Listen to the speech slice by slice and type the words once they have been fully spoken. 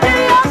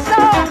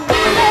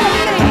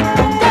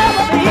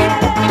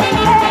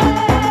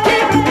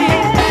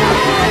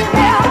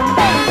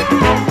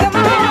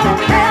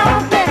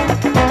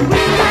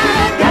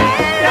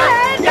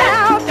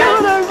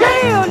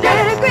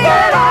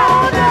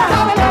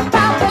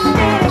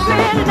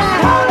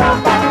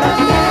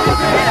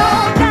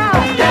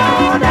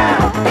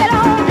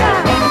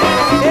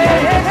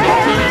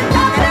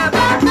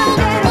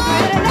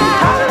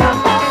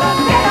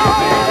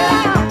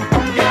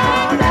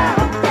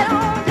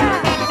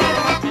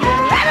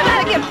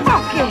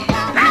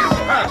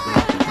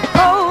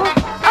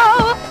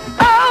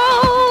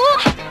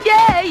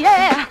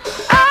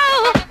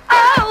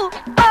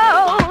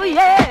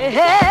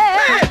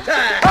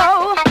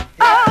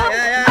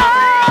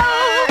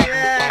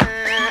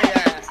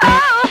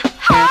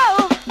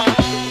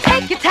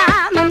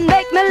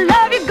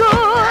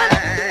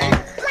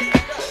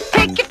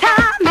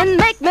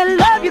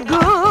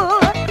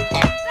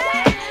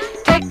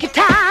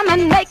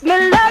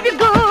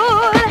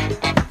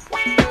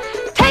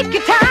take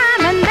your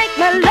time and make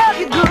me love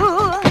you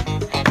good.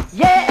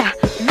 Yeah,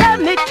 love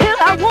me till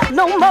I want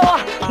no more.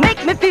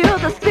 Make me feel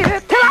the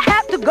spirit till I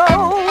have to go.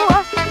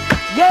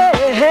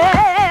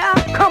 Yeah,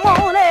 come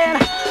on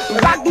and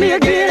rock me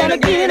again and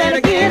again and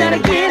again and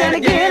again and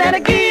again and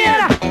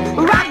again.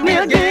 Rock me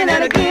again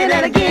and again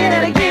and again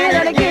and again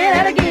and again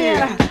and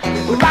again.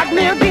 Rock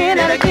me again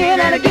and again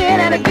and again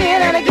and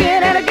again and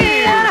again and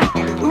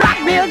again.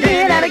 Rock me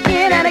again and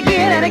again and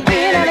again and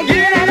again and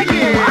again and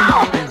again.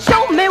 Oh,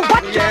 show me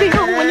what you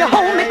feel when you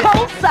hold me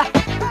closer.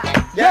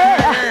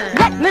 Yeah,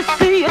 let me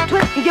see you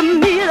twist and give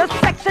me the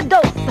sexy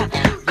dose.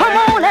 Come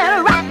on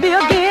and rock me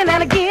again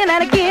and again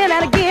and again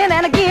and again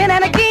and again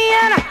and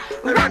again.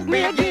 Rock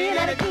me again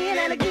and again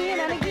and again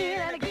and again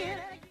and again.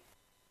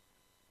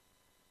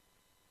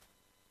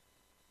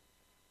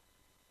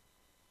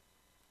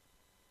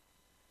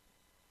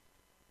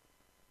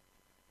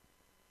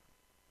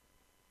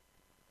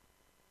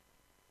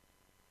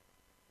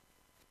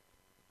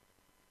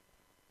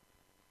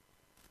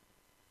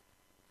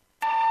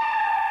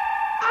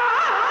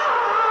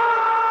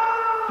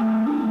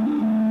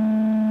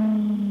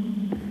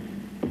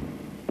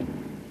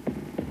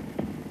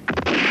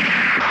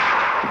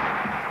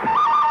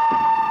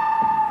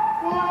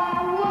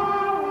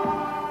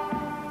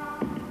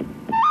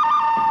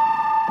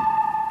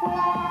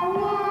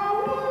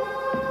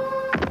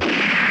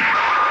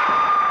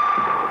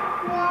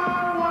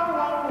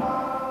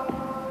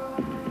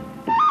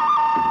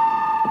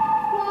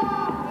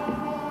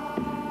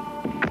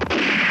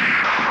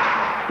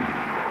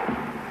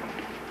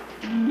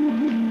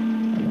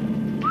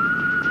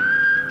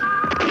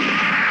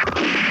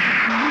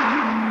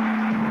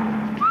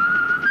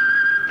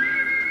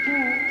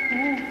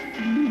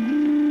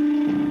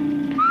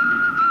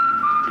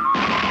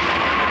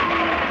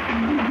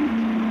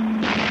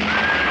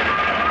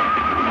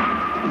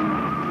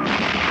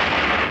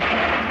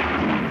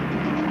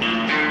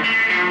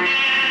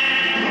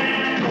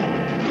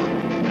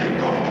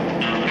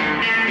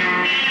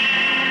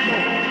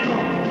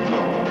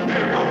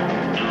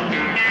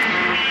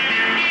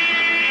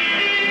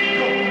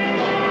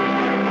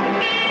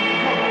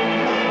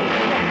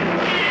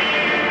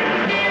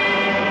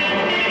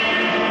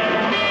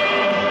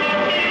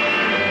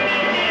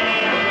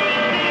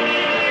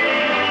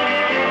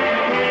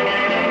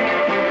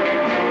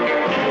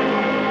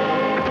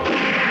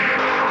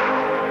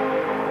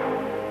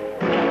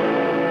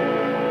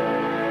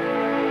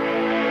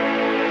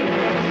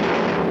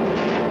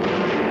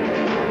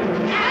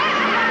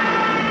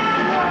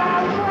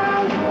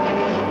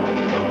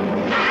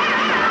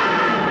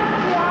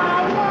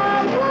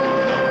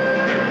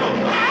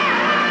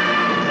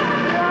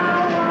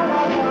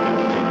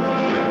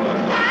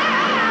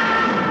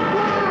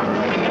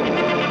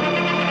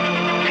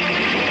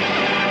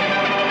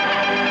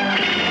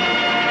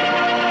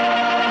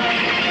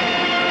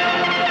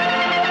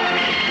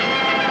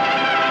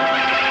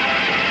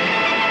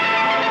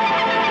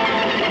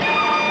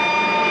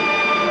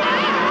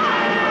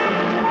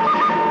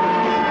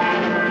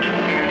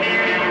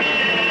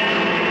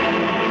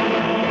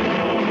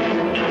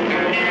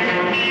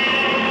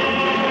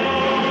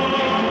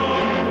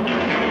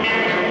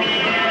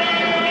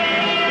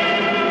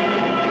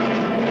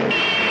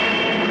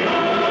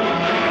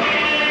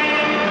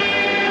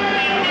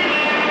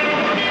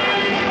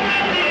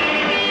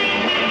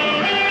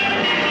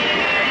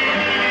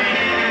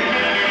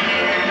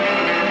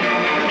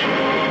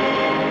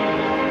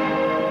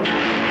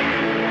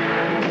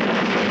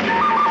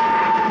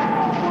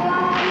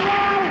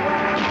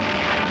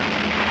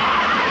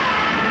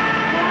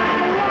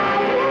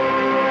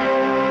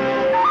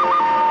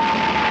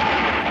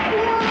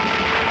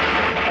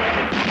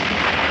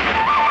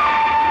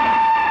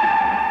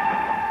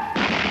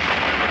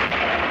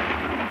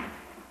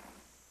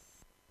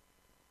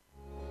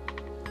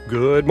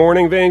 Good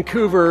morning,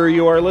 Vancouver.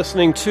 You are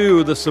listening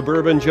to the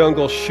Suburban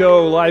Jungle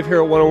Show live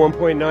here at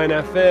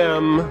 101.9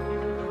 FM.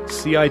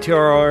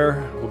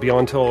 CITR will be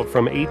on till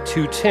from 8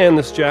 to 10.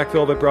 This is Jack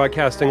Velvet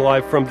broadcasting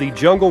live from the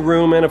Jungle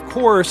Room. And of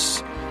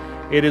course,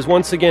 it is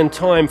once again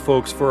time,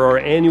 folks, for our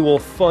annual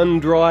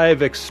Fun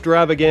Drive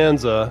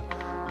extravaganza.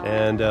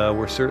 And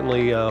we're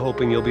certainly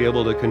hoping you'll be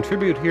able to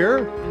contribute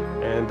here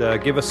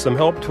and give us some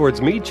help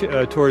towards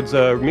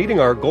meeting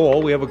our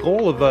goal. We have a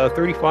goal of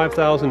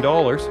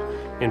 $35,000.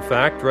 In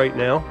fact, right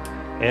now,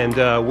 and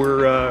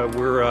we're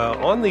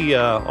on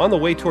the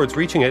way towards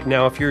reaching it.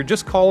 Now, if you're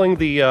just calling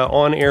the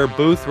on-air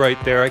booth right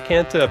there, I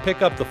can't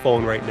pick up the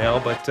phone right now,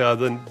 but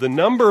the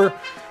number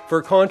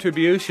for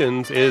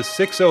contributions is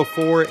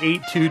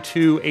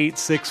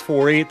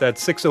 604-822-8648.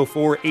 That's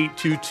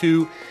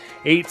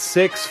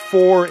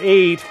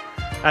 604-822-8648.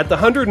 At the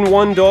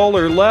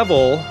 $101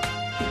 level,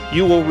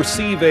 you will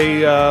receive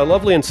a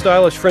lovely and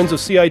stylish Friends of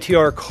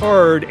CITR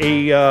card,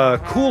 a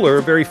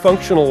cooler, very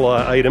functional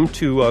item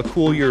to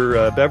cool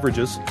your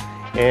beverages,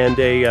 and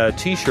a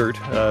T-shirt,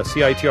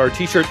 CITR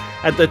T-shirt.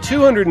 At the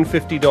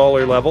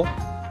 $250 level,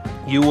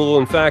 you will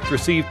in fact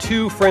receive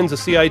two Friends of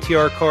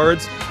CITR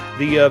cards,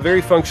 the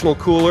very functional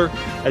cooler,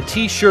 a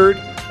T-shirt,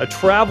 a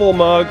travel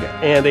mug,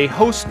 and a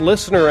host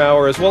listener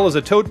hour, as well as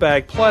a tote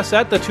bag. Plus,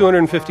 at the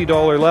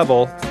 $250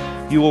 level,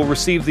 you will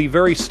receive the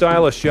very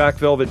stylish Jack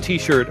Velvet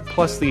t-shirt,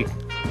 plus the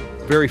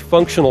very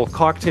functional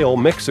cocktail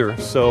mixer.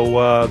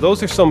 So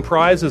those are some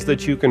prizes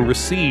that you can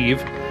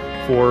receive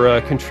for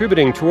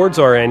contributing towards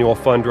our annual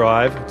fund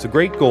drive. It's a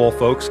great goal,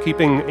 folks,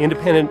 keeping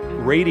independent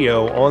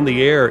radio on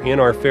the air in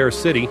our fair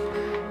city.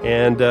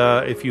 And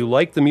if you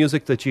like the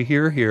music that you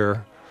hear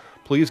here,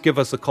 please give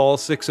us a call,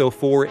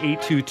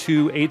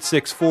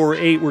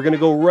 604-822-8648. We're going to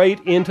go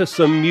right into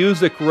some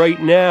music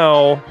right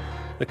now.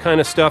 The kind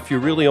of stuff you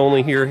really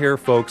only hear here,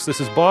 folks. This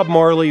is Bob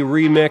Marley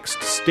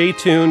remixed. Stay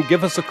tuned.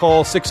 Give us a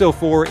call,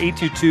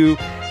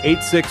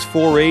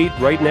 604-822-8648.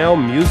 Right now,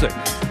 music.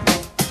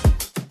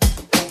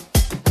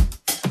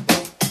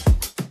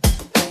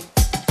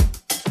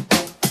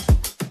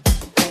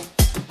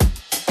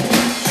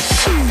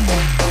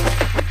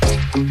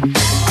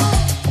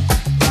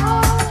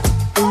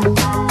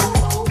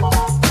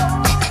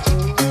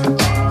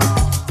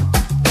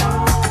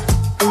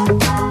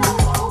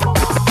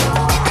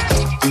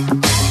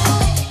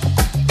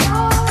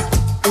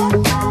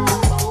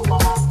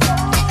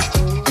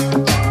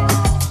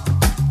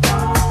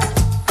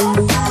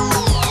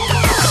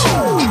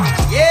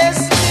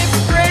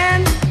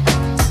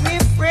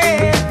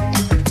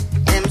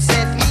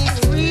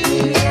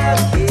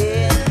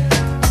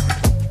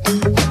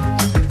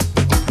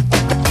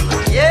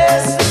 Yeah.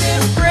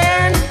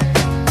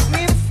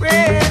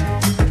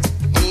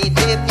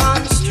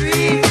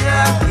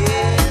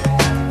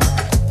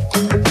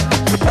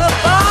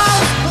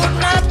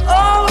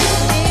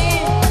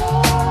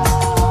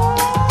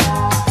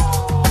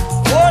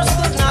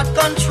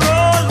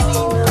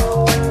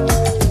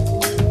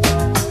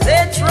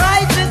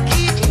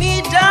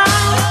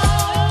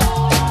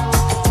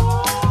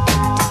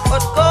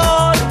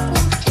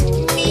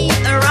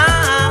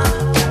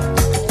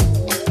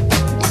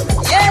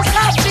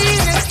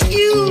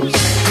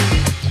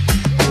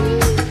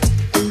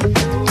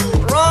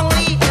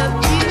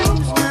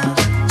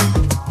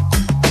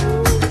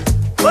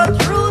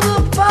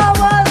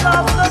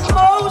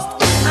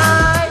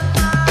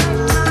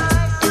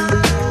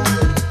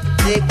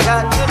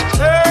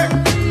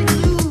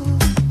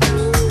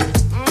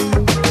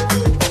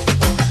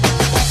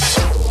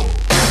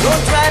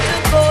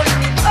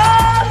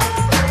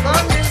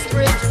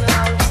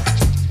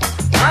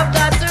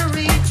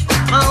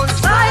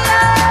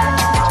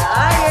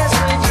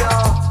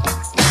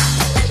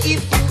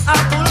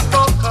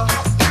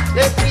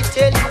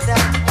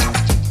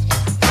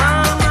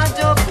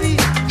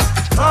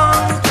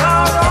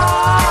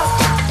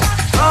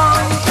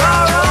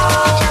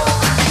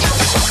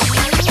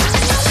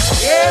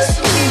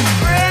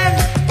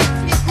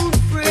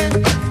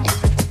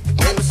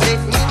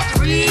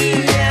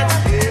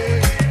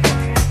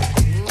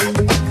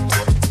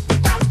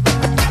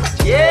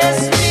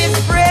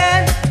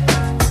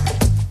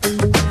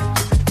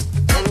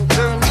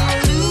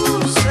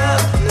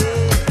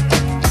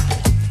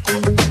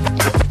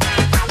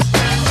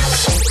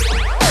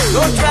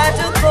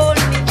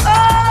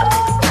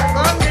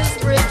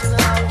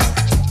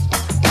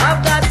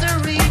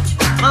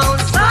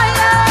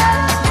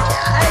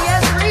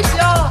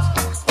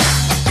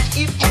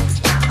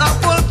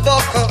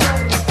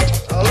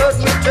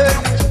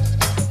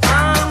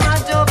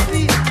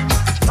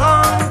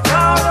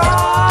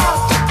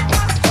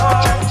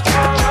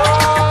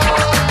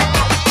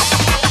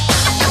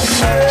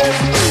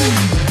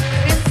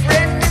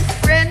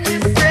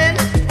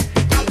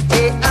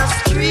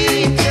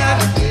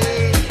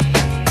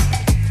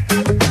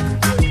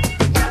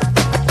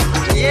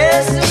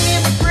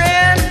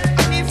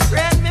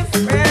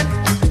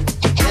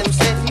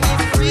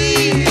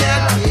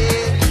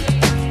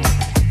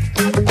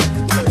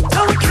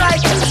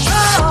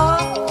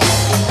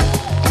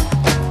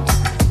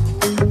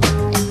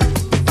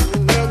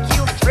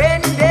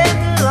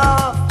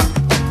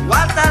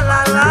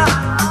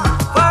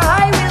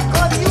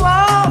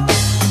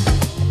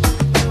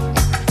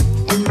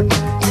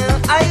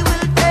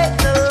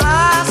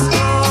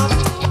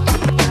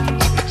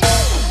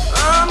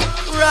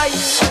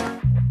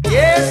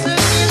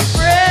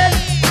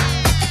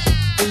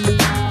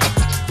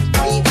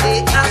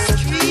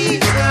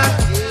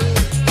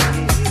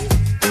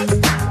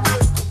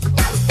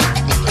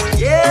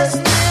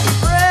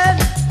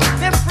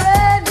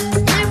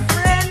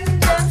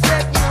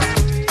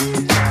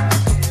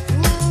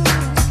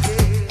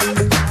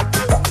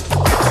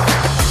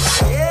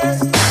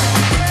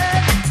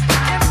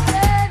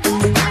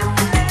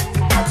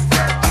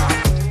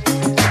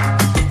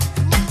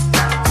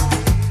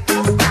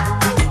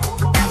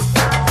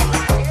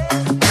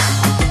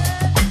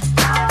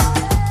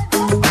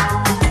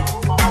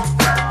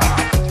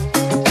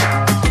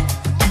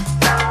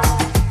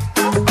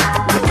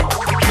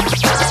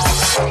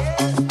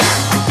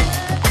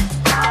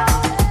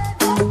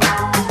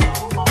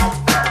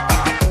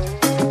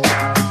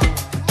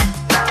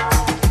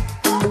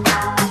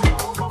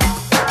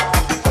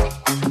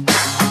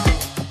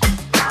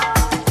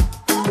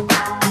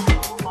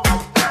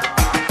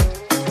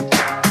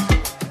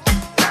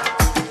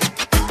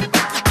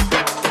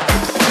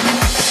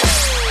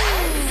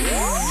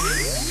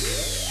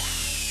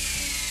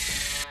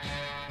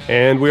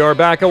 And we are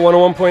back at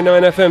 101.9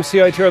 FM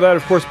CITR. That,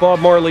 of course,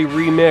 Bob Marley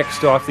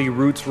remixed off the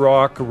Roots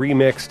Rock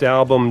remixed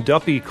album,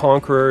 Duppy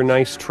Conqueror,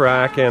 nice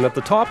track. And at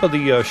the top of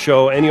the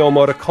show, Ennio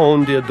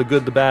Morricone did The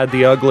Good, the Bad,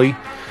 the Ugly.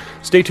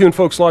 Stay tuned,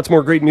 folks. Lots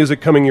more great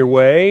music coming your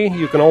way.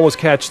 You can always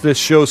catch this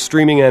show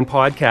streaming and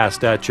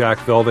podcast at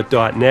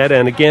jackvelvet.net.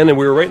 And again,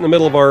 we were right in the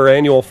middle of our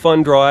annual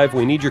fund drive.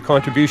 We need your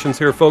contributions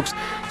here, folks.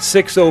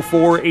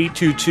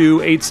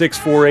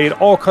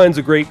 604-822-8648. All kinds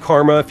of great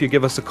karma if you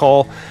give us a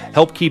call.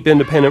 Help keep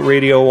independent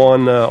radio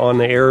on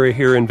the air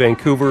here in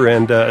Vancouver,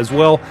 and as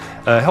well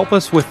help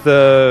us with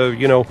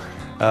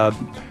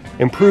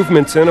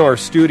improvements in our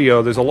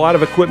studio. There's a lot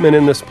of equipment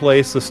in this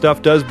place. The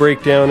stuff does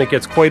break down. It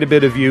gets quite a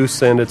bit of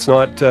use, and it's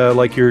not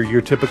like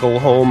your typical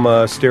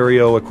home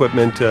stereo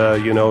equipment.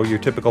 Your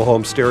typical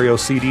home stereo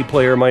CD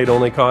player might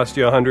only cost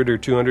you $100 or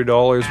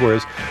 $200,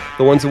 whereas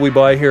the ones that we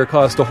buy here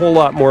cost a whole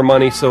lot more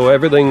money. So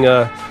everything,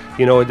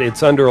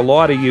 it's under a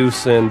lot of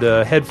use. And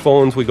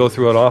headphones, we go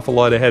through an awful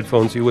lot of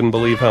headphones. You wouldn't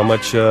believe how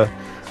much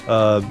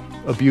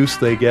abuse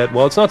they get.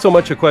 Well, it's not so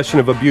much a question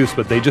of abuse,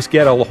 but they just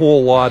get a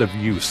whole lot of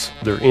use.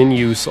 They're in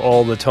use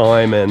all the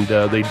time, and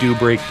they do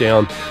break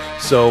down.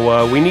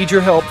 So we need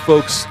your help,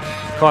 folks.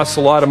 It costs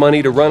a lot of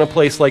money to run a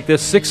place like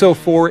this.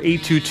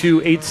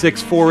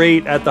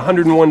 604-822-8648 at the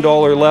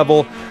 $101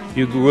 level.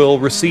 You will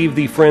receive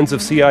the Friends of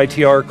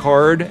CITR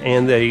card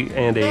and a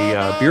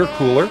beer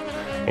cooler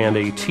and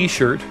a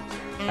T-shirt.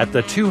 At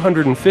the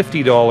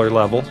 $250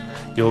 level,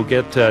 you'll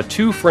get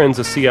 2 Friends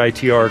of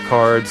CITR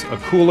cards, a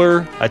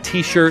cooler, a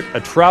T-shirt,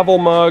 a travel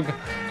mug,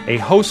 a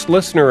host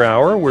listener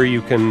hour where you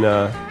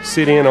can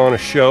sit in on a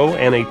show,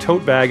 and a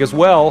tote bag as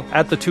well.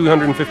 At the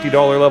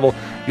 $250 level,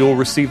 you'll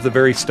receive the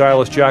very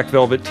stylish Jack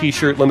Velvet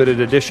T-shirt limited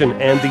edition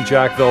and the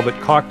Jack Velvet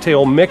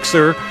cocktail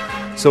mixer.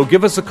 So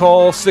give us a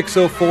call,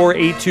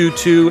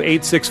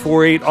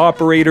 604-822-8648.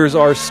 Operators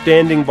are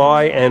standing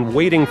by and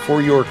waiting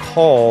for your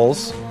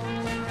calls.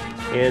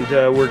 And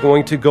we're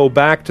going to go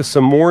back to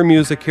some more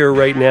music here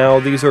right now.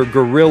 These are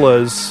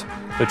Gorillaz.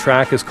 The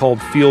track is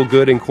called Feel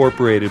Good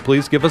Incorporated.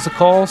 Please give us a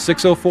call,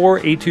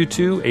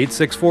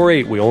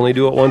 604-822-8648. We only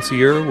do it once a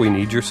year. We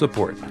need your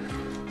support.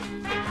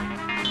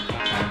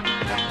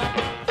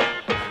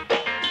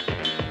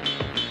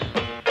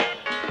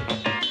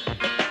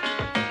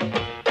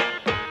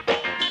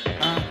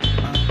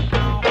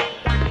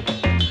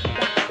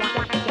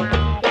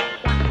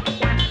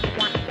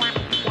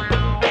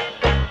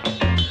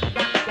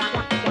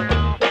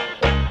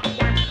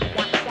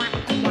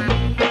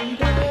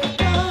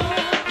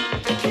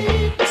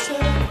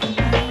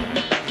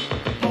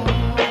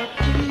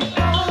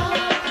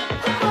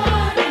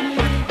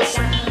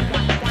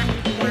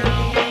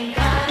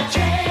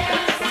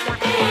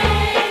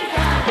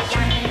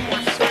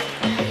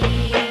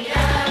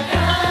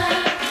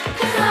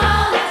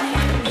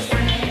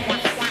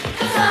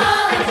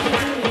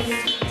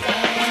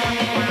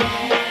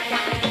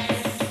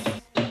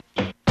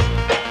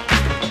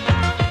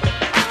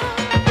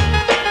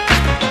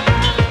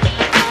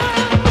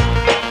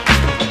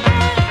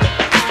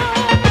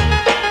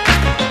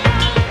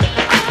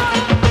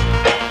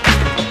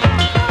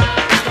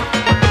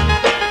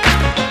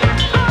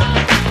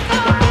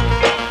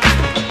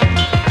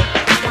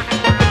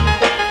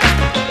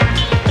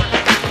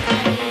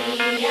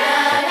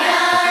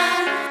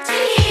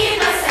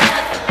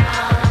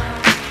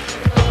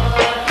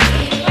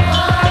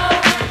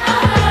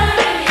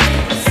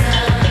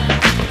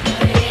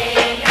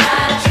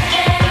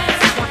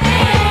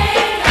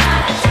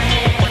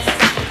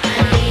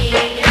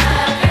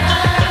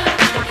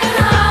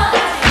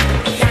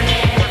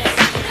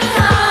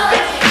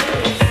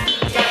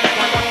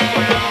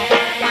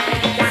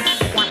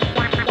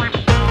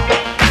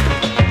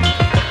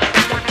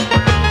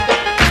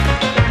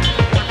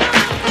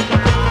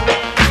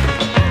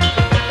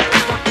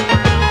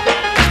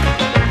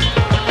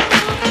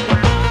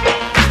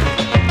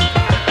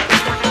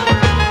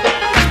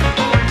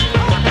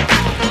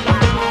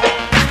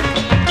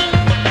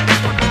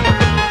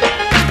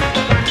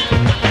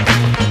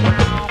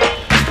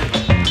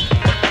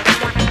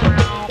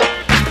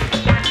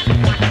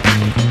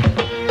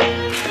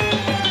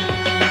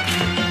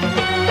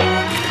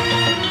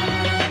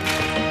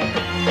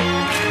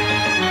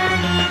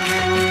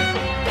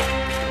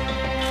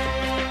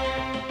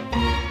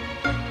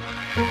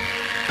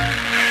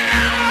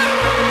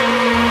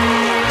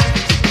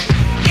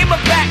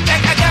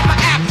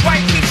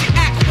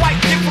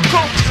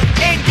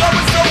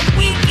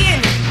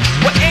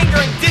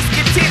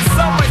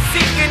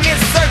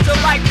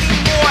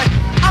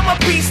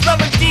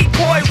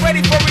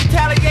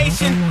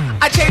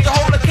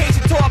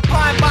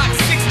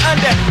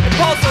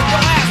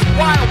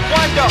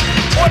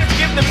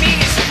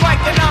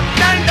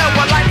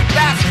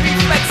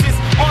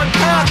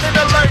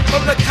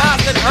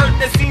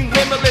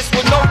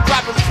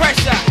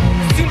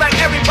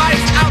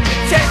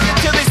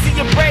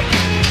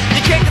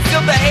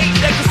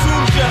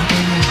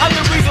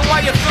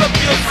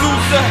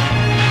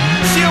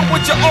 Chill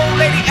with your old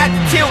lady at the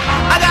tilt.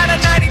 I got a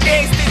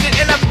 90-day extension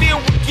and I feel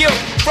with guilt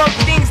from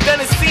things done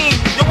and seen.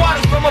 Your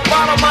water's from a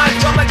bottle, mine's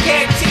from a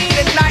canteen.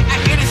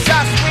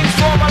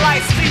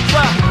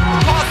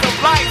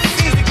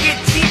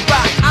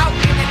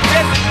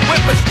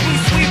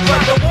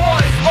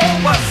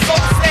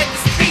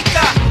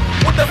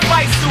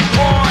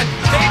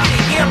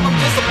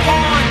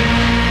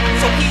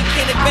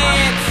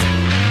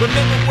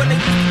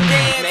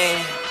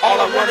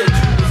 wanna do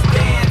is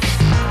dance.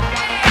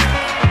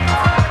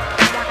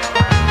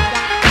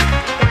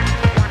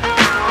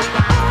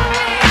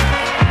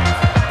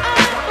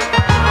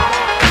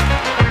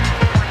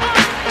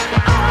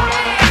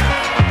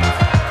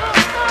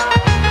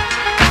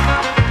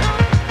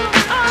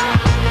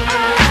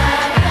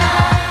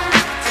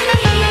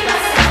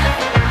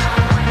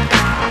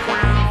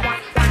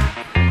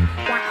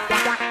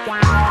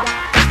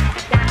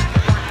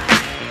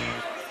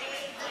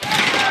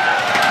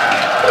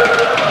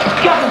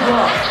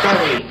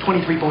 Stardate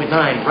 23.9,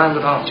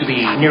 rounded off to the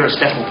nearest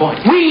decimal point.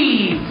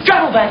 We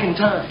travel back in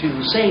time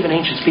to save an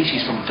ancient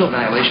species from total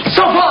annihilation.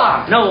 So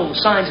far, no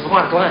signs of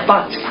aquatic life,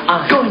 but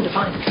I'm going to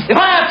find it. If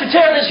I have to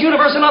tear this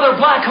universe another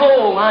black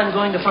hole, I'm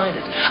going to find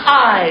it.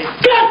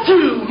 I've got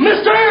to,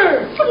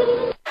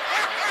 mister!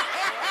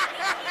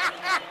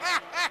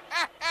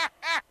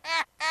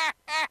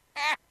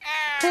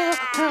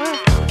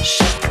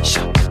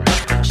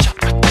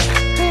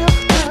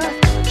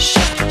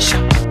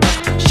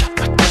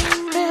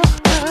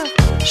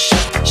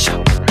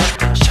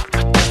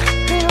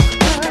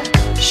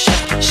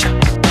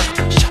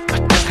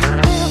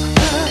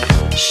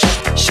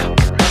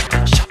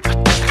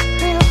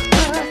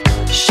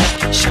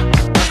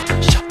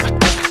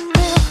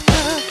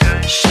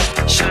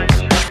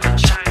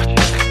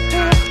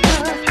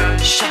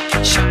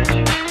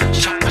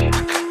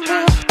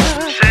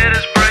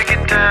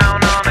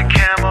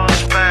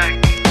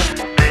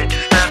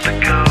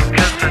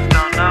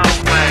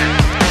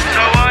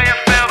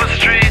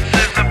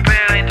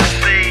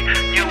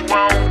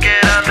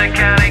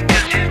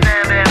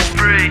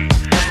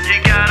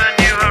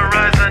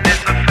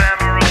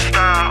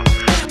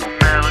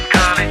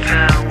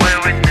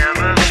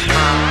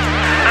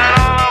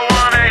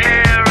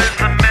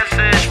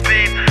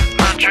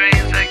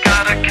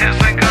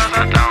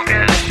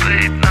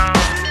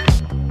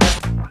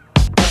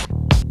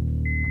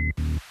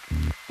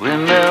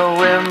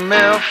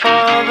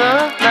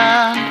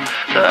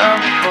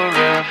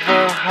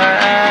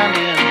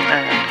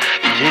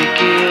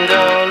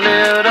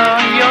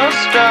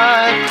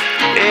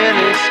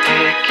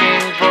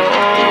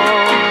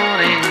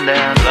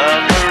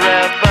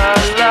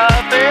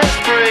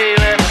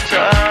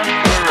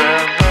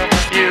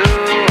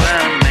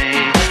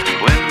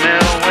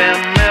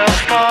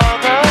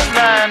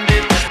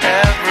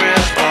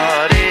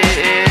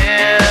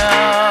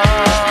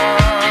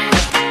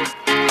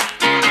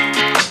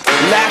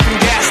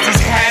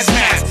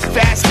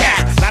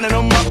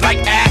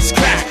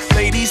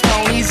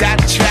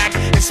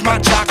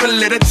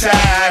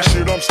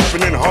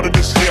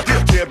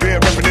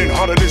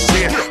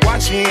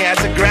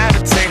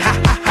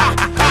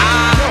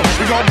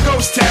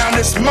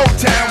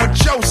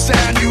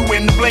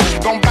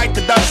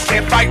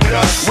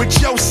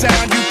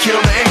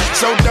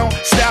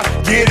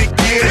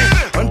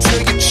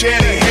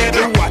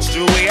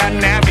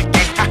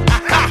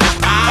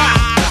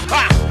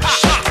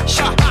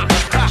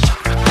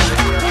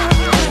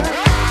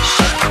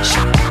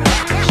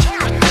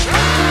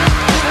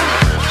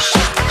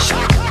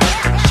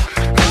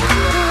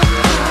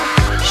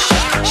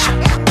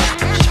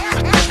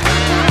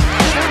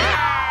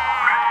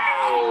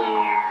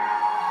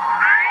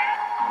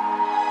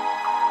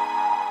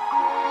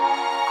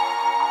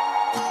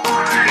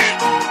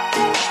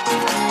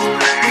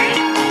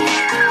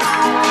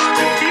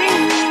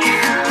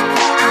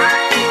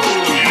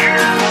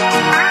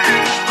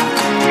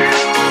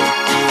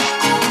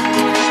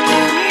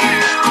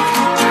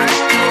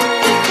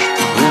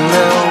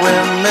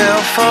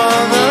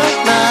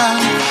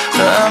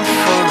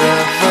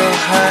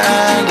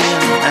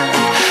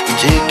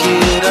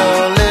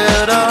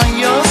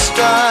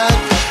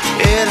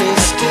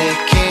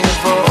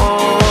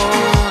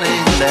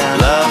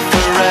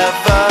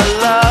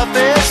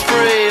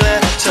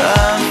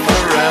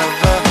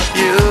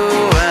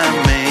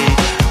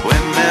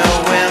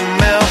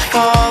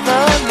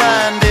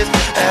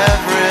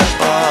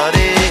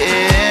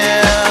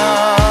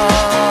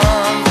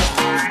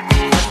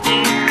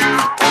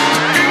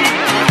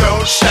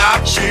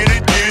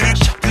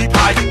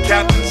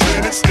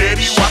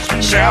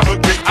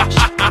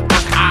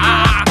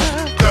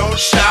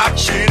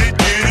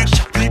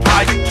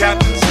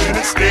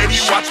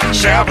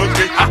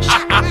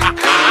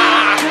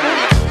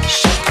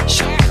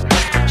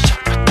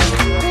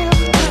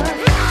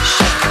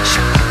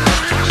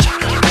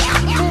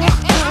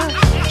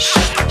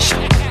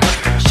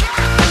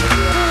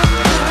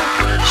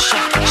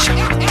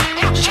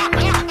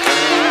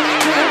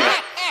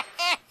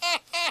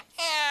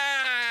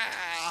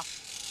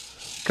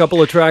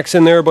 Couple of tracks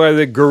in there by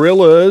the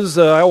Gorillaz.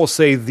 I will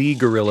say the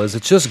Gorillaz.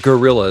 It's just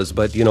Gorillaz,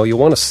 but you know, you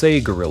want to say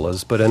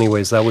Gorillaz. But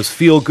anyways, that was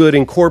Feel Good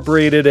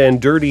Incorporated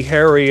and Dirty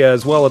Harry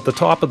as well. At the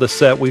top of the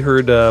set, we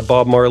heard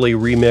Bob Marley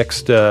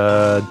remixed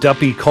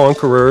Duppy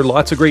Conqueror.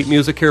 Lots of great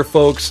music here,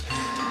 folks.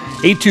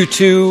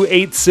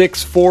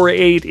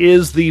 822-8648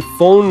 is the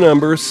phone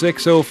number,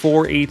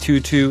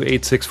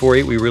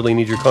 604-822-8648. We really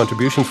need your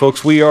contributions,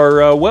 folks. We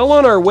are well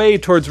on our way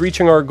towards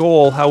reaching our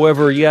goal.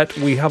 However, yet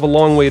we have a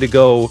long way to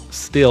go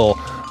still.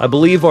 I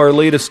believe our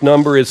latest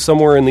number is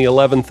somewhere in the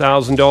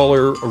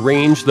 $11,000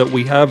 range that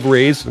we have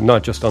raised,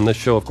 not just on this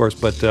show, of course,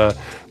 but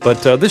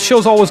this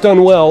show's always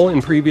done well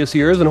in previous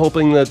years, and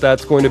hoping that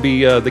that's going to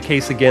be the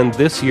case again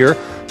this year.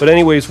 But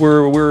anyways,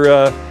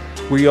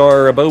 we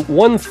are about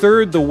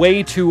 1/3 the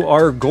way to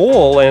our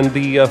goal, and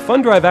the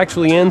fund drive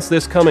actually ends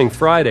this coming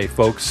Friday,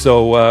 folks.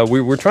 So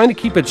we're trying to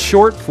keep it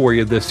short for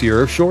you this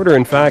year, shorter,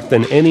 in fact,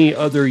 than any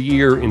other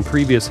year in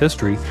previous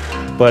history.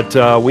 But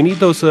we need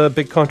those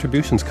big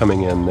contributions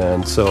coming in,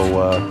 and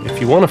so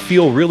if you want to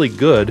feel really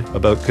good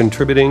about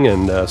contributing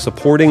and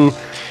supporting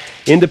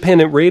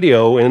independent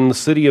radio in the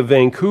city of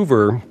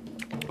Vancouver,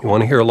 you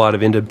want to hear a lot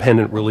of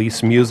independent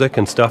release music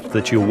and stuff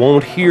that you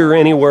won't hear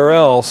anywhere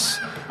else,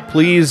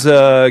 please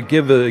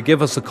give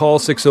us a call,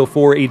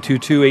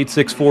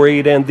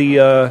 604-822-8648, and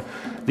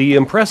the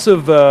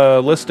impressive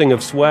listing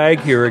of swag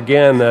here,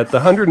 again, at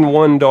the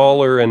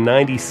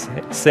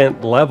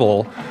 $101.90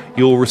 level,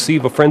 you'll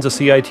receive a Friends of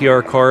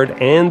CITR card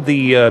and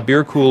the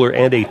beer cooler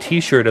and a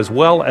t-shirt, as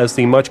well as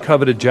the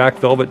much-coveted Jack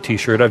Velvet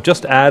t-shirt. I've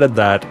just added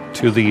that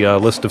to the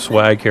list of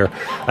swag here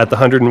at the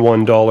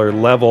 $101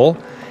 level.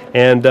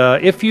 And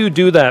if you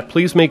do that,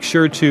 please make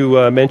sure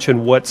to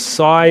mention what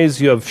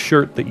size of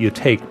shirt that you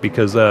take,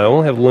 because I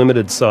only have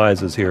limited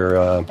sizes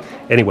here.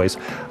 Anyways,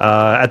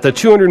 at the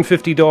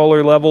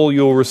 $250 level,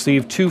 you'll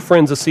receive 2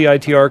 Friends of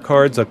CITR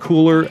cards, a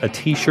cooler, a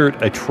t-shirt,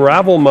 a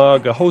travel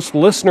mug, a host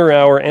listener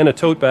hour, and a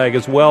tote bag,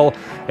 as well,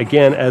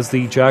 again, as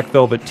the Jack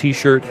Velvet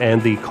t-shirt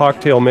and the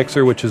cocktail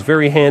mixer, which is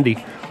very handy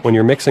when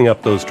you're mixing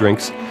up those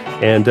drinks.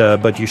 And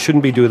but you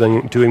shouldn't be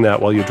doing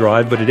that while you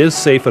drive, but it is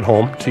safe at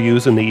home to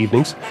use in the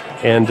evenings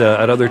and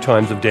at other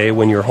times of day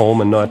when you're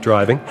home and not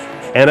driving.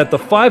 And at the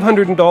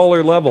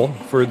 $500 level,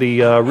 for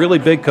the really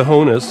big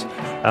kahunas,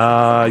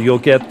 you'll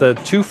get the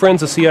 2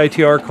 Friends of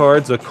CITR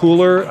cards, a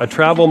cooler, a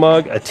travel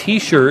mug, a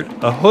t-shirt,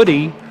 a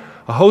hoodie,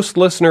 a host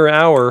listener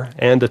hour,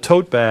 and a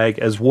tote bag.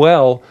 As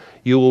well,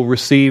 you will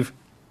receive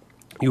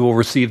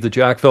the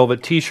Jack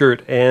Velvet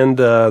t-shirt and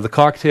the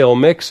cocktail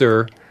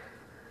mixer.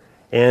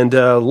 And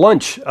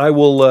lunch, I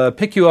will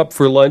pick you up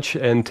for lunch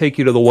and take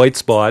you to the White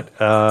Spot,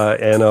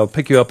 and I'll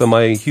pick you up in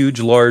my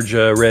huge, large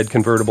red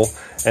convertible,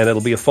 and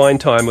it'll be a fine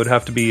time. It would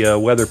have to be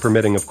weather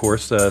permitting, of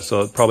course, so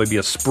it'll probably be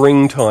a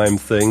springtime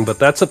thing, but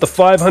that's at the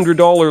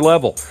 $500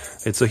 level.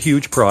 It's a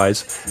huge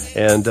prize,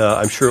 and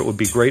I'm sure it would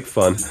be great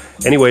fun.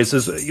 Anyways,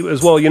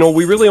 as well, you know,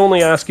 we really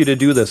only ask you to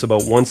do this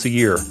about once a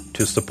year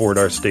to support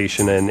our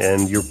station,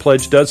 and your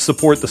pledge does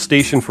support the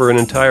station for an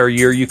entire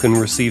year. You can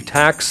receive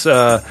tax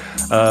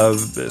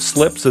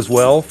slips as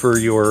well for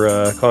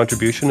your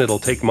contribution. It'll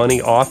take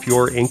money off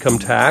your income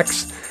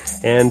tax.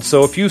 And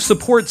so if you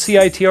support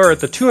CITR at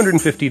the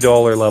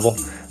 $250 level,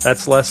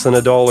 that's less than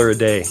 $1 a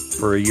day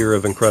for a year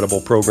of incredible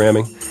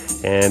programming.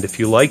 And if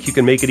you like, you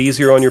can make it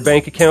easier on your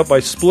bank account by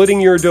splitting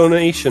your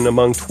donation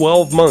among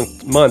 12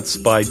 months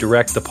by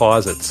direct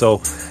deposit.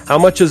 So how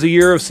much is a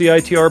year of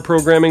CITR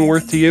programming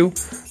worth to you?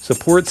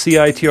 Support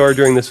CITR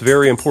during this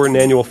very important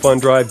annual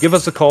fund drive. Give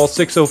us a call,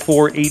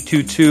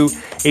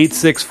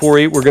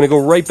 604-822-8648. We're going to go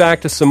right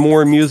back to some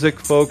more music,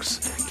 folks.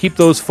 Keep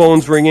those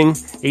phones ringing,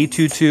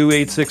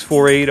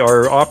 822-8648.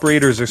 Our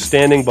operators are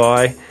standing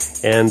by,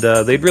 and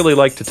they'd really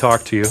like to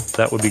talk to you.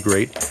 That would be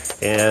great.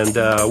 And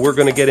we're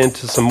going to get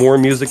into some more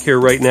music here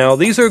right now.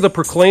 These are the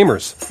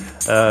Proclaimers,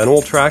 an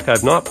old track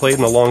I've not played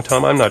in a long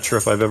time. I'm not sure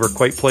if I've ever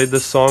quite played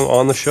this song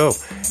on the show.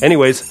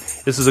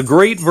 Anyways, this is a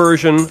great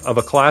version of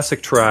a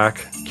classic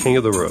track, King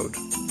of the Road.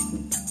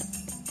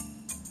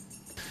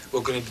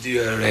 We're going to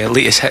do our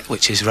latest hit,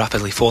 which is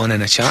rapidly falling in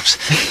the charts,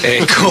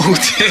 called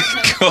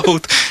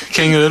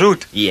King of the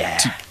Road. Yeah.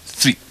 2,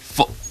 3,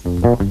 4.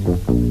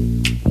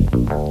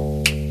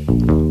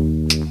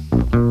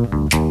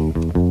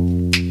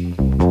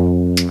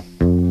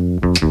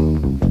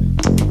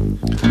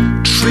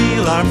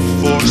 Trailer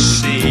for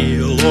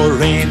sale or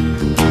rent,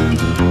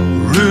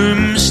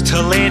 rooms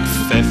to let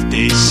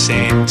 50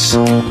 cents.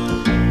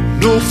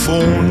 No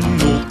phone,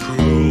 no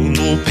crew,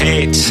 no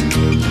pets.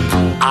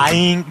 I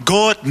ain't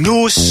got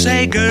no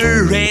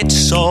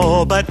cigarettes,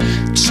 oh, but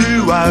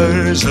 2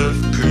 hours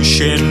of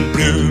pushing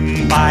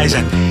broom buys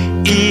an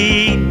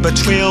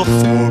 8x12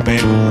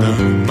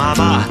 4-bedroom. I'm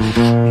a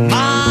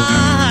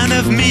man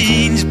of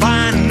means,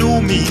 by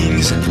no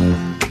means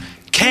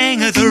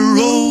king of the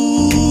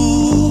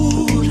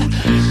road.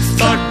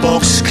 3rd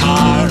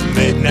boxcar,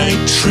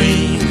 midnight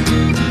train,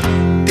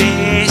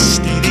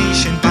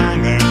 destination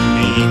Bangor,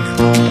 Maine.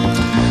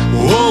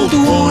 Old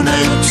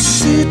worn-out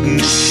suit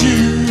and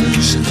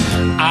shoes.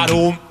 I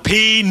don't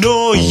pay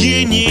no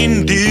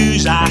union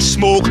dues. I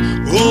smoke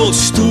old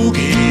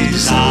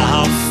stogies I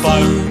have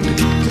found.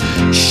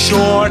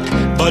 Short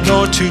but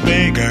not too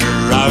big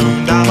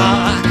around. I'm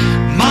a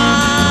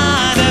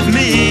man of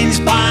means,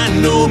 by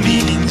no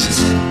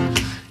means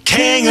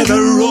king of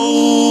the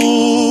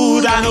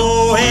road. I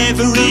know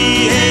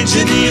every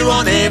engineer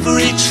on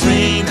every train.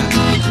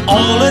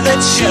 all of the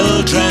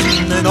children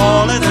and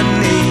all of the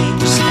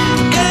names.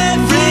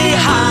 Every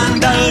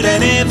handout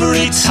in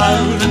every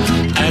town,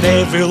 and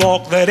every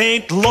lock that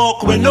ain't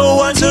locked when no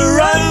one's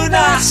around.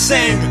 I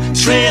sing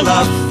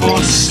trailer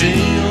for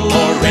sale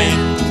or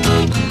rent,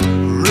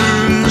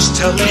 rooms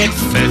to let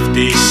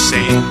 50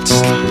 cents.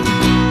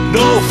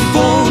 No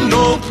phone,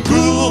 no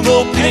pool,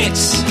 no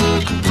pets.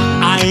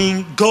 I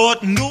ain't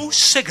got no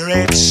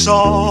cigarettes,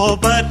 all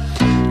but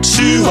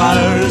 2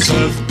 hours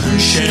of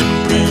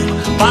pushing broom.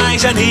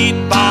 Buys an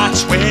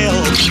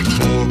 8x12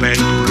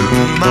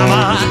 4-bedroom. I'm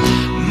a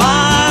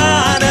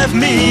man of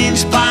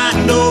means, by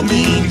no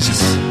means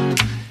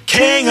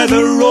king of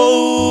the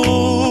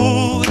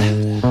road.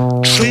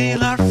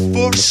 Trailer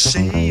for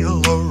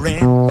sale or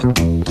rent,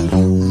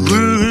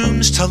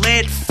 rooms to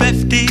let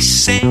 50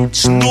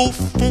 cents. No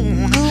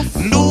phone,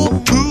 no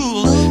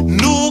pool,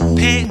 no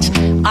pet.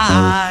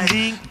 I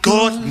ain't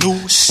got no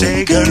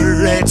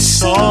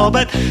cigarettes, all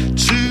but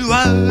 2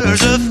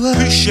 hours of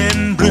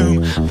pushing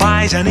broom.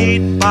 Buys an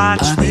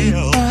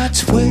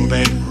 8x12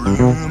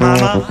 4-bedroom.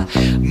 I'm a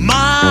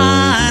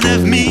man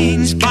of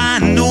means, by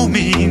no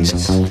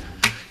means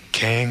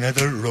king of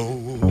the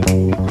road.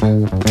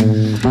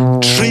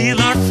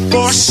 Trailer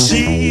for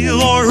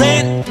sale or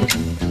rent,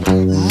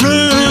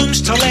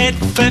 rooms to let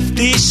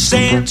 50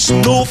 cents.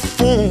 No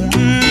phone,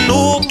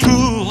 no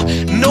pool,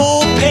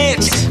 no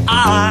pets.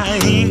 I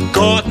ain't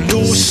got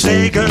no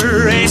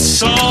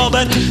cigarettes, all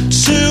but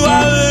 2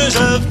 hours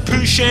of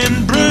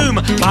pushing broom.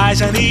 Buys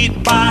an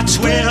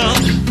 8x12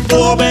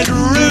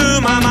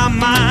 4-bedroom. I'm a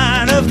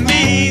man of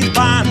means,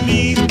 by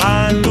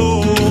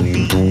no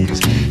means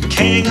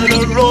king of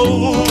the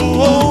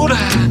road.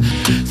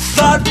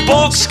 3rd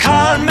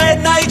boxcar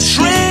midnight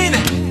train,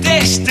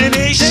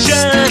 destination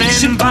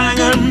in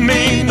Bangor,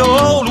 Maine.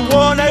 Old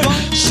worn out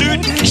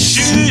suit and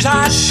shoes,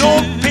 I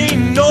don't pay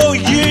no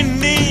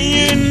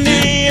union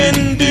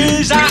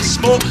dues. I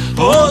smoke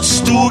old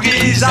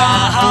stogies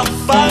I have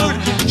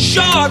found,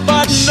 short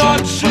but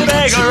not to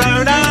beg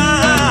around.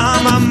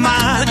 I'm a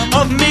man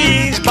of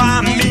means,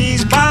 by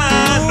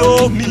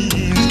no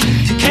means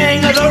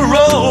king of the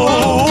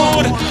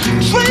road.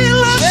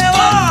 Trailers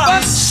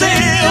for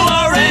sale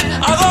or rent,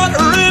 I got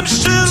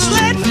rooms to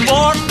let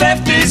for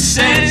 50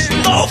 cents.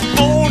 No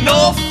phone,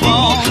 no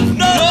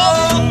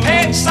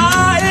pets.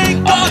 I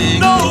ain't got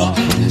no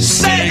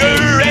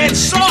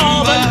cigarettes,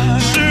 all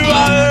but 2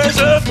 hours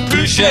of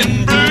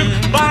pushing broom.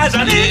 Buys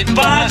an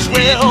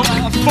 8x12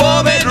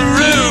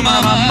 4-bedroom.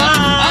 I'm a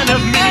man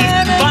of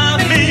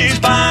means,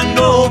 by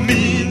no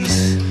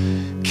means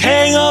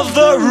king of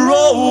the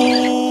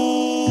road.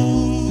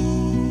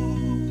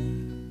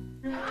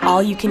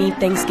 All-you-can-eat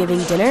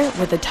Thanksgiving dinner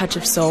with a touch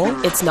of soul?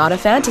 It's not a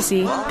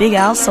fantasy. Big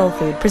Al Soul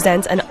Food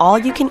presents an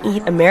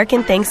all-you-can-eat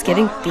American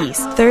Thanksgiving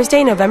feast.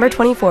 Thursday, November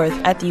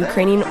 24th at the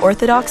Ukrainian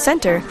Orthodox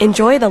Center.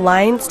 Enjoy the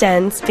Lion's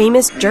Den's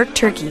famous jerk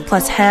turkey,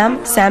 plus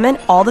ham, salmon,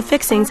 all the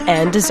fixings,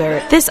 and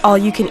dessert. This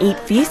all-you-can-eat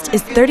feast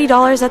is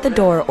 $30 at the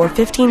door or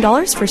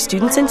 $15 for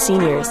students and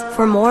seniors.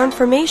 For more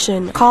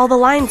information, call the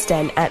Lion's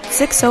Den at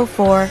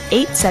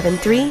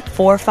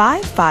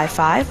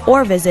 604-873-4555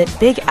 or visit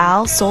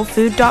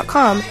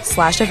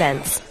bigalsoulfood.com/events.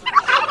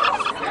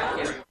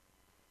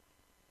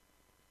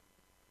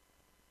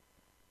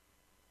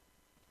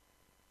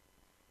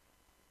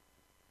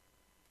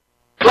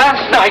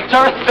 Last night,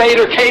 Darth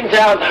Vader came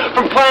down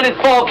from planet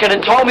Vulcan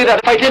and told me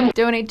that if I didn't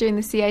donate during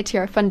the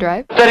CITR fund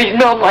drive, that he'd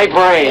melt my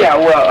brain. Yeah,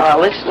 well,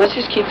 let's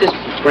just keep this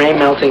brain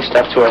melting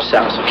stuff to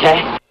ourselves,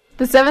 okay?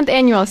 The 7th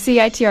annual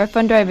CITR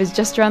fund drive is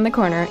just around the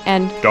corner,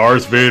 and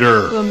Darth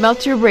Vader will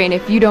melt your brain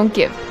if you don't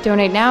give.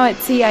 Donate now at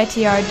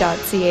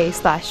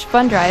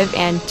citr.ca/fund drive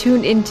and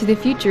tune into the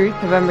future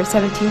November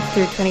 17th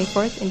through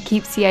 24th and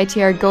keep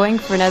CITR going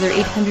for another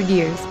 800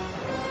 years.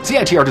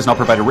 CITR does not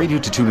provide a radio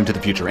to tune into the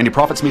future. Any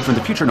profits made from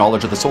the future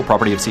knowledge are the sole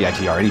property of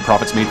CITR. Any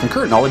profits made from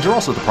current knowledge are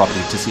also the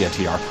property to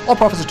CITR. All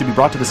profits are to be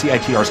brought to the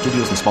CITR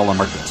studios in small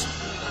unmarked bins.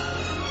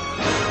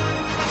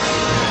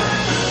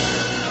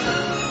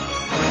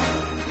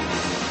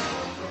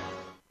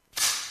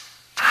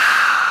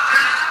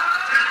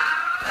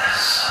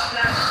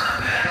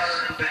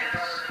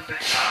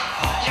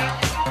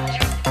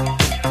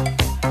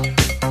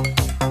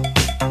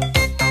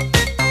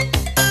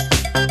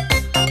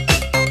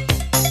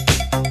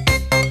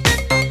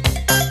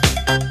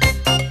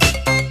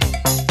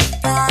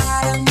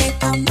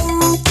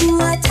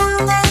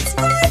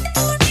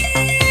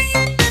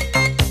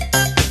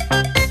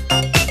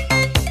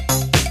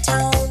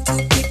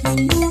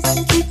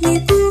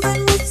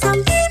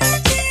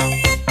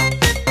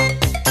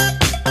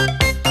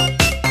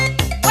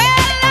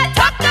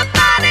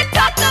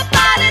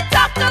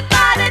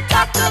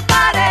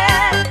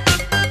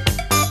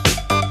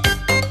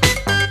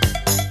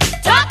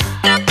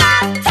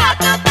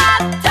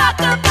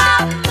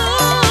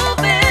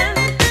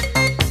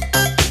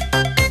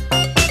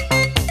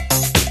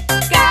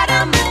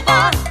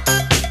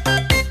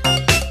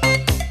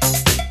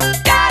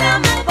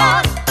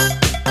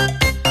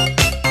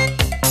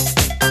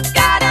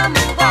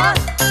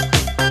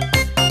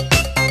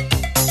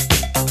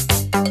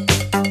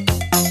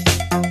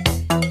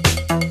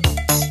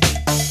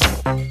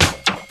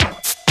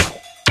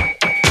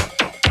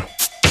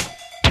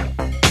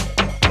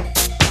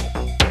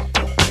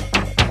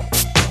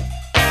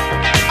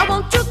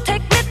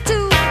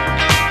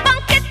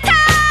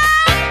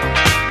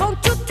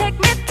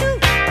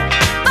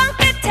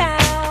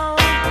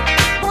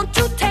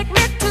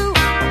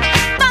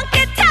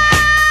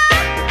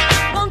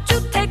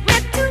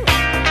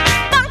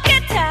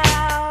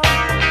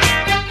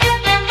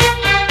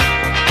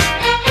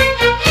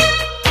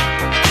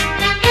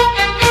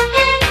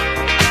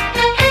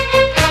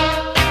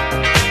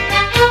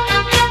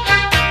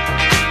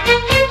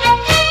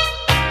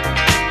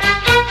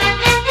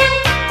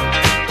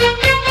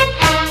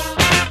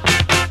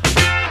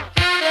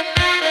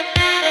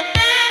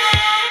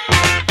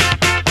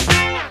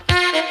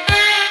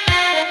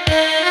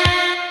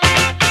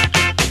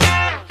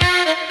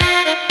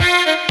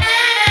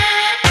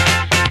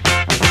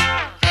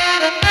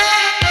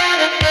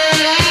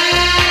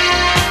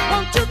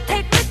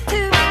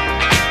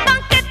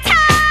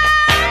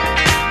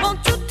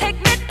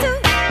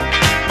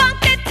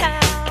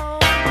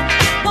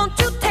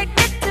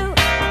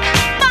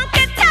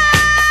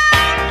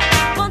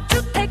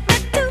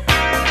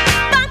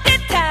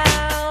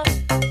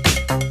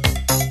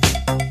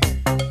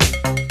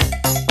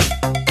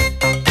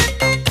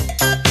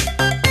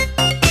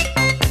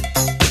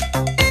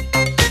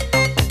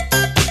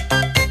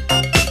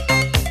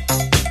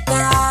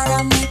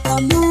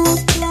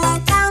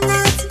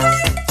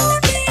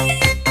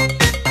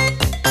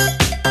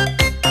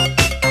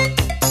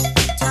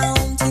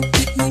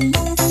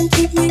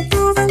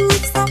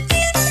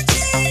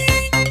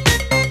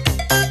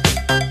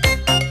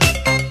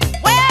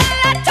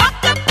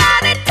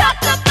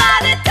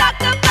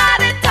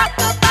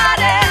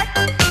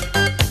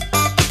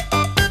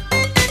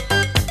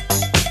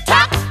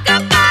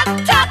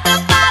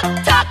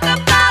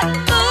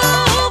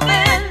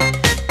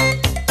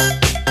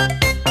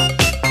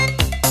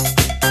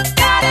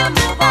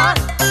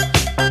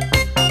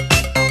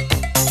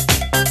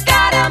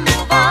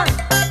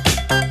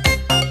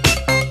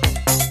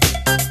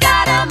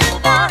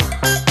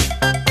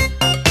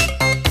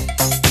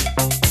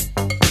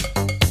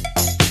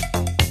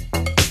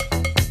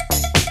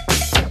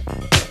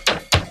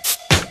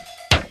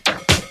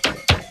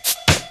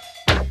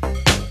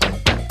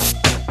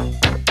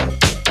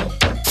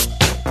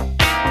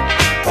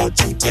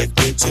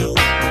 to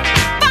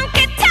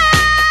Funky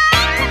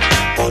Town?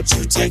 Won't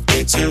you take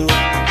me to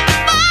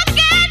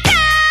Funky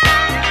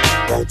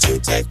Town? Won't you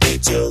take me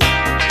to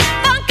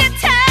Funky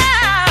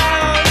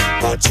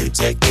Town? Won't you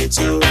take me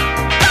to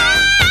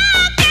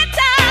Funky Town?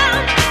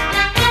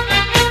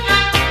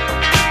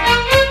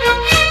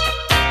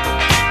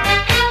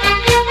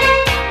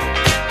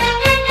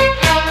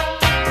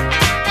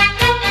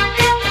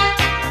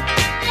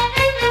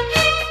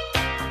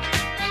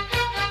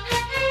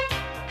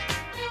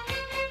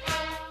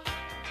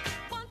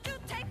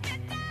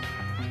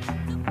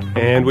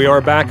 And we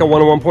are back at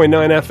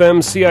 101.9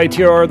 FM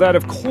CITR. That,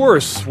 of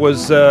course,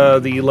 was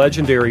the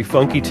legendary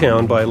Funky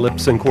Town by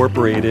Lips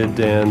Incorporated.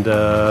 And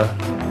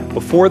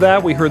before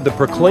that, we heard the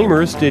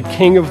Proclaimers did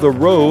King of the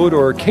Road,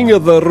 or King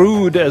of the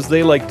Rood, as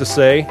they like to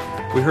say.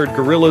 We heard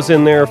Gorillaz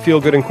in there,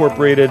 Feel Good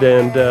Incorporated,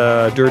 and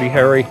Dirty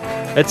Harry.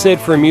 That's it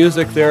for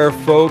music there,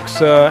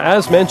 folks.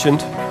 As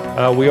mentioned,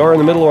 we are in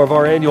the middle of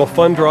our annual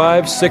fund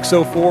drive,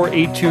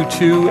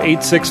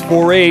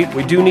 604-822-8648.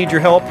 We do need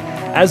your help.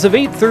 As of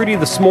 8:30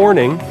 this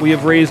morning, we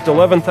have raised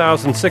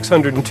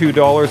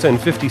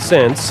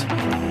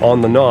 $11,602.50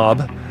 on the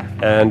knob,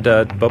 and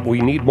but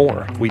we need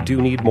more. We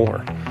do need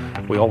more.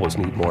 We always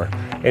need more.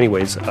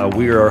 Anyways,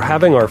 we are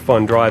having our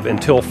fund drive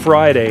until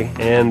Friday,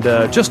 and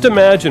just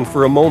imagine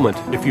for a moment,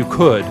 if you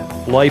could,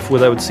 life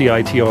without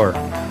CITR.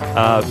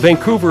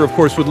 Vancouver, of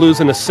course, would lose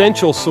an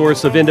essential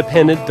source of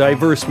independent,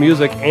 diverse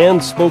music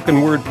and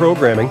spoken word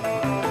programming.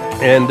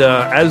 And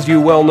as you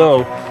well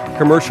know,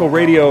 commercial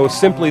radio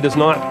simply does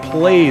not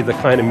play the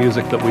kind of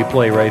music that we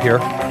play right here.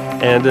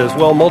 And as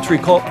well,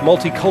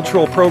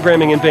 multicultural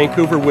programming in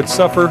Vancouver would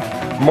suffer.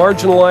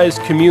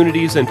 Marginalized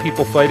communities and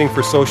people fighting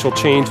for social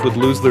change would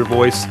lose their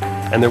voice,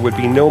 and there would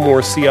be no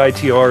more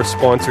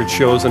CITR-sponsored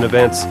shows and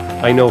events.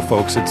 I know,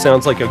 folks, it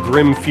sounds like a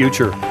grim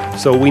future.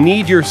 So we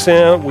need your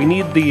sound. We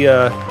need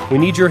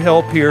your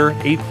help here.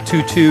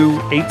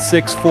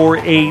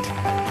 822-8648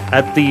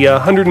 at the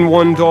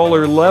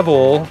 $101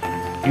 level.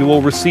 You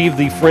will receive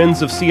the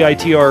Friends of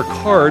CITR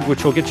card,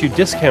 which will get you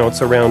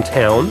discounts around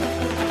town.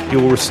 You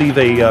will receive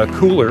a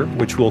cooler,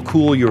 which will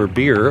cool your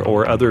beer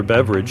or other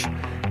beverage,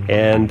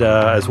 and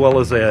as well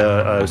as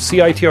a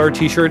CITR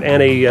t-shirt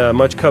and a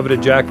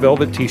much-coveted Jack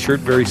Velvet t-shirt,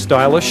 very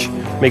stylish,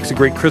 makes a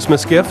great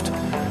Christmas gift.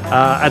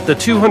 At the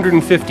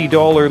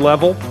 $250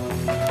 level,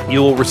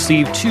 you will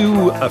receive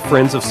two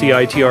Friends of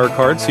CITR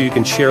cards, so you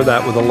can share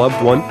that with a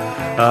loved one.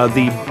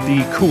 The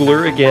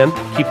cooler, again,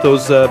 keep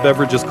those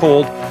beverages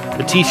cold.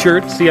 The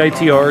t-shirt,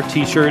 CITR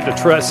t-shirt, a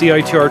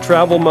CITR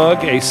travel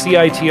mug, a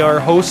CITR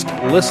host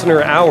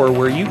listener hour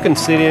where you can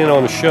sit in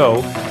on a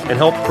show and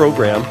help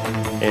program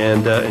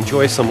and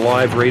enjoy some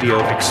live radio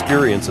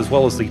experience, as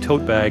well as the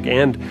tote bag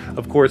and,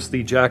 of course,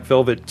 the Jack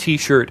Velvet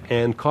t-shirt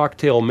and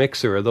cocktail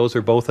mixer. Those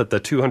are both at the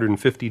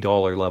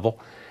 $250 level.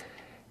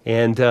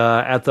 And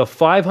at the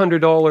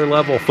 $500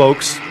 level,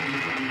 folks,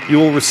 you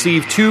will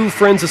receive two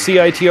Friends of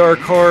CITR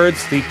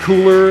cards, the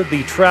cooler,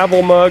 the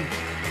travel mug,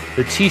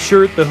 the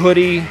t-shirt, the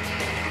hoodie,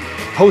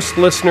 host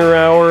listener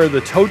hour,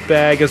 the tote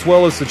bag, as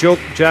well as the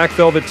Jack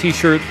Velvet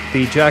t-shirt,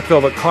 the Jack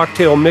Velvet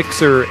cocktail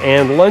mixer,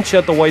 and lunch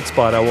at the White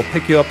Spot. I will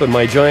pick you up in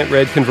my giant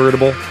red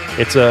convertible.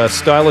 It's a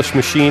stylish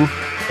machine,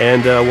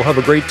 and we'll have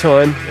a great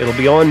time. It'll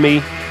be on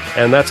me,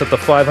 and that's at the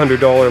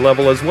 $500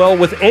 level as well.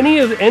 With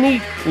any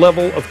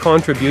level of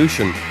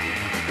contribution,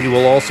 you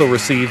will also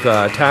receive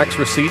tax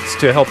receipts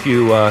to help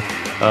you,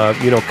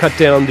 cut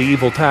down the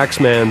evil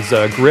taxman's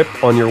grip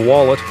on your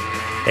wallet.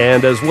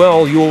 And as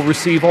well, you will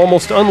receive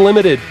almost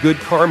unlimited good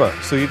karma.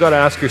 So you got to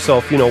ask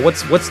yourself,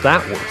 what's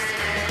that worth?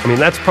 I mean,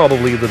 that's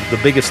probably the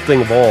biggest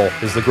thing of all,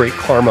 is the great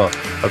karma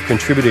of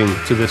contributing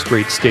to this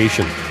great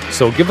station.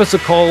 So give us a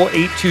call,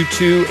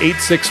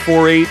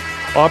 822-8648.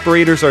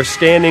 Operators are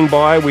standing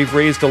by. We've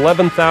raised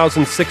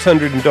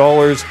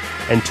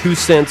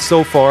 $11,600.02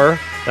 so far.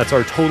 That's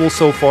our total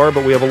so far,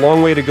 but we have a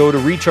long way to go to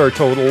reach our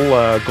total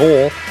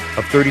goal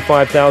of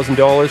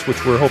 $35,000,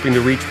 which we're hoping to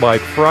reach by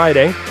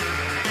Friday.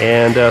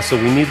 And so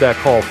we need that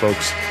call,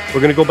 folks.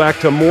 We're going to go back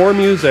to more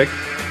music.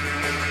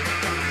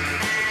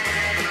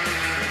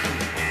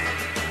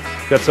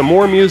 Got some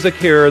more music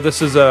here.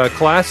 This is a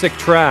classic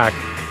track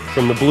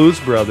from the Blues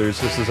Brothers.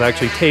 This is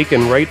actually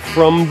taken right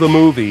from the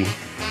movie.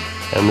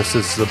 And this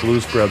is the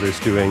Blues Brothers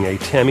doing a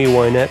Tammy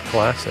Wynette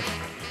classic.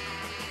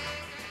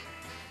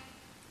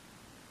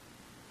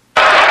 I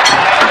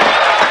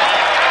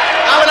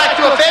would like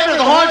to do a favor to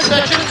the horn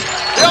section.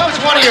 We hope it's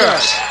one of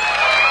yours.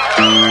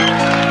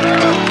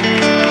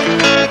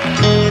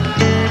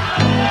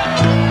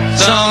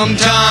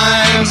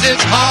 Sometimes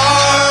it's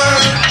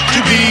hard to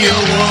be a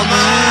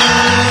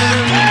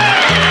woman,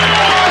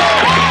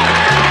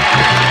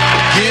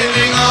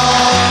 giving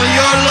all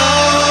your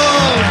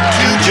love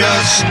to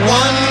just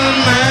one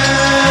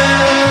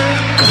man.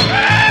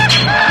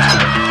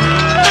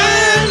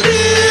 And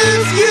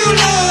if you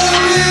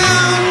love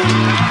him,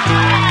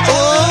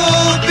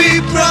 oh,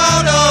 be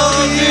proud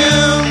of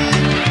him,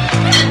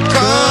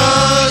 'cause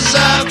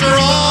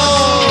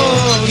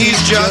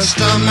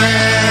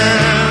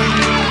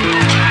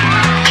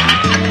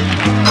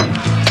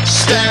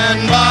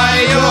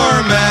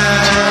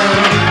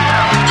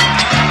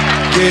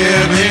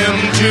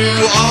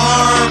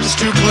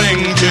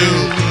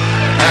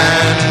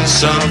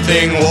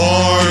something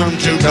warm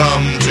to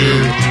come to.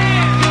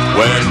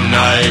 When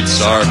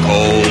nights are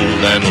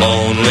cold and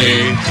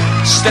lonely,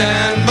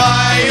 stand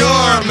by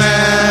your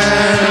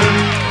man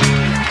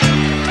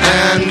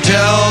and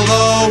tell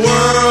the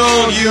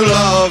world you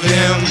love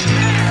him.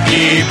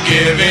 Keep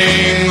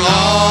giving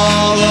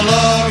all the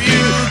love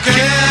you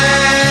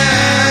can.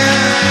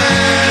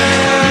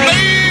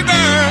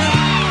 Baby,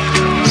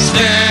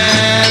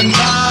 stand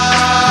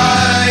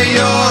by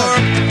your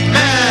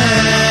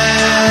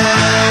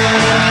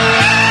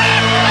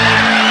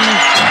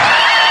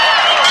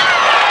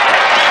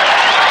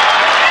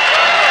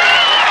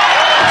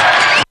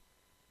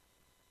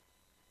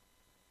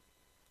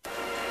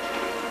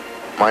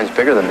Mine's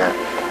bigger than that.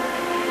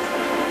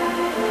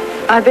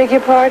 I beg your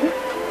pardon?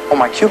 Oh,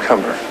 my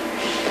cucumber.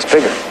 It's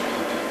bigger.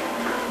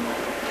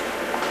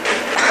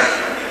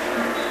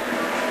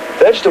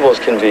 Vegetables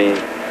can be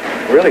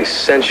really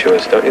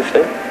sensuous, don't you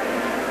think?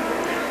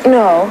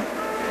 No.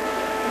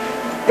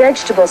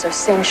 Vegetables are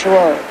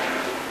sensual.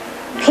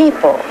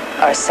 People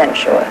are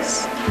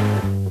sensuous.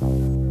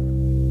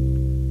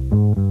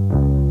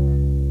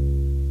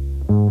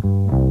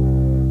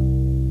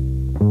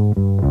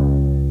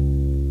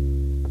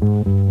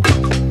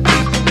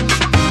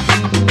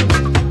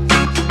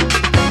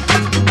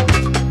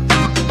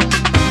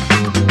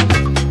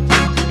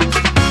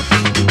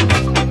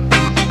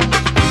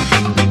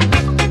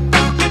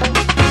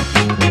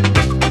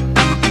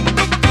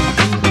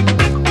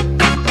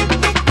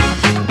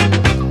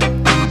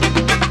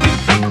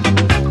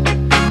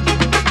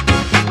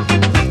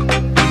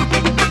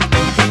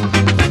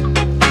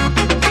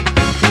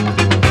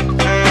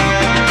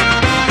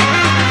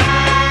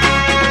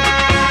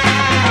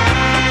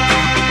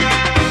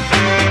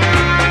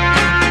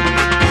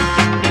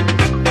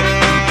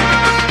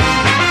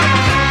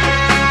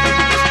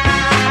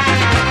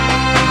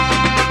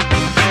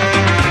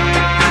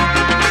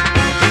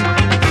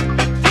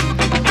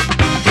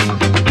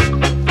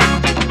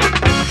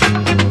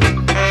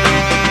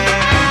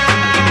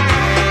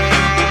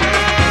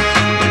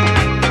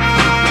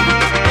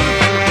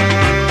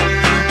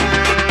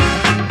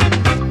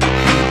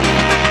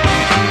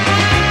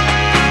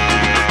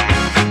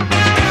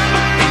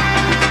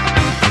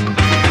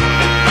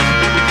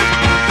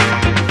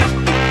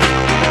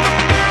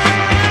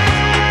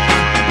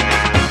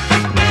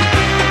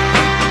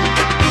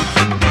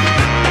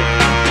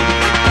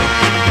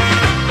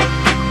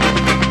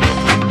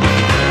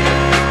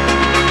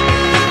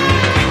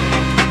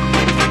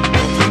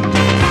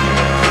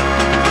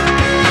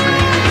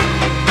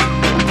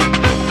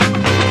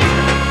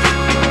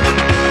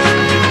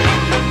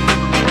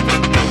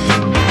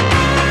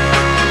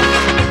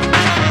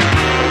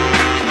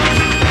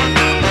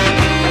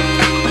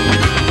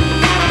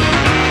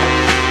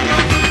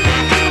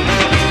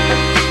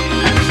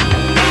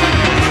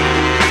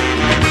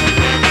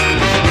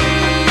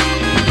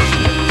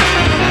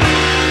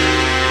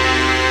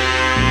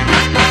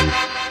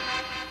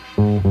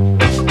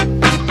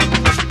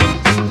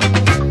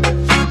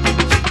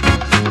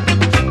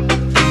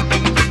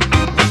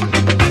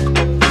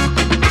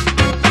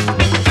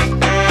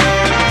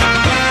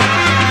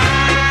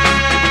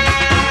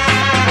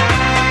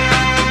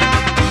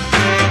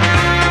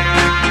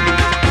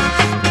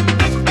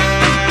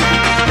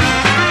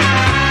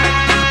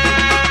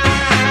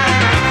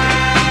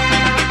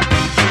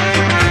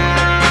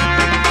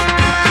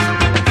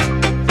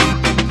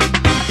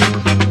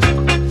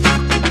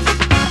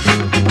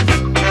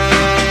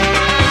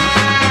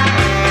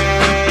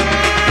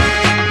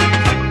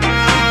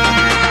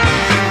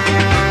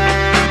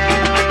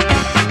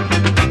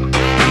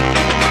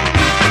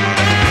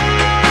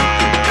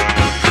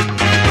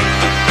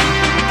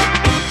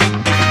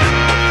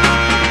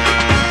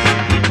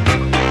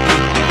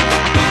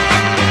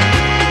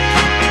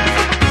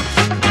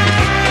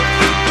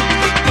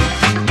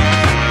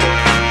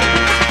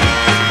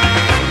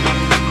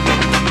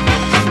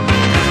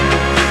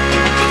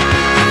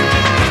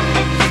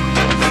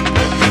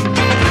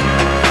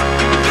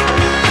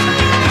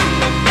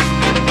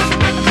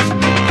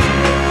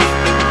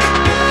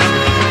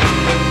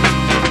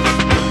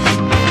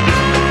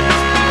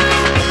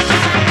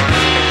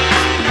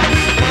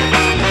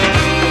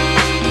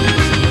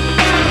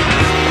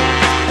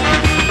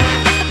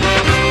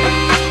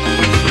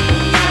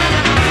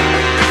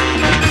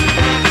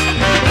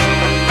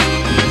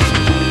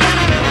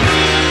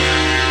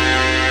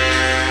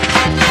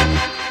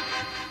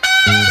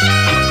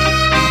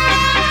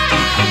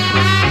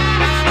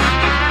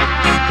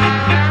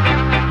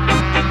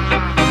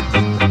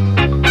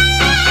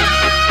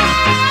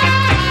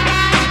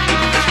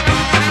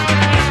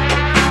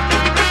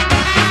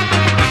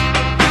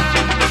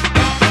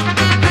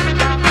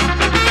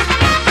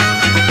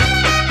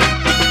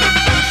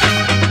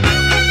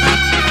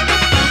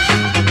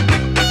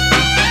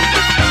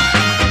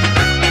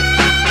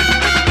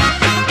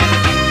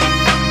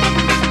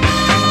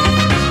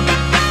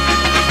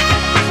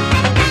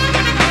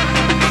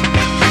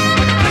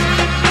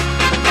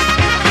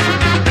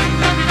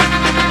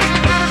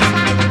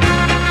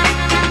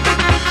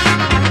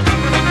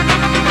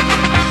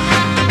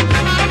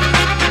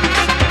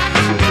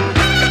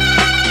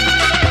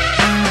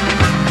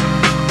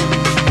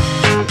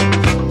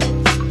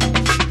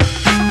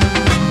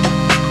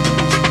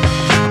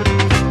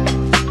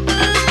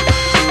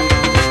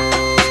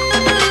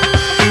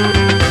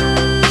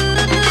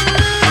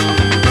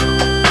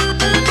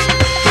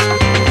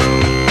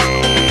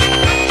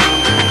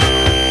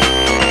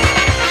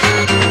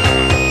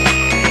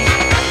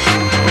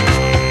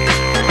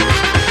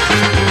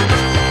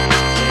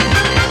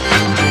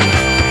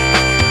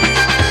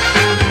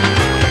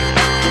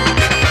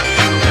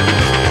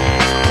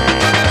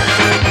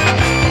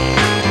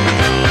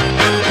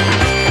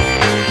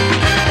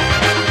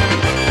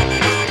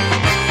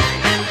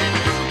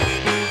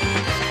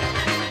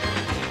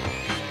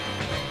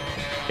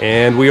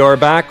 And we are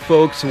back,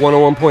 folks,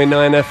 101.9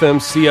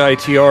 FM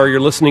CITR. You're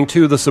listening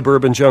to The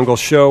Suburban Jungle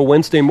Show,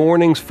 Wednesday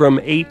mornings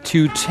from 8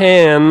 to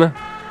 10.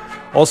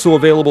 Also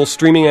available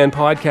streaming and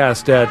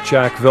podcast at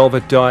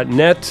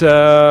jackvelvet.net.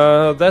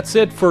 That's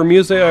it for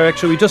music.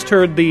 Actually, we just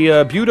heard the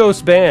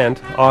Budos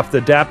Band off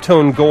the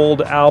Daptone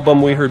Gold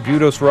album. We heard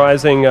Budos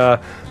Rising.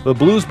 The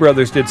Blues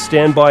Brothers did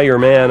Stand By Your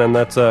Man, and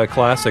that's a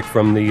classic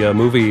from the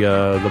movie,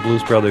 the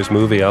Blues Brothers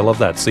movie. I love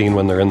that scene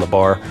when they're in the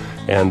bar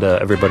and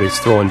everybody's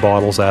throwing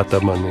bottles at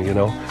them, and, you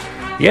know.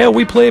 Yeah,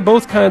 we play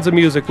both kinds of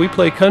music. We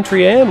play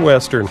country and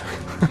western.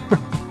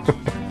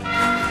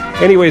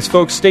 Anyways,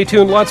 folks, stay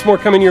tuned. Lots more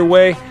coming your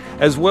way.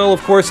 As well,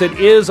 of course, it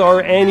is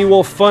our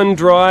annual fund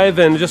drive,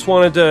 and just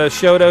wanted to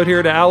shout out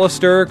here to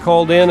Alistair,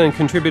 called in and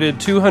contributed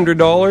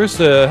 $200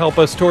 to help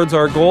us towards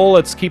our goal.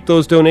 Let's keep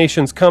those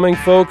donations coming,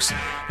 folks.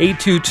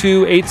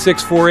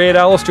 822-8648.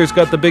 Alistair's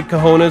got the big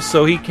cojones,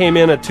 so he came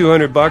in at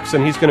 $200,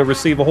 and he's going to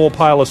receive a whole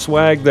pile of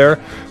swag there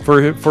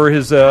for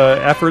his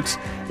efforts,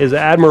 his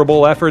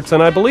admirable efforts.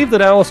 And I believe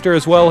that Alistair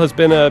as well has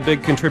been a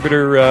big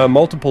contributor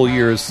multiple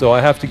years, so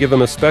I have to give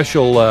him a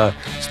special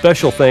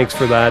thanks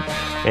for that.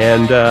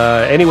 And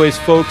anyways,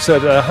 folks,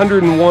 at a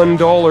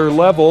 $101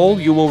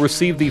 level, you will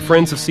receive the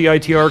Friends of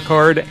CITR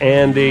card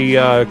and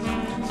a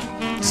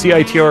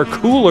CITR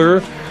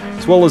cooler,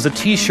 as well as a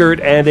t-shirt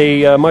and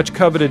a much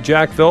coveted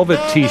Jack Velvet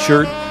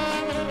t-shirt.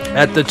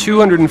 At the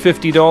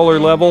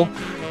 $250 level,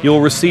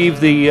 you'll receive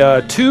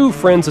the two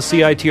Friends of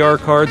CITR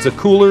cards, a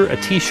cooler, a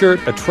t-shirt,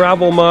 a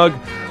travel mug,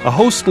 a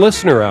host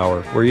listener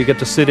hour, where you get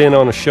to sit in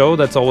on a show.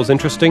 That's always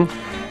interesting.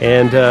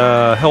 And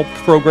help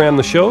program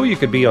the show. You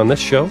could be on this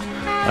show.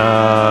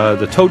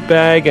 The tote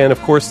bag, and of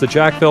course the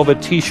Jack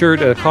Velvet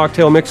t-shirt, a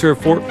cocktail mixer.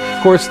 Of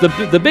course,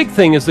 the big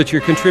thing is that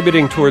you're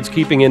contributing towards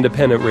keeping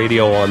independent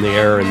radio on the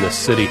air in this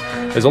city.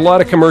 There's a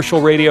lot of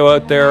commercial radio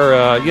out there,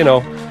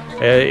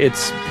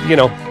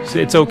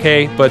 it's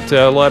okay, but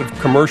a lot of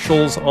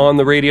commercials on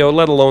the radio,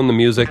 let alone the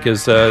music,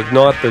 is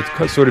not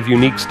the sort of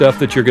unique stuff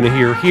that you're going to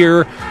hear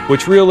here,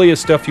 which really is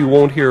stuff you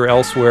won't hear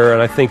elsewhere,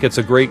 and I think it's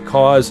a great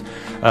cause.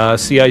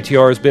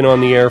 CITR has been on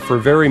the air for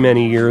very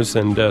many years,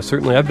 and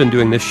certainly I've been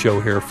doing this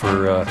show here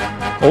for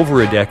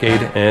over a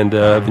decade, and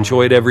I've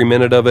enjoyed every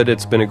minute of it.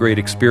 It's been a great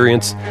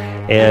experience,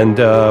 and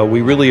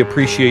we really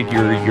appreciate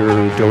your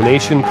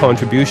donation,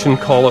 contribution,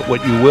 call it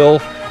what you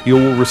will. You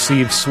will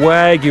receive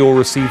swag, you will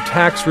receive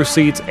tax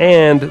receipts,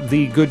 and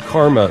the good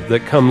karma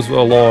that comes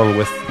along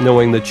with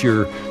knowing that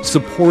you're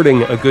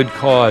supporting a good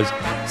cause.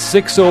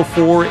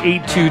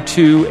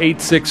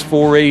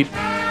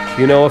 604-822-8648.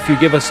 You know, if you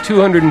give us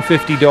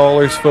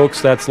 $250,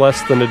 folks, that's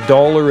less than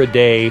 $1 a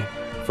day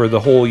for the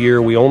whole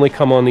year. We only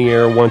come on the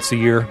air once a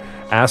year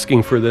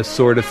asking for this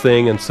sort of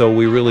thing, and so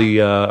we really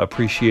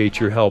appreciate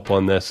your help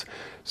on this.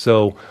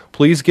 So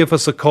please give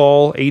us a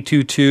call,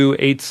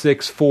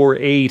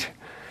 822-8648.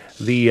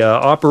 The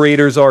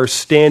operators are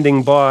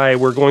standing by.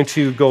 We're going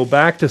to go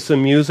back to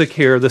some music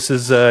here. This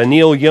is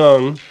Neil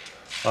Young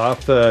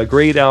off a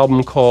great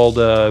album called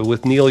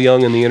with Neil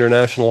Young and the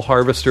International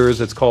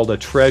Harvesters. It's called A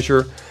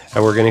Treasure,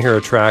 and we're going to hear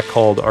a track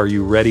called Are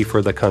You Ready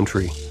for the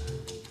Country?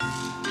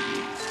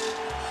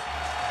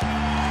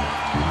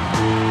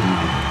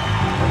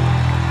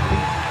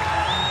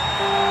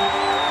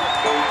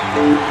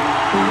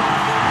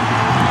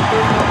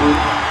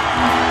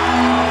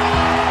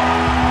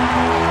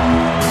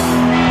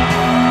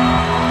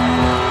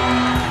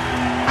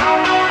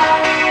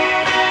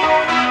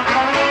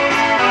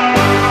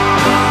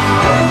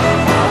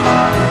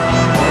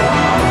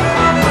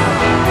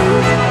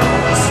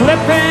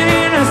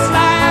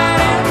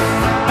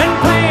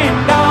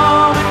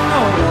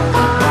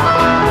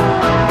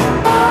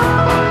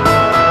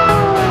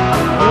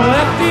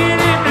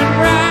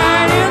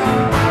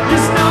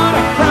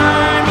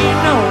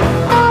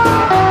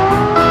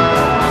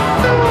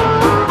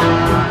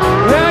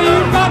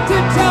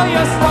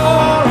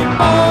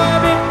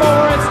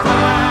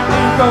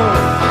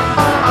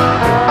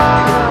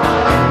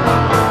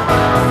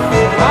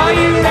 Are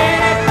you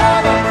ready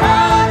for the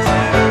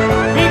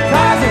country?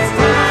 Because it's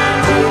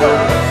time to go.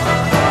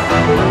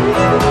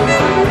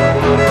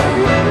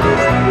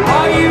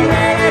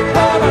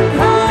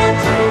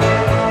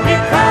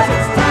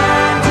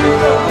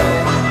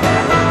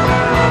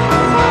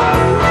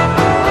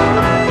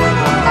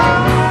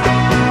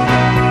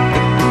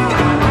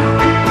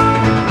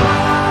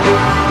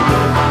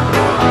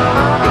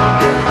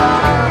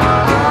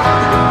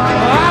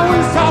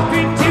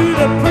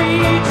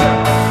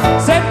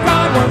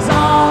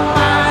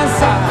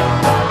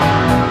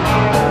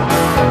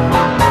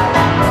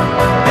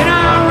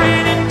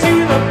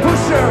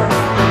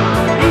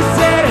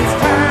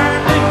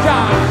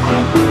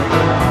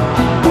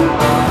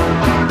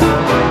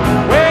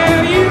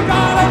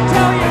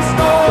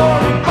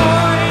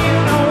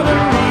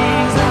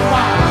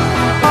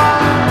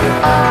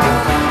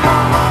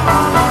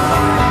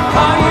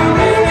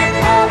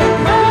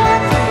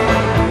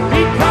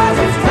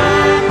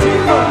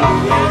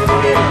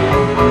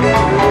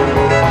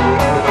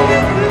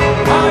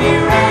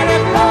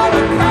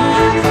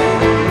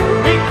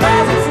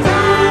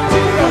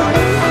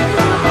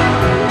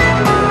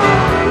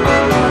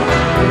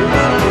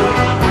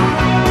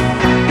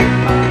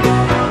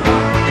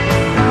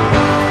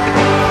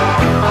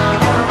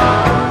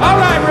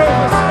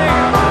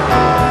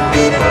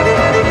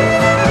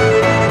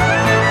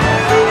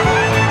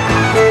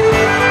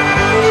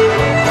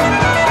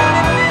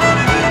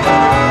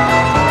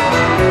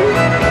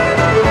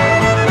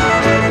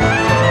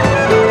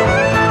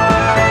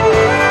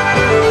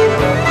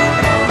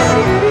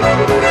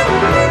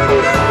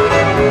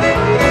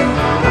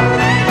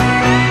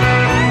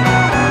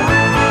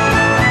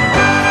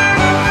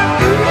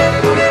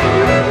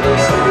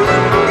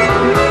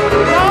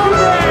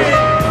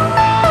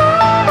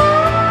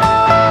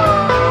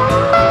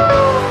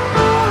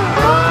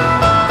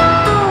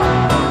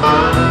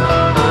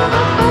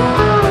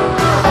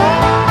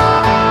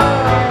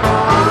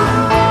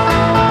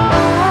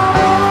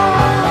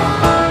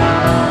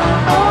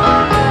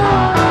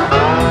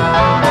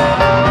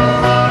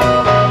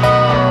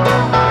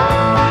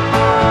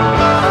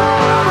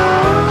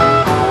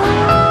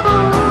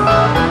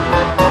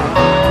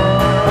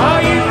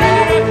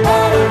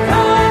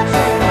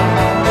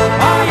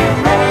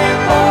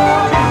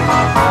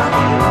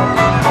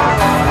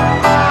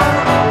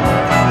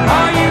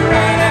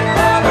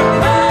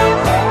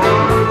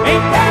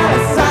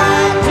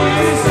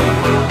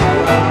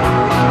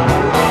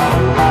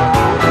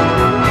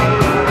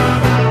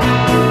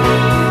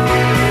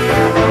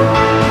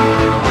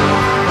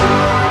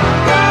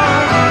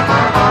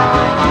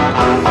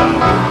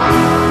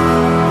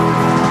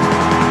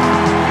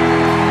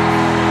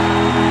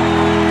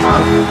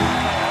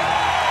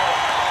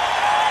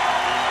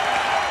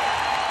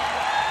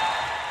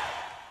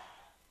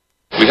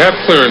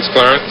 clearance,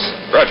 Clarence.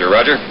 Roger,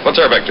 Roger. What's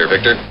our vector,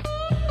 Victor?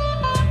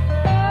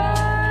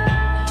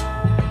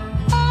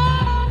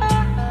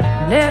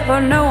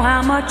 Never know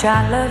how much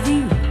I love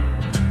you.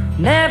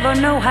 Never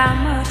know how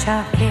much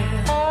I care.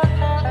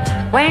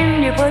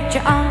 When you put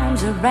your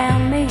arms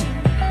around me,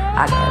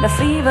 I got a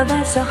fever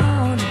that's so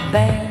hard to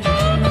bear.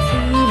 A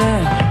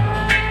fever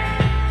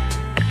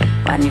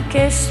when you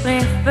kiss me,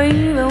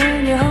 fever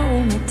when you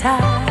hold me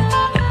tight.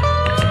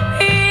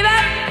 Fever,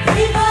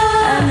 fever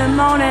in the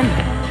morning,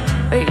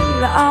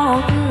 fever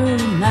all through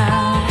the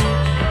night.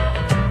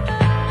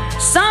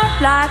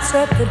 Sun lights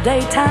up the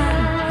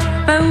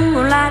daytime,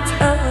 moon lights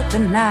up the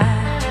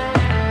night.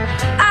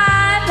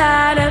 I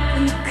light up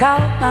and you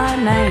call my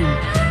name.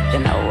 You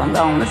know I'm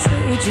gonna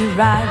treat you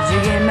right. You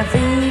give me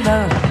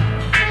fever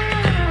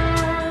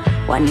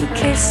when you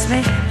kiss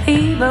me,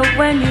 fever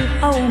when you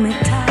hold me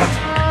tight.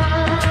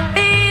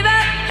 Fever,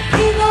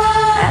 fever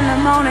in the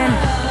morning,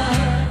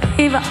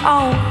 fever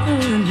all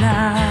through the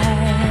night.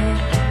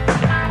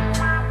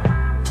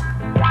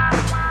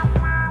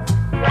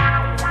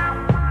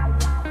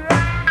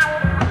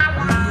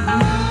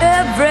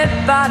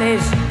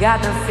 Everybody's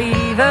got the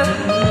fever.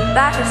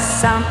 That is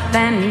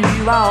something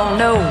you all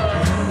know.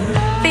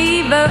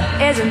 Fever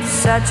isn't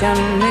such a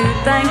new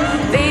thing.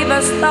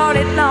 Fever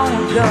started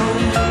long ago.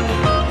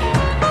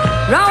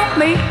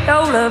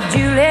 Romeo loved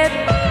Juliet.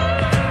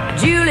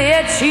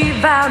 Juliet, she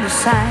vowed the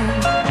same.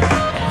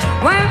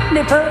 When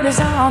he put his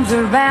arms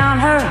around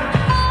her,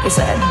 he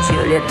said,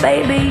 Juliet,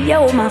 baby,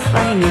 you're my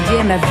flame. You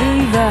give me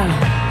fever.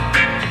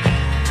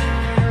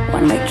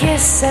 When we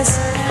kiss, it's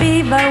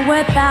fever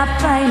without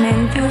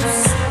flaming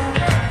juice.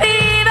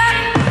 Fever,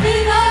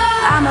 fever,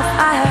 I'm a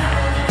fire.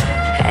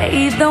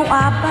 Hey, though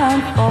I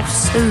burn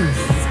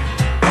forsooth.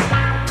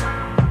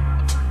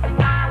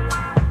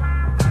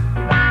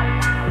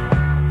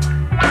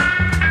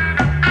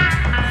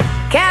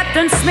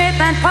 Captain Smith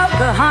and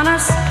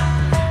Pocahontas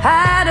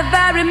had a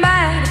very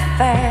mad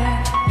affair.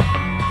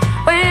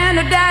 When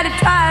her daddy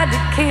tried to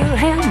kill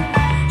him,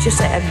 she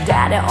said,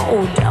 Daddy,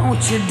 oh,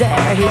 don't you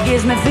dare. He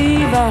gives me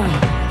fever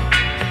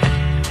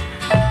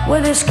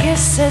with his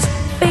kisses,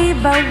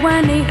 fever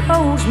when he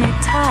holds me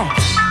tight.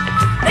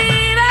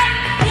 Fever,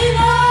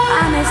 fever,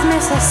 I'm his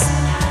missus.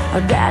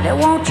 Oh, Daddy,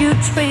 won't you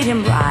treat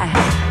him right?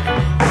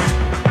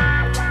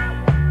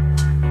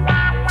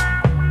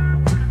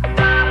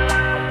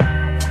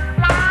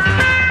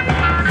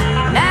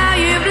 Now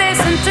you've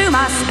listened to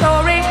my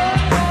story.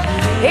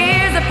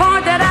 Here's the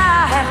point that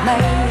I have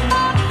made.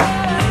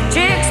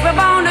 Chicks were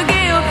born to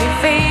give you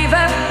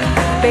fever.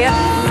 Be a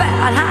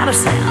fat how to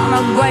sound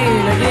a great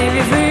to give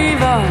you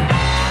fever.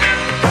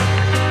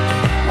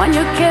 When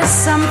you kiss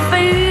some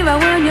fever,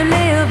 when you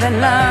live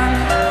and learn.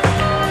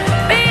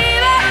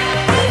 Fever,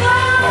 fever,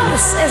 the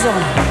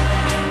sizzle.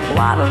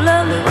 What a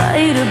lovely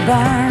way to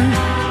burn.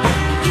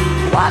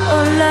 What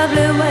a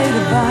lovely way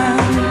to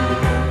burn.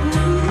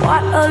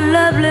 What a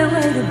lovely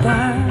way to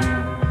burn.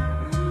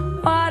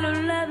 What a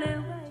lovely way.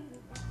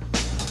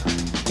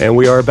 And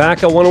we are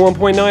back at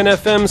 101.9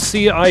 FM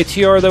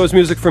CITR. That was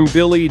music from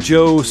Billy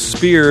Joe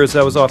Spears.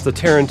 That was off the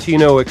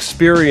Tarantino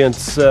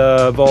Experience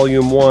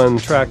Volume 1,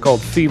 track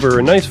called Fever.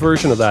 A nice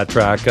version of that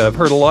track. I've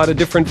heard a lot of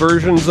different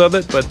versions of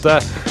it, but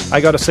I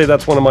got to say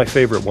that's one of my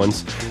favorite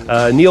ones.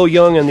 Neil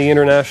Young and the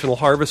International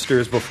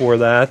Harvesters before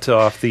that,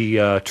 off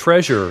the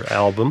Treasure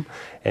album.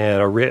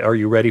 And are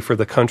you ready for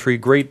the country?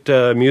 Great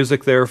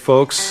music there,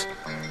 folks.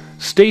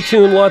 Stay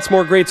tuned, lots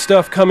more great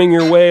stuff coming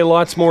your way,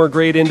 lots more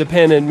great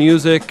independent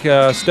music,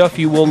 stuff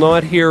you will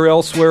not hear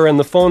elsewhere, and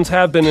the phones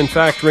have been, in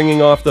fact,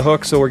 ringing off the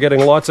hook, so we're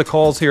getting lots of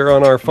calls here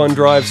on our fun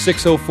drive,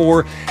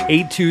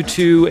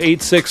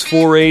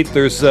 604-822-8648.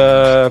 There's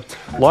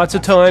lots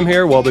of time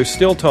here. Well, there's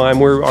still time.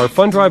 Our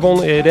fun drive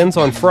it ends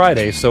on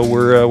Friday, so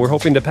we're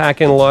hoping to pack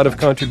in a lot of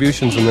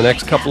contributions in the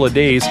next couple of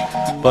days,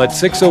 but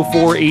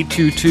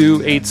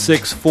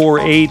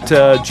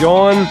 604-822-8648.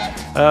 John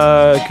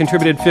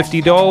contributed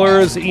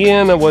 $50. Ian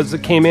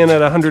came in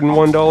at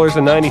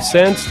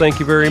 $101.90. Thank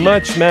you very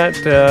much. Matt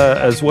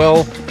as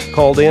well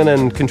called in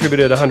and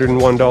contributed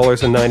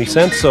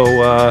 $101.90. So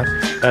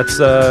that's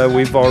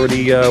we've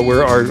already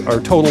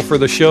our total for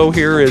the show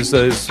here is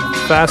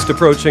fast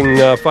approaching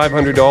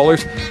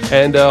 $500,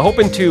 and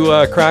hoping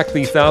to crack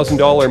the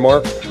 $1,000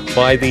 mark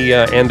by the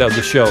end of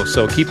the show.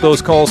 So keep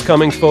those calls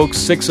coming, folks.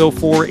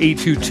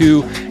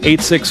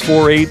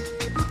 604-822-8648.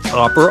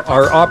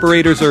 Our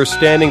operators are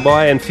standing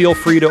by, and feel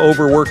free to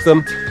overwork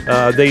them.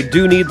 They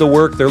do need the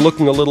work. They're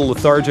looking a little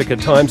lethargic at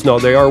times. No,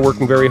 they are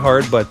working very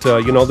hard, but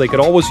they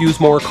could always use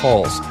more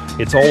calls.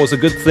 It's always a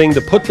good thing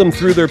to put them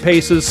through their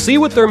paces, see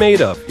what they're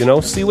made of,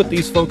 see what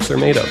these folks are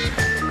made of.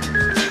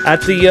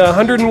 At the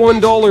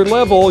 $101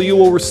 level, you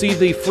will receive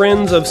the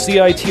Friends of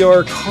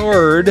CITR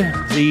card,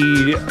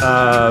 the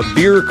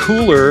beer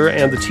cooler,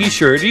 and the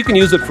t-shirt. You can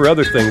use it for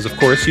other things, of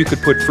course. You could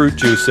put fruit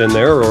juice in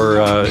there, or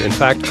in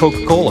fact,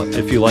 Coca-Cola,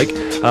 if you like.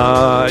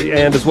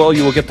 And as well,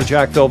 you will get the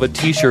Jack Velvet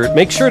t-shirt.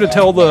 Make sure to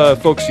tell the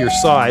folks your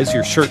size,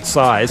 your shirt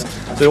size.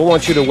 They don't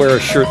want you to wear a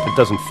shirt that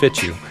doesn't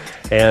fit you.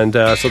 And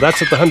so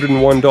that's at the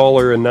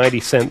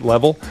 $101.90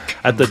 level.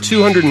 At the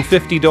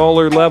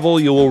 $250 level,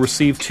 you will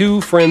receive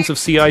 2 Friends of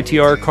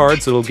CITR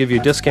cards that will give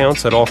you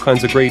discounts at all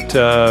kinds of great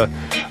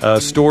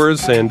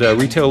stores and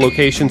retail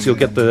locations. You'll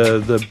get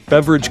the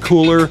beverage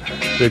cooler,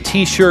 the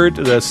T-shirt,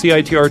 the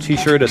CITR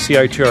T-shirt, a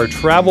CITR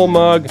travel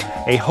mug,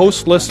 a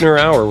host listener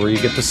hour where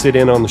you get to sit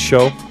in on the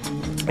show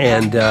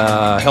and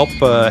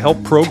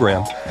help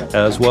program,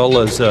 as well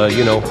as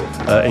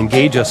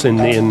engage us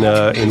in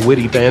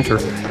witty banter,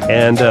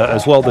 and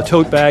as well the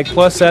tote bag.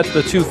 Plus, at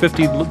the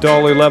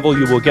 $250 level,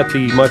 you will get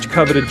the much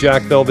coveted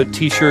Jack Velvet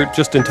T-shirt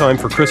just in time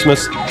for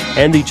Christmas,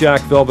 and the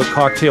Jack Velvet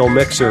cocktail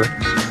mixer.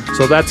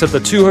 So that's at the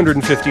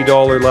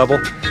 $250 level,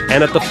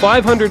 and at the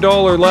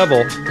 $500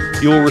 level,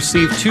 you will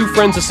receive 2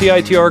 Friends of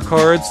CITR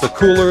cards, the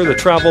cooler, the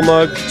travel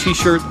mug,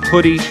 T-shirt,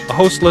 hoodie, a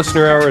host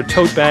listener hour, a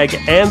tote bag,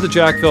 and the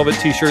Jack Velvet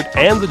T-shirt,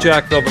 and the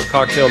Jack Velvet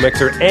cocktail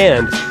mixer,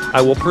 and I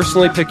will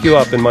personally pick you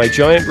up in my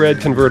giant red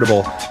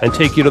convertible and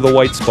take you to the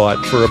White Spot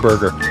for a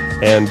burger.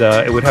 And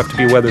it would have to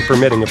be weather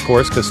permitting, of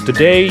course, because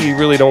today you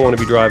really don't want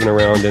to be driving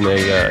around in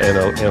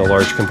a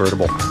large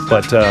convertible.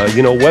 But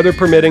weather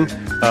permitting,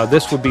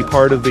 this would be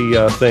part of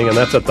the thing, and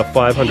that's at the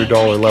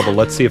 $500 level.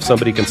 Let's see if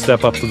somebody can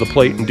step up to the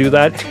plate and do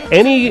that.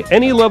 Any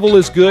level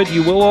is good.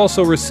 You will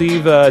also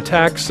receive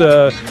tax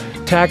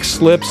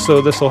slips,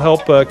 so this will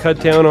help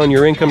cut down on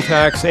your income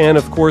tax, and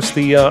of course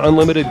the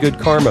unlimited good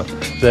karma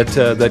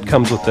that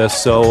comes with this.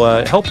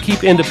 So help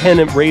keep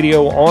independent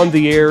radio on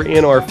the air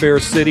in our fair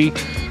city.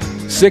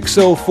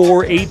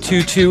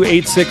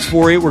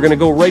 604-822-8648. We're going to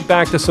go right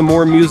back to some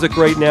more music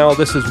right now.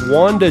 This is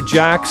Wanda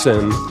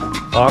Jackson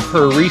off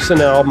her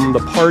recent album, The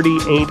Party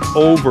Ain't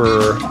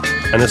Over.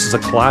 And this is a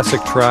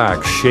classic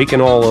track,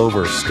 Shakin' All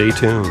Over. Stay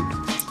tuned.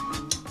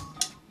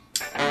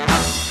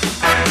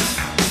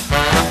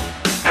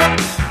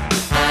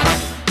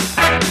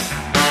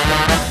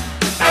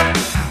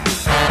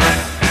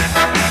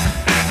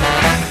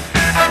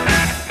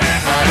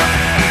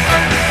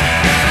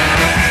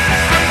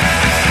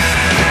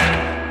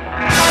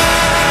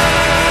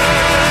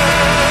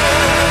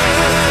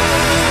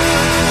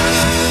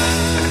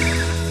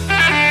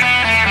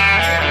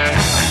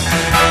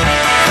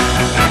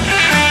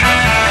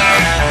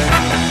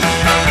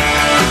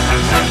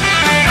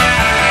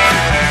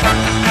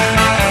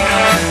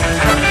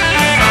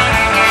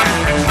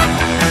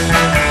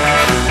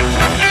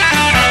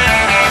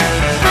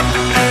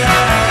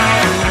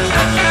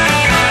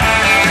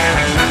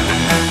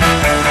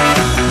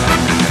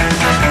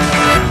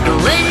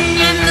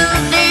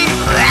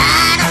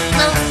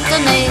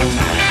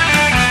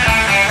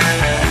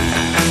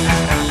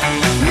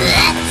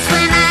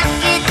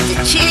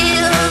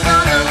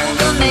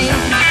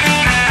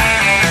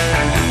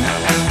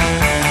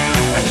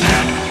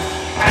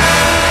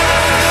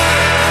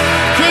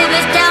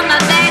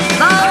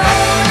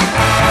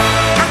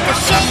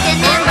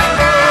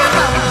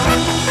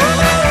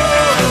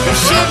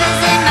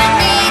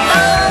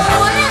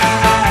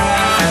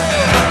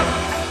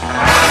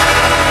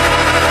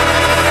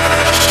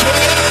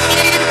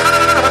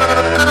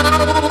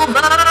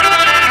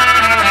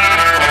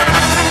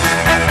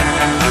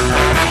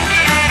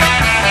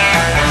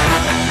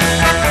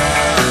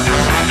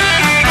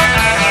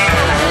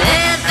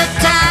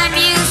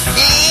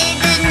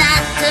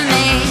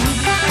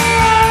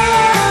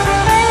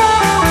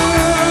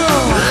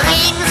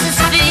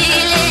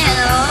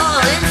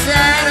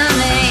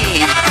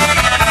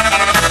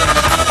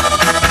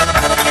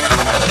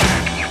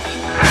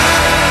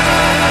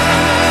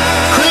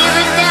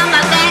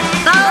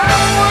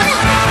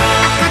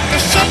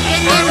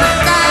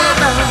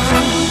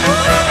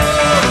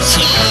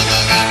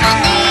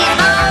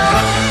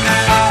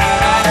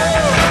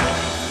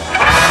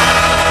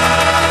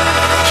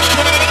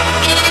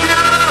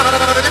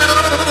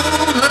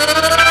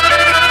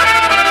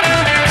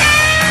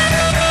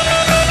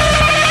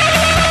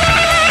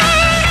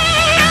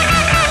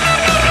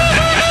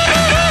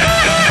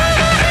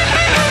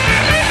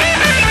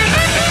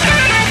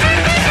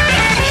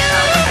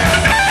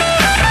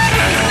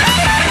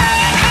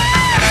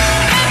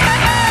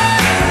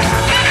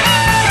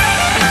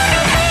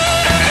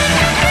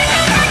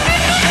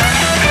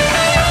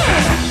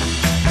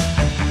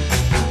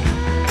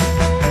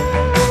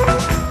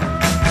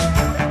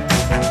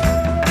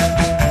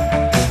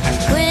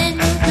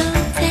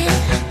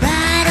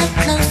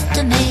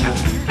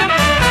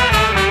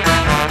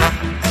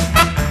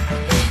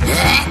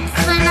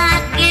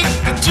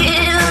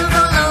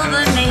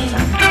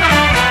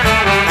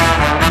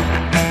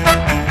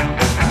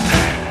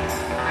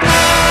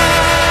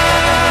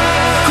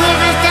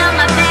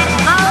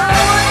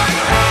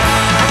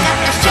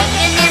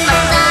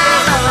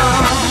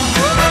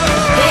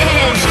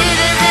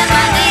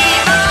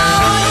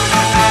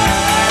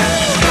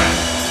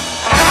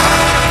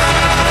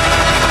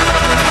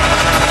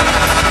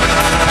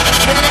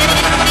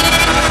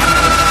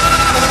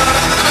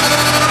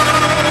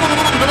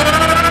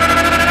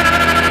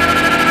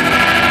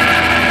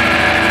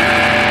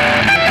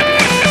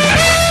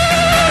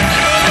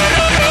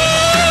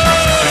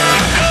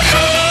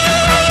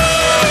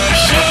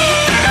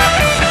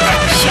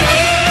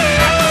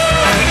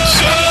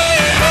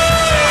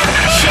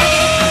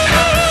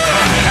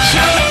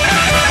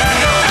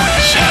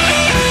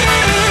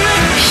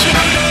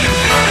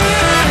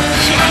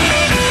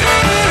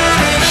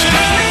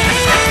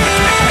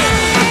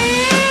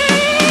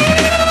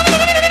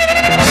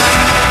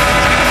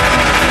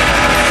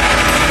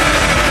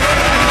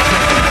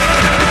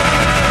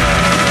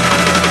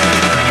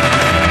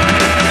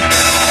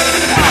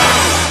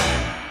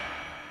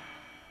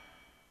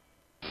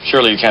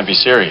 Surely you can't be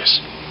serious.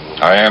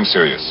 I am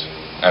serious.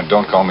 And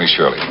don't call me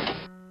Shirley.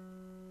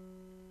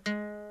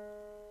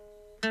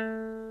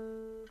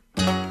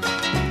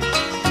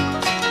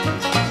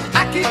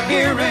 I keep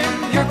hearing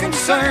you're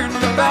concerned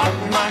about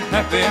my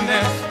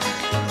happiness,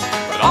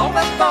 but all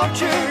that thought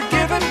you're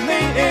giving me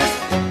is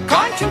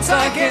conscience,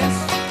 I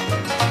guess.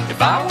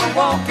 If I were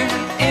walking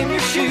in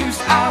your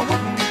shoes, I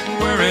wouldn't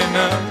worry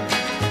none.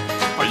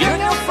 Are you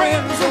and your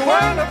friends are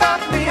worried about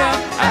me?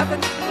 I'm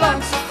having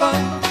lots of fun.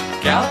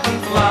 Counting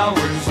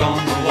flowers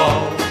on the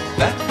wall,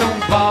 that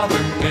don't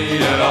bother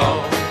me at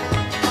all.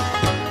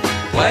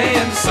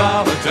 Playing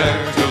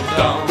solitaire till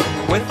dawn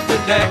with the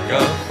deck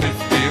of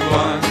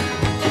 51.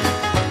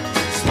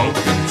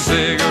 Smoking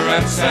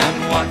cigarettes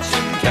and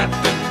watching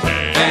Captain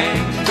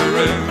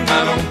Kangaroo.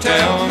 Now don't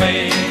tell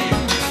me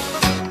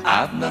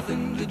I've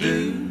nothing to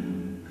do.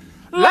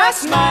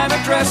 Last night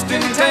I dressed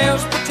in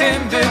tails,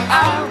 pretended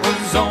I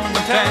was on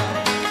the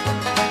town.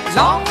 As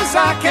long as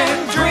I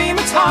can dream,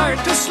 it's hard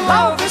to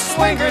slow the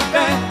swinger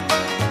down.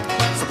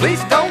 So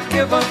please don't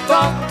give a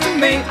thought to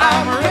me,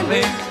 I'm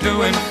really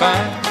doing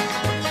fine.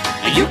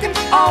 You can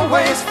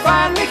always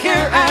find me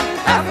here and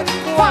having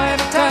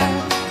quite a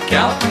time.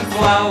 Counting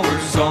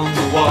flowers on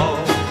the wall,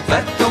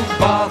 that don't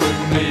bother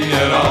me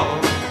at all.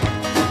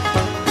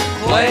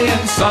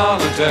 Playing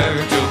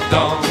solitaire till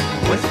dawn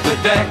with the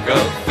deck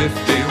of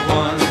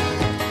 51.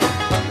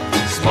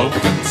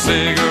 Smoking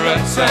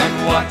cigarettes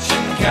and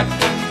watching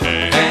Captain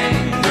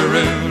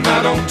Kangaroo.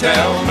 Now don't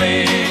tell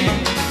me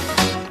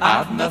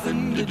I've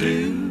nothing to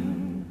do.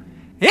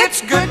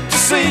 It's good to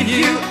see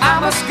you, I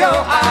must go,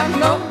 I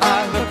know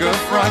I look a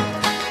fright.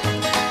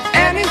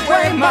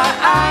 Anyway, my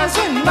eyes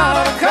are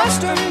not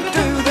accustomed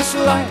to this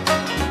light,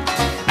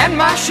 and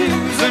my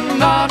shoes are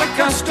not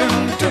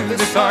accustomed to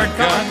this hard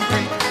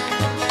concrete.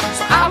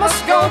 So I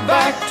must go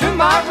back to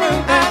my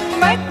room and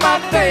make my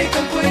day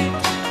complete.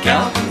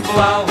 Counting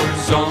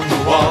flowers on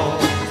the wall,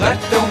 that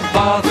don't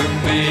bother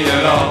me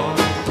at all.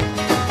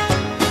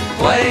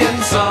 Playing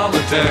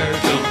solitaire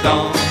till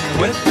dawn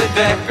with the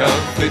deck of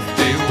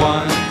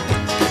 51.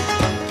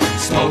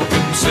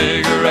 Smoking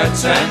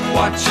cigarettes and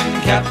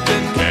watching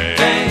Captain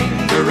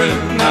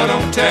Kangaroo. Now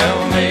don't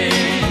tell me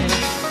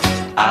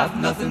I've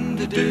nothing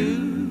to do.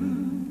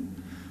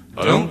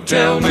 Don't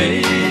tell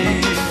me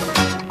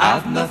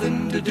I've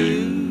nothing to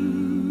do.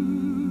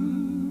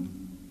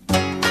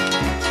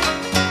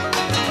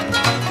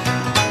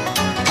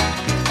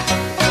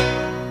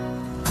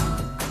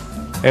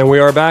 And we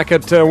are back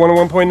at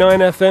 101.9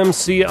 FM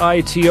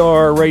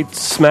CITR, right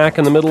smack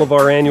in the middle of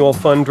our annual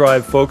fund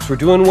drive, folks. We're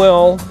doing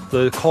well.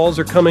 The calls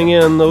are coming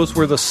in. Those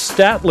were the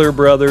Statler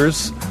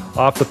Brothers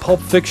off the Pulp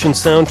Fiction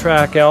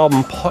soundtrack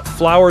album.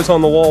 Flowers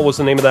on the Wall was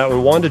the name of that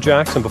one. Wanda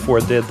Jackson before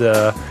did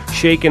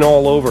Shakin'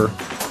 All Over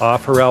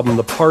off her album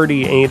The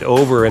Party Ain't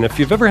Over. And if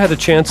you've ever had a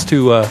chance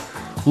to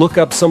look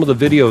up some of the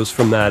videos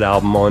from that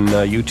album on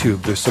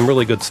YouTube, there's some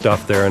really good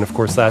stuff there. And of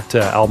course that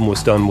album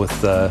was done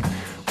with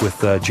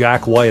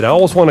Jack White. I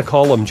always want to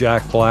call him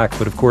Jack Black,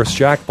 but of course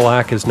Jack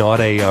Black is not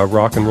a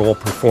rock and roll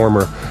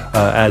performer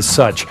as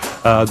such,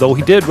 though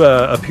he did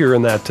appear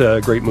in that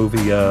great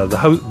movie,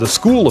 The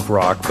School of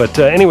Rock. But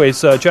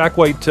anyways, Jack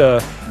White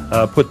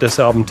put this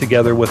album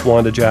together with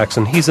Wanda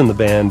Jackson. He's in the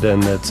band,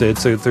 and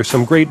there's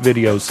some great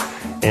videos,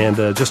 and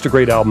just a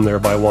great album there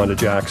by Wanda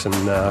Jackson.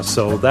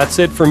 So that's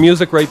it for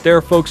music right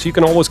there, folks. You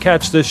can always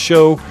catch this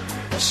show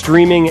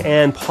streaming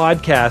and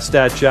podcast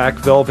at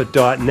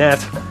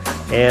jackvelvet.net.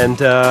 And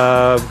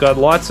we've got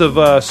lots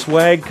of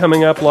swag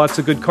coming up, lots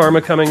of good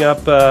karma coming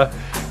up.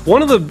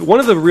 One of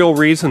the real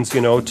reasons,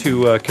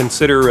 to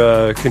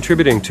consider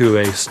contributing to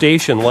a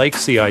station like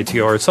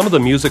CITR is some of the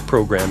music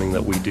programming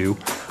that we do.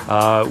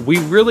 We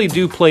really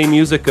do play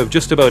music of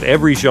just about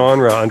every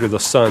genre under the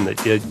sun.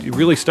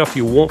 Really stuff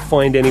you won't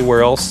find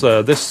anywhere else.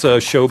 This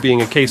show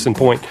being a case in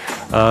point,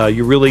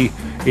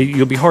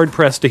 you'll be hard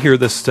pressed to hear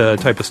this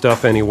type of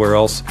stuff anywhere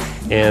else.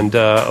 And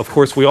of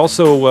course, we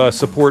also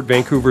support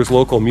Vancouver's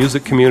local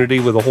music community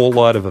with a whole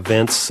lot of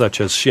events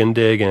such as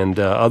Shindig and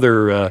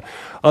other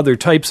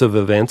types of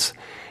events.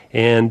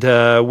 And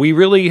we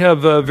really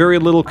have very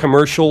little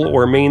commercial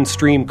or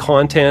mainstream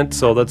content,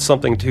 so that's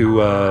something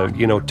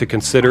to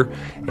consider.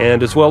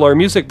 And as well, our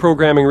music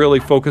programming really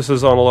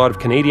focuses on a lot of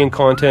Canadian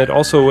content,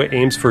 also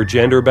aims for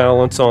gender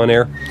balance on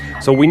air.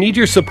 So we need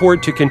your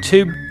support to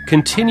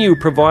continue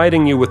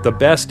providing you with the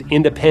best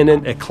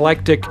independent,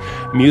 eclectic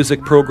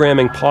music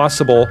programming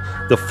possible.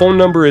 The phone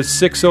number is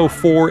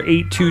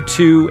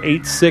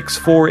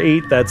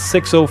 604-822-8648. That's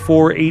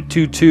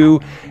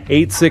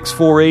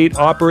 604-822-8648.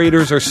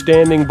 Operators are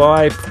standing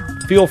by.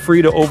 Feel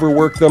free to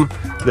overwork them.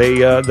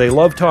 They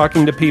love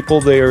talking to people.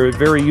 They are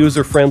very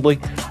user-friendly,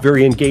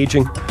 very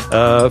engaging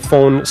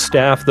phone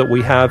staff that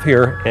we have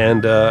here,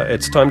 and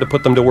it's time to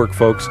put them to work,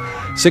 folks.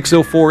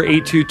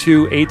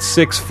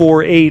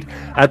 604-822-8648.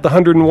 At the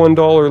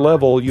 $101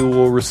 level, you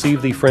will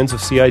receive the Friends of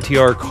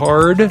CITR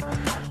card,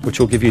 which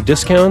will give you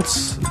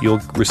discounts.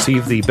 You'll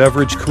receive the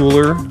beverage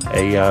cooler,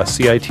 a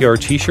CITR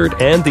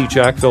t-shirt, and the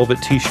Jack Velvet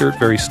t-shirt,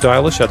 very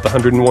stylish, at the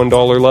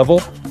 $101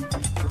 level.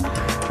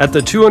 At the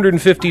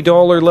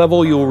 $250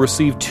 level, you'll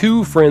receive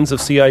 2 Friends of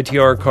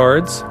CITR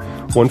cards.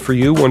 One for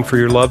you, one for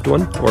your loved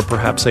one, or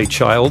perhaps a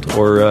child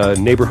or a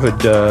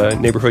neighborhood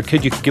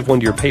kid. You could give one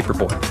to your paper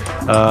boy.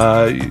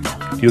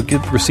 You'll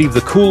receive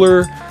the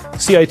cooler,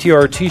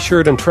 CITR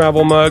t-shirt and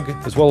travel mug,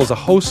 as well as a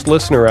host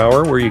listener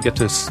hour where you get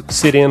to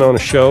sit in on a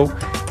show,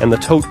 and the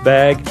tote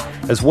bag.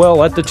 As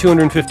well, at the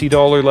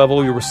 $250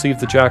 level, you'll receive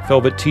the Jack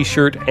Velvet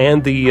t-shirt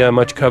and the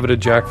much coveted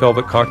Jack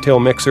Velvet cocktail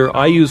mixer.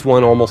 I use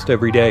one almost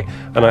every day,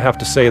 and I have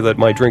to say that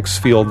my drinks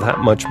feel that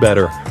much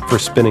better for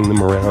spinning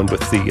them around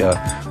with the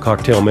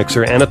cocktail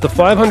mixer. And at the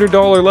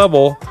 $500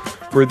 level,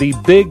 for the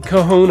Big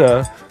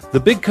Kahuna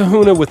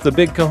with the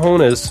big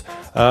cojones,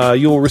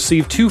 you'll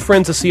receive 2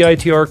 Friends of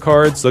CITR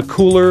cards, the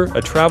cooler,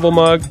 a travel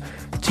mug,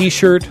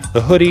 t-shirt,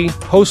 the hoodie,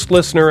 host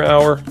listener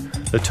hour,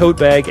 the tote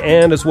bag,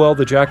 and as well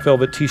the Jack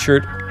Velvet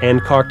t-shirt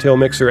and cocktail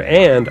mixer.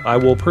 And I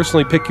will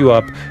personally pick you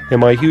up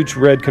in my huge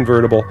red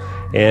convertible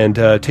and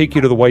take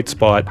you to the White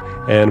Spot.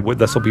 And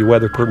this will be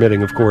weather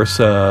permitting, of course.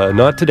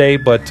 Not today,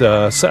 but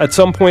at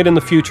some point in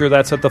the future.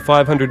 That's at the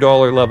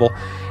 $500 level.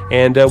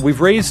 And we've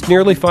raised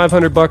nearly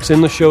 $500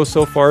 in the show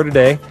so far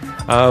today.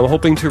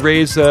 Hoping to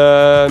raise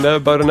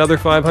about another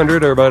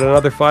 $500 or about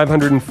another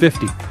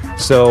 $550.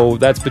 So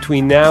that's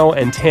between now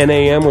and 10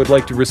 a.m. We'd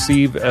like to raise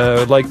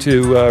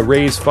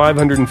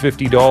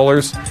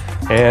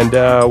 $550, and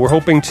we're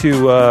hoping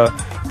to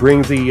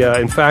bring the.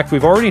 In fact,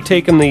 we've already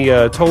taken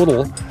the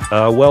total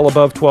well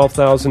above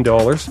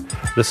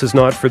 $12,000. This is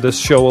not for this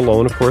show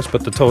alone, of course,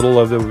 but the total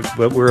of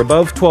but we're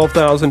above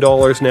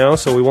 $12,000 now.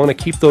 So we want to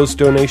keep those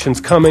donations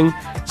coming.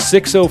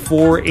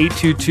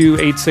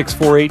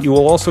 604-822-8648. You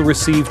will also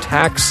receive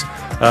tax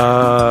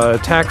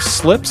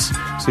slips,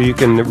 so you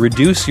can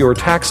reduce your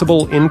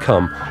taxable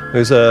income.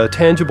 There's a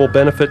tangible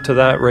benefit to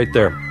that right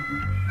there.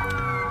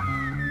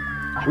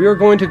 We are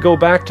going to go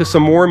back to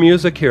some more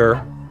music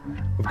here.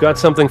 We've got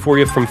something for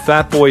you from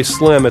Fatboy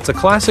Slim. It's a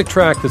classic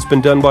track that's been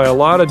done by a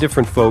lot of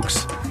different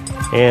folks.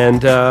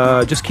 And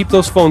just keep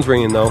those phones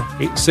ringing, though.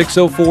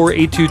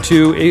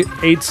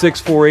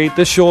 604-822-8648.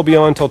 This show will be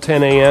on until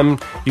 10 a.m.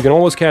 You can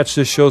always catch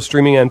this show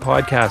streaming and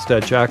podcast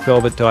at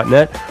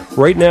jackvelvet.net.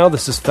 Right now,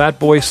 this is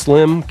Fatboy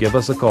Slim. Give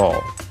us a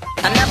call.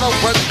 I never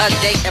worked a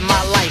day in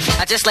my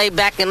life. I just lay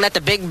back and let the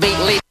big beat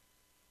lead.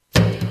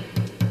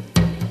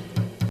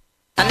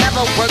 I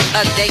never worked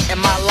a day in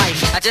my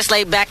life. I just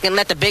lay back and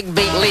let the big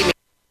beat lead me.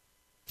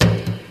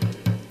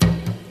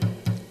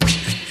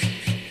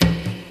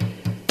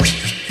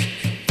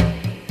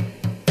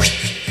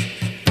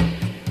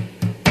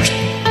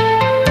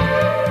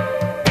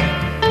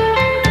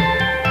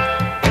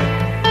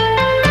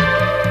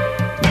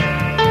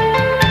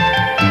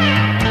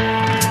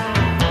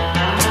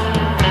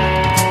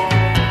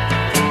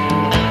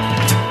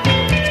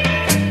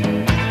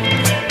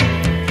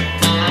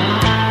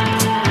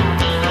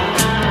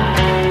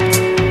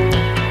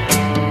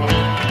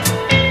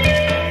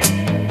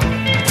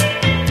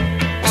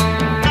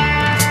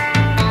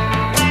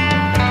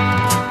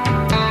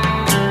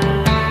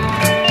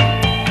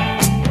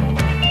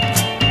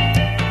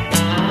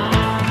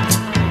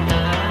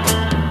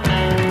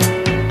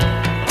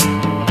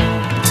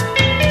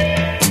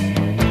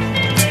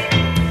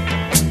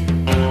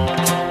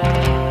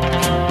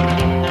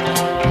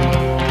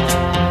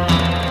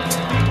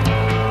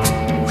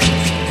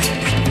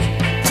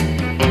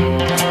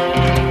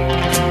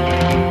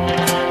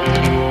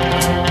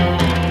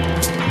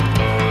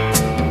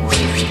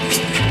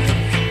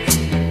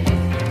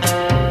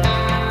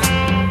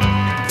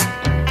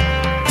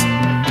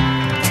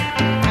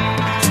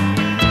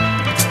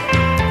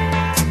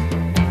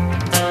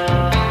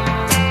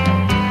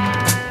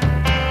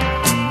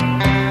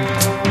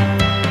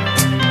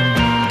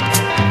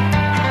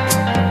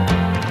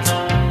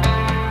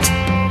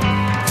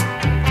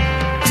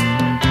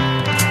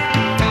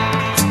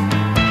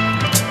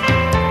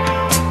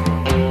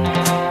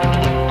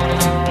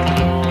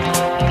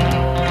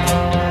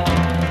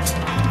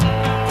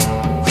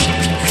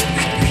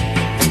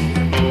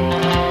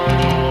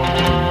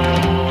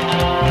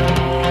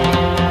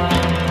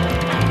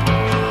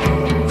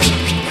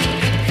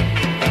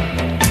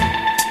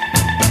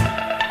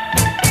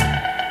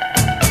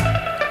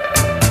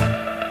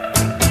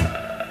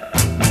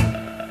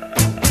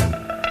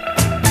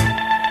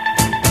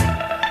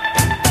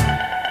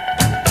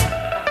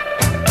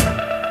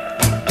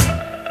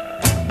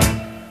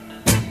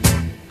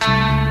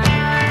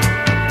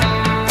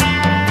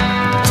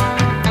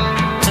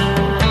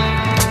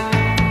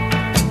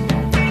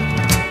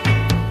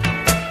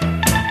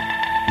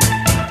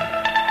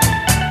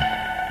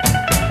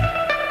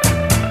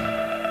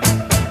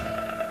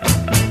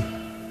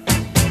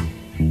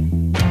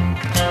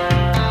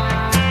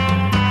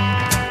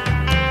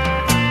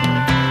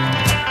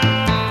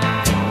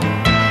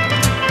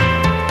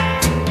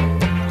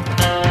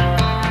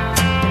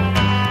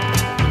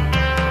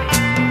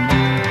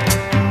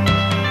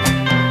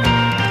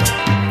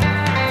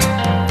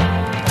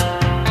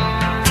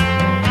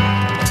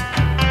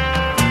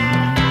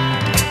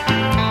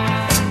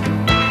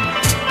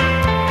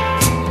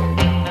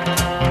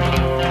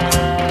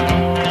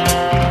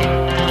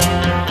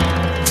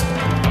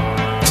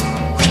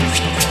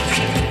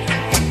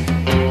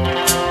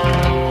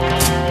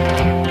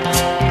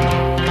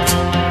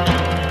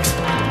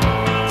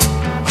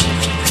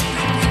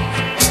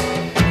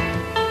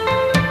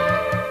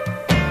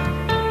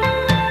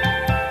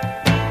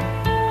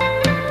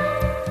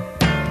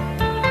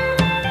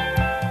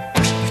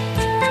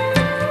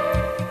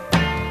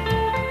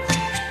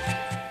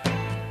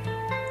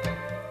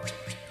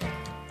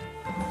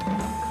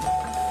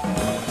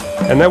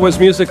 And that was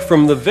music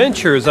from The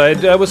Ventures.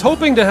 I was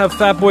hoping to have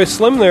Fatboy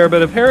Slim there,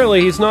 but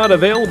apparently he's not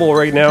available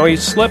right now. He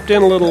slept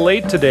in a little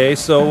late today,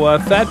 so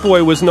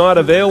Fatboy was not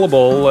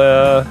available.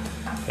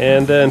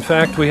 And in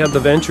fact, we had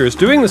The Ventures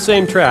doing the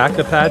same track,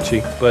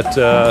 Apache. But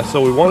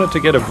so we wanted to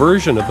get a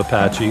version of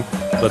Apache,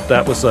 but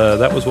that was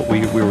what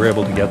we were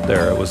able to get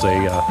there. It was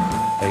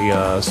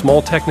a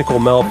small technical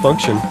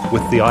malfunction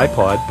with the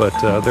iPod, but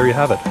there you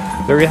have it.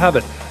 There you have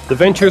it. The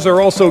Ventures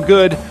are also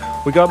good.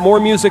 We got more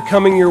music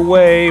coming your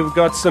way. We've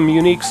got some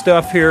unique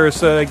stuff here.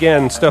 So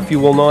again, stuff you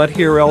will not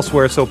hear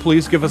elsewhere. So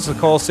please give us a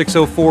call,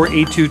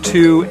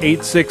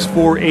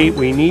 604-822-8648.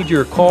 We need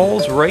your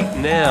calls right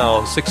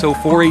now,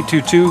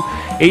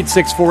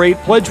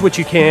 604-822-8648. Pledge what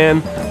you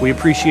can. We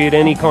appreciate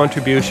any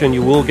contribution.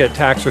 You will get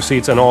tax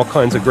receipts and all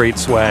kinds of great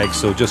swag.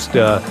 So just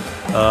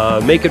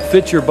make it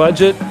fit your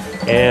budget.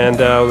 And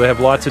we have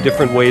lots of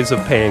different ways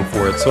of paying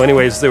for it. So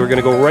anyways, we're going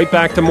to go right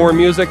back to more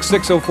music,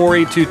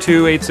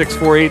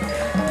 604-822-8648.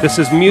 This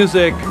is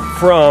music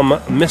from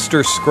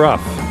Mr.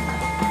 Scruff.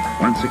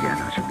 Once again,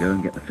 I shall go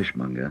and get the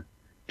fishmonger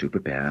to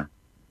prepare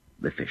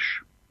the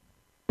fish.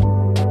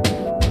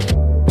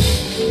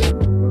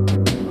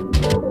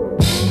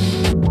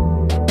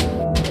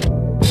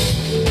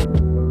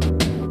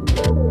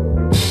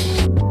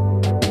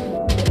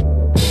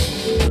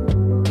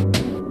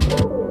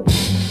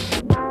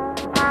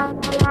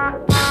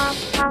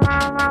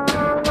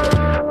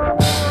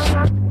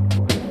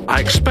 I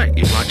expect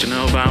you'd like to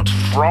know about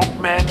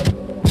frogmen.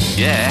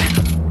 Yeah.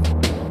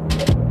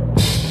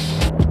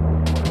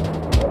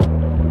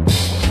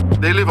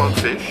 They live on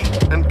fish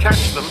and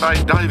catch them by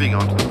diving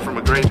onto them from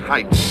a great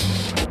height.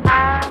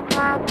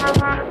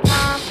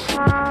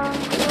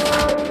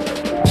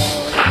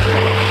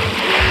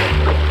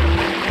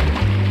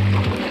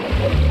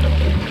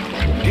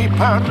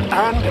 Deeper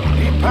and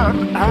deeper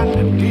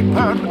and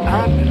deeper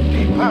and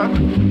deeper,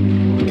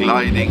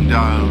 gliding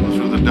down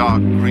through the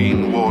dark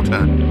green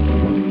water.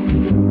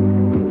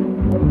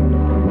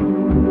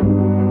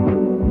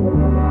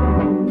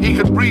 He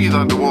could breathe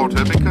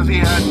underwater because he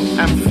had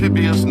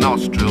amphibious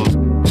nostrils.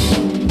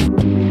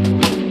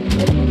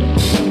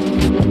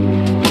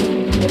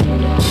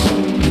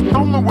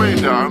 On the way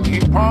down, he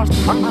passed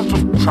hundreds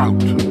of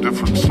trout of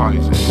different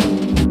sizes.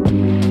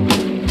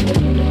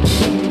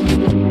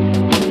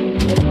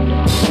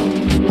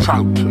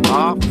 Trout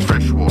are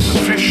freshwater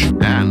fish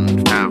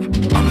and have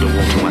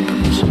underwater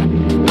weapons.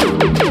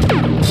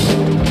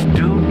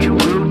 Don't you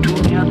go too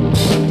near.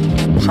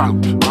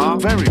 Trout are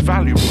very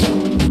valuable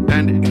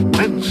and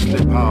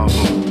immensely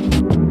powerful.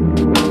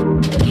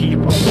 Keep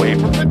away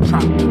from the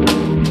trout.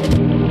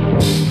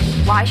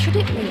 Why should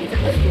it be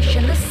that the fish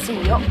in the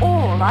sea are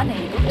all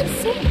unable to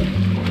sing?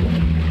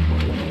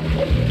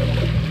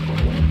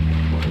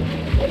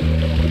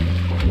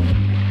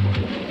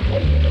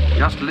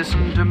 Just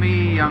listen to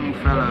me, young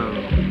fellow.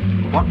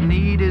 What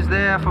need is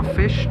there for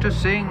fish to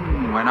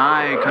sing when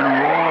I can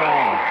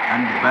roar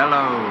and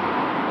bellow?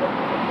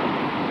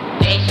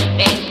 Eating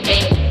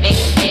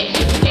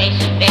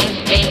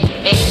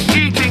fish.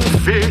 Eating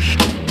fish. Fish.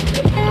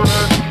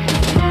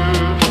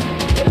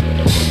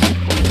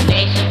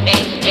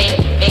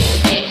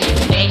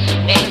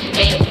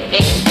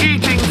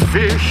 Eating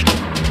fish.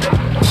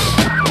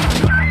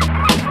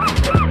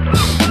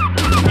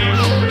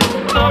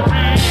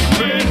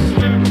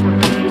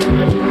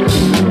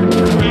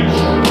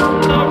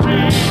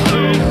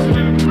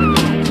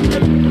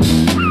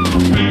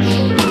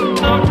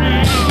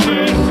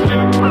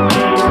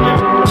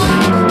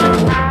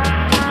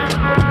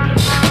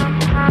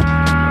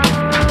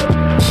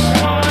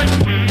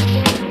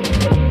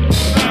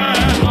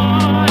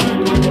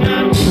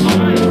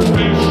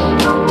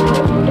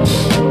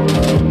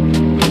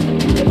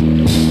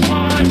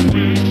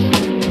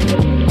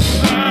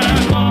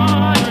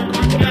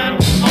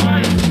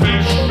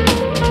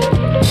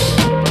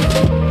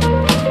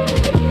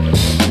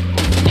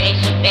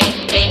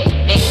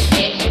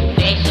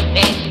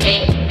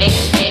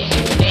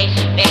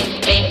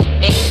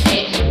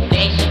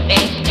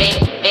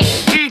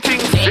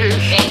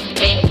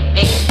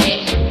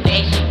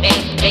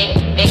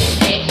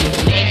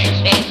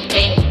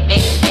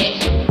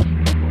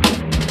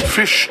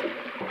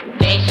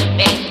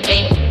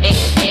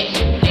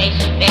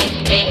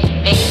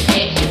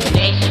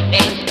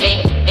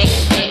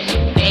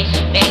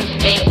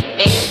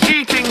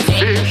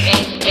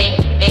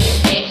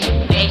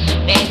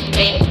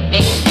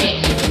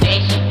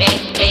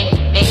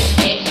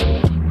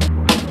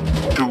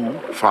 To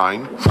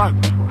find trout.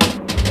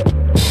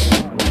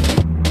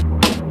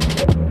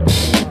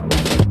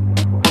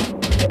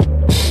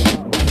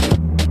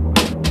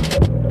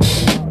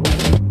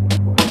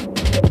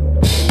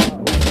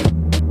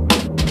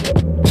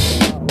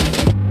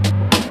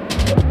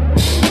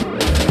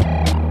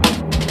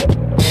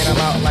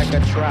 Like a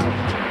trout.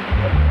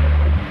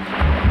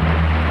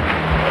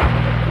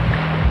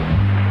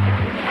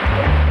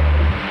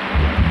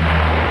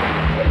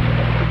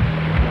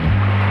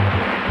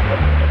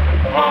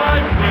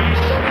 I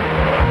wish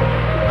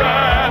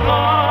that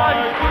I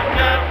could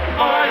get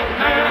my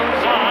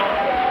hands on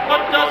a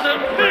dozen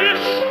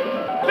fish.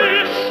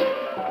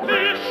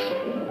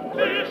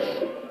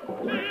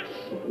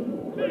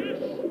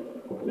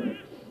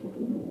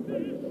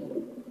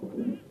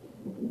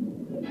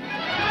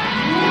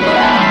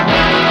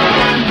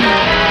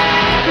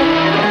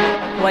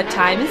 What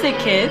time is it,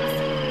 kids?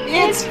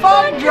 It's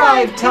Fund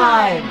Drive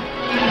time!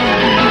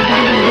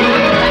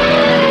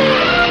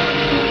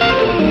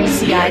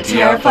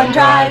 CITR Fund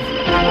Drive.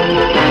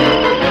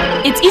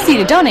 It's easy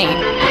to donate.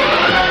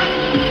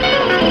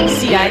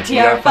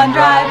 CITR Fund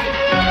Drive.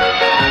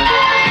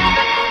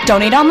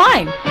 Donate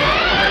online.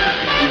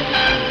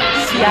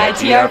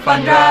 CITR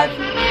Fund Drive.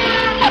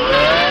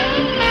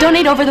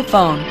 Donate over the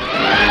phone.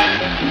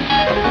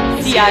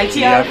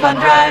 CITR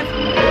Fund Drive.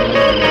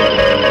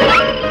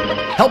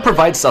 Help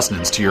provide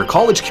sustenance to your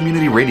college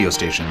community radio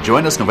station.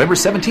 Join us November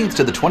 17th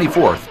to the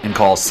 24th and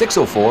call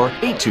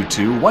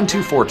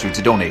 604-822-1242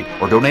 to donate,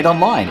 or donate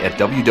online at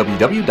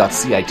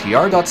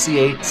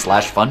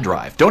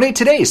www.citr.ca/funddrive. Donate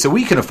today so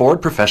we can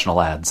afford professional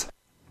ads.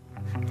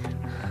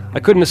 I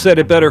couldn't have said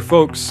it better,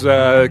 folks.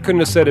 Couldn't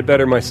have said it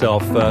better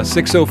myself.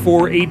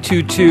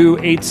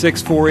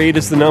 604-822-8648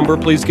 is the number.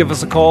 Please give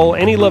us a call.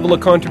 Any level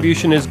of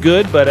contribution is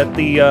good, but at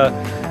the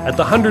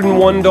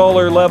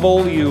 $101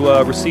 level, you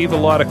receive a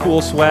lot of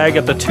cool swag.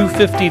 At the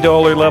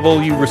 $250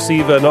 level, you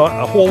receive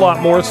a whole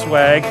lot more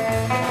swag.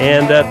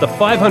 And at the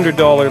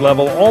 $500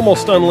 level,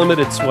 almost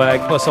unlimited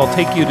swag. Plus, I'll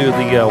take you to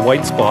the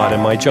White Spot in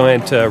my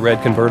giant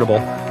red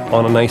convertible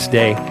on a nice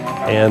day.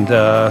 And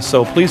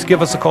so please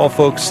give us a call,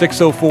 folks,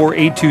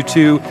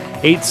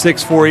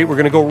 604-822-8648. We're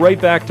going to go right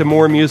back to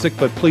more music,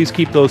 but please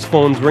keep those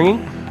phones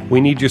ringing. We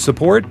need your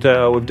support.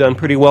 We've done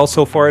pretty well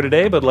so far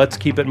today, but let's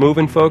keep it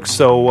moving, folks.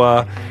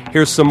 So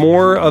here's some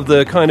more of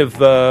the kind of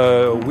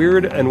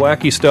weird and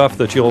wacky stuff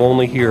that you'll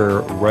only hear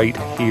right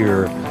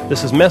here.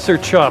 This is Messer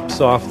Chops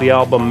off the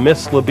album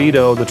Miss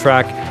Libido. The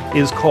track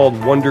is called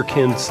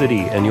Wonderkind City,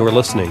 and you're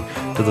listening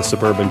to the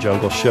Suburban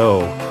Jungle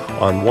Show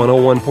on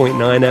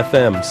 101.9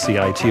 FM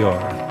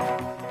CITR.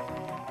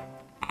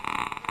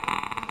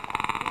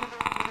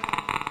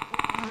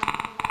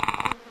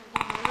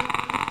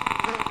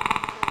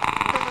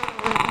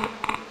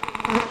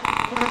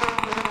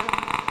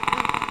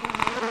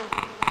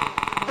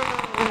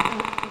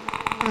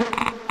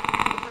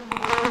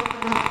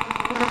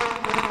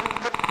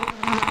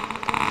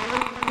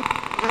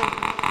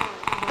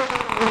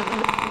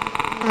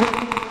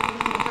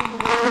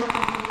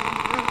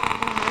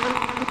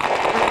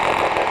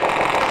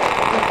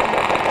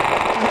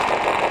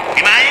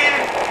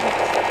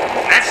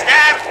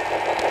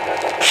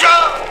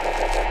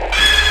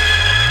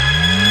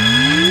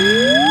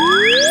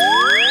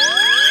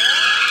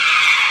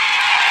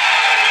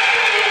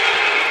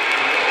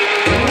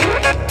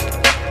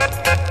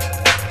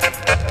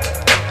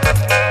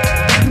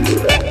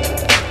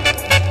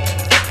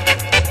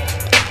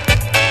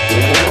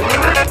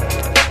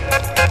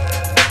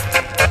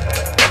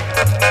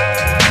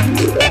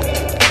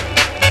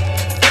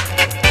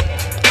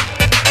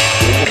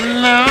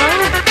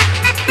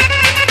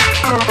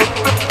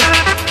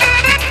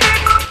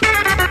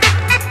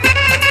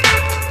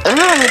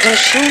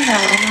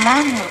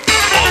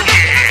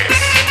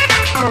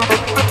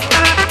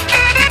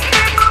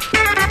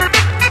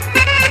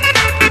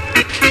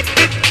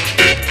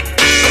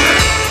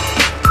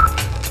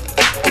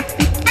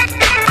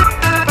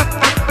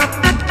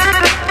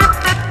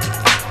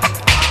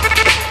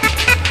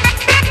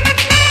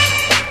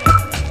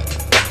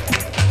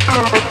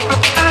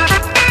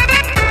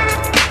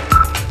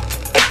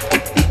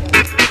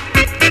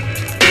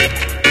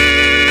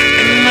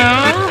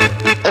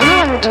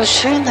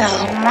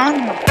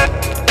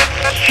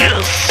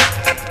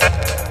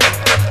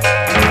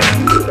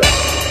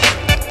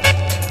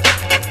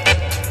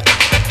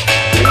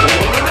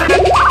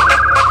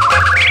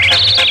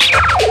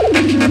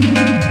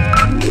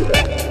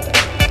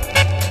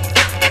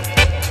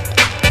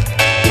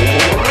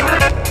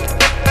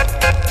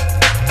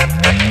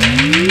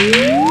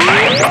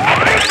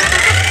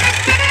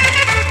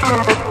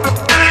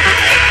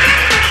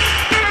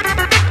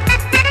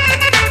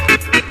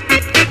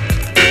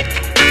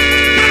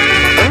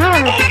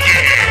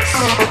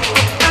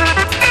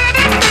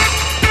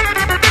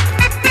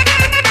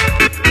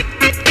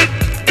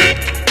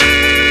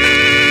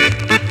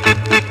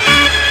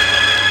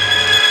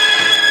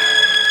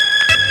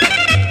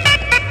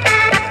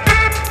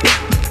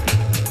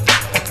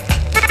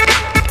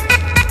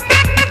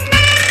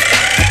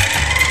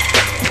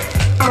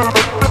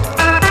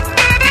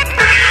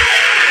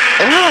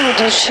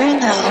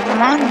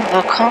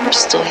 Wo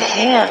kommst du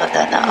her?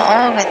 Deine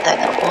Augen,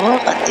 deine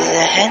Ohren, diese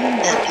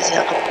Hände,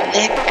 dieser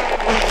Blick.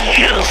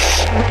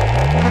 Yes.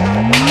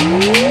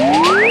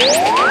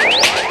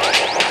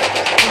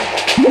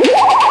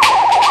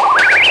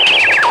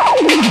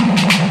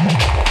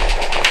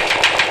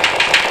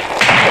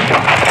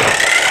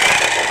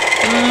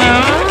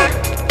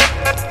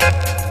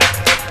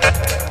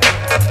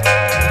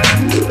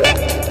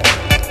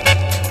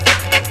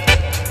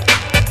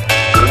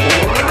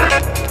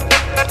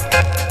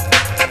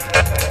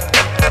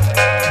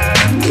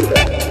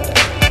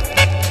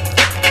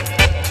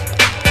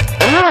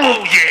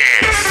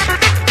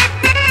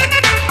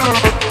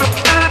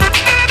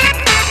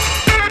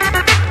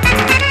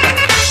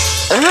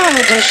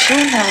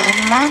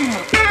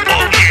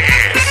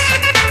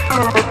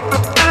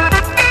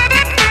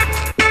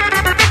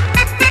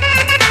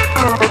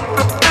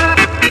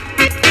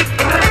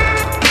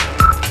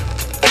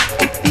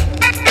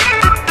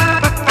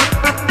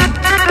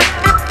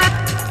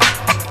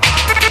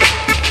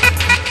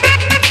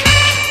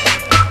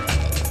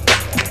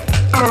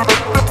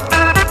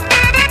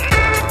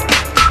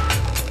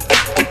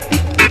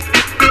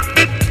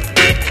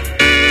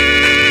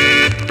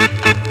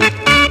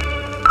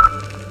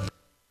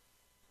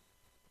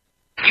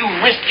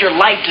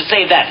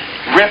 save that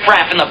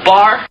riffraff in the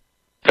bar?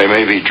 They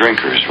may be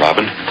drinkers,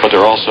 Robin, but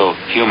they're also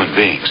human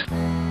beings.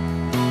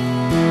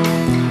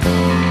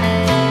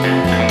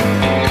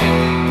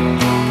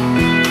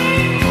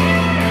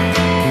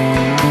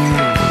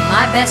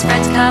 My best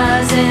friend's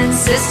cousin's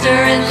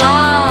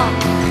sister-in-law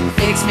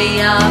fixed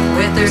me up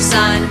with her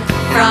son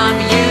from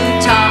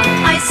Utah.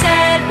 I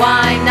said,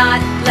 why not?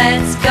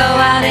 Let's go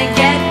out and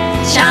get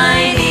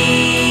Chinese.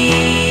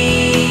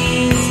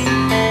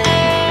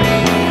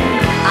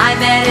 I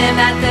met him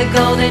at the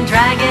Golden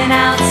Dragon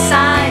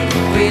outside.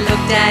 We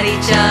looked at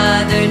each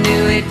other,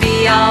 knew it'd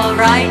be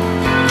alright.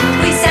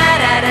 We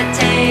sat at a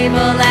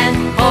table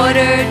and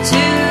ordered 2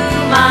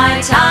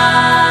 Mai Tais.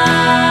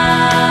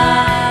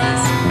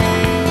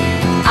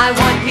 I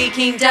want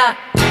Peking duck,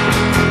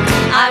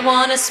 I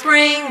want a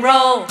spring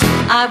roll,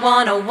 I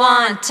want a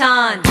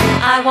wonton,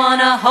 I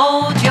want to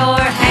hold your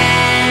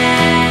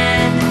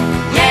hand.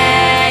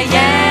 Yeah,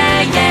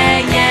 yeah, yeah,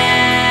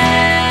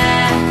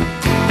 yeah.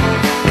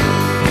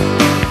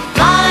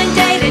 Blind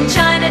date in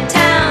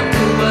Chinatown,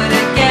 who would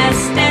have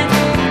guessed it?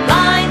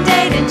 Blind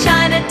date in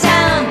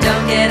Chinatown,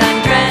 don't get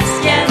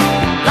undressed yet.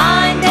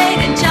 Blind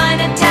date in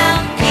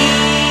Chinatown,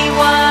 he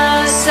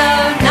was so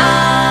nice.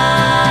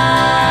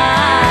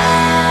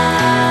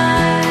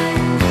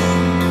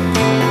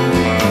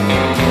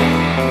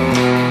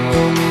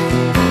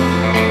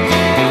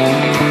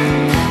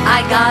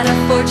 Got a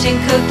fortune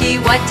cookie,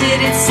 what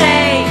did it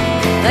say?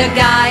 The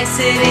guy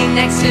sitting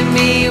next to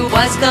me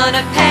was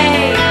gonna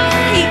pay.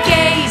 He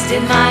gazed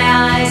in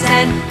my eyes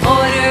and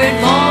ordered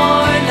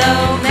more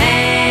lo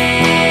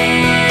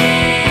mein.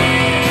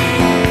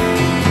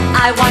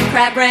 I want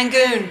crab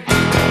rangoon,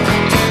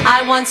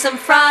 I want some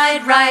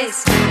fried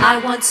rice, I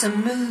want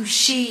some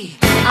mushi,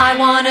 I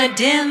want a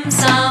dim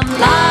sum.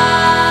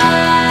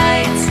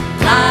 Lights,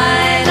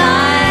 light,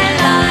 light,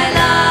 light,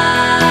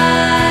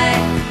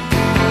 light.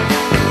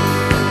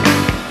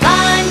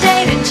 Blind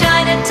date in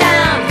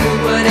Chinatown, who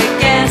would have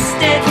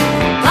guessed it?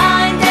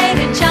 Blind date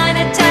in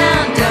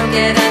Chinatown, don't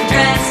get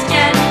undressed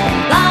yet.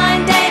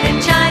 Blind date in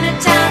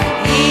Chinatown,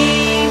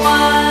 he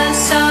was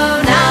so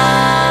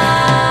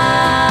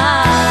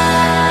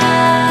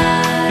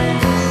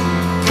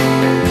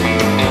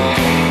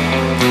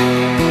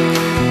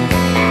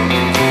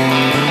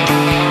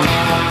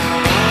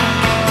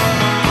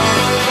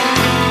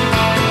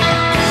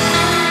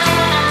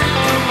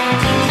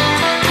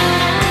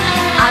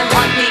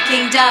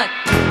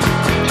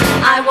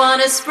I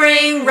want a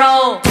spring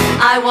roll,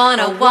 I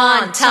want a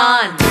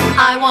wonton,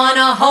 I want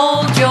to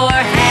hold your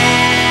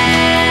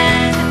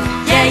hand.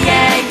 Yeah,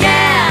 yeah,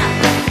 yeah.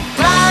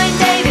 Blind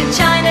date in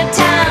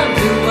Chinatown,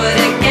 who would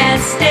have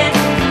guessed it?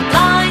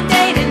 Blind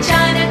date in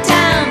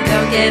Chinatown,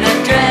 don't get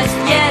undressed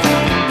yet.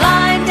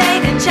 Blind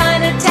date in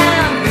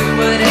Chinatown, who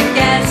would have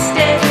guessed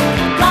it?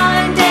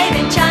 Blind date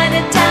in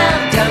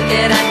Chinatown, don't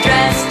get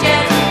undressed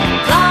yet.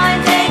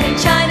 Blind date in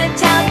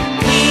Chinatown,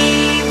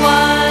 he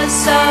was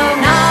so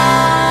nice.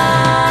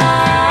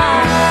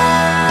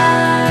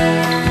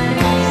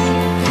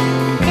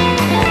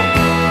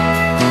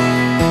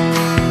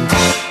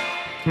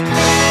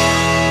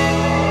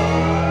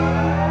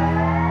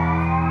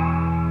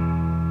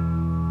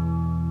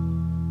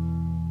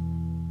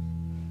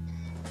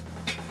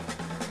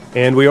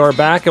 And we are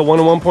back at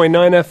 101.9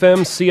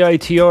 FM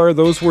CITR.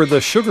 Those were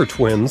the Sugar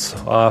Twins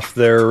off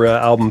their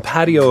album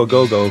Patio A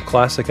Go-Go,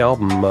 classic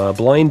album,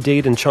 Blind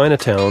Date in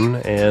Chinatown,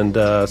 and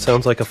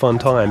sounds like a fun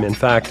time. In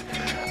fact,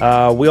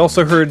 we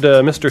also heard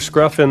Mr.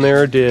 Scruff in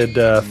there, did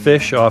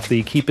Fish off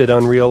the Keep It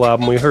Unreal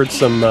album. We heard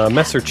some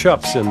Messer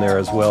Chups in there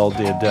as well,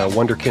 did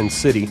Wonderkin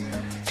City.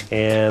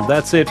 And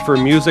that's it for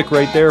music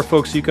right there,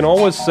 folks. You can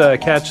always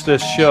catch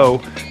this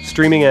show,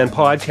 streaming and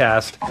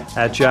podcast,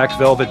 at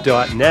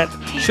jackvelvet.net.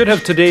 Should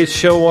have today's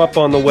show up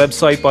on the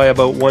website by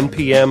about 1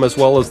 p.m., as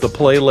well as the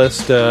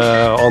playlist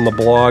on the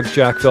blog,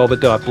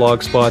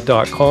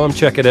 jackvelvet.blogspot.com.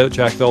 Check it out,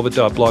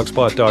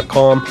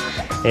 jackvelvet.blogspot.com.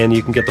 And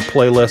you can get the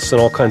playlists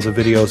and all kinds of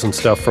videos and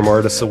stuff from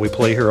artists that we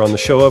play here on the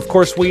show. Of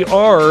course, we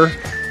are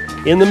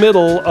in the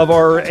middle of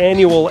our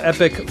annual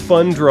Epic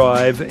Fun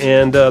Drive,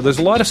 and there's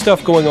a lot of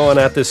stuff going on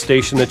at this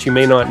station that you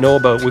may not know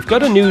about. We've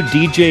got a new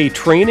DJ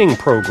training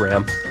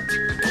program.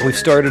 We've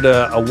started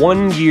a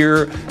 1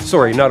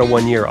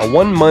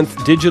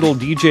 month digital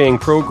DJing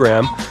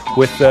program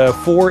with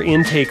 4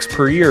 intakes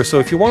per year. So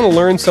if you want to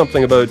learn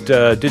something about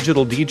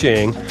digital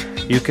DJing,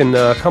 you can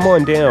come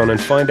on down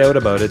and find out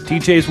about it.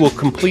 DJs will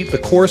complete the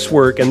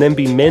coursework and then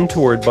be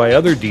mentored by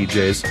other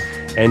DJs.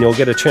 And you'll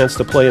get a chance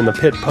to play in the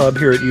Pit Pub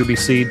here at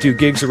UBC, do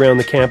gigs around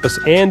the campus,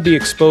 and be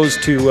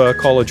exposed to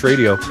college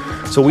radio.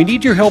 So we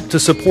need your help to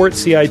support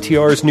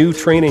CITR's new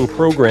training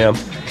program.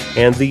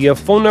 And the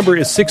phone number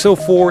is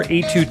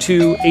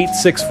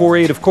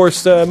 604-822-8648. Of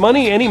course,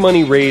 any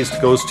money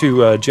raised goes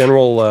to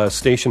general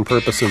station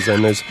purposes.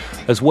 And there's,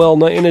 as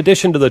well, in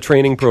addition to the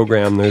training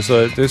program, there's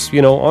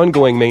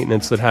ongoing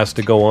maintenance that has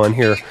to go on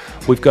here.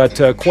 We've got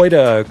quite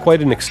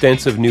an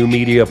extensive new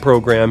media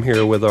program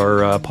here with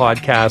our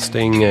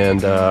podcasting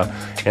and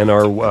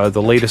our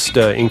the latest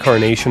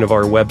incarnation of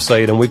our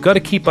website, and we've got to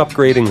keep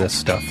upgrading this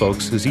stuff,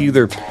 folks. Because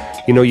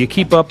you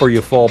keep up or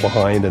you fall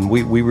behind, and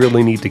we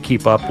really need to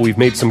keep up. We've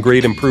made some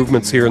great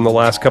improvements here in the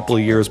last couple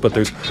of years, but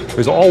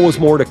there's always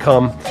more to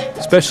come,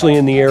 especially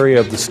in the area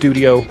of the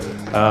studio.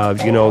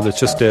 That's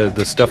just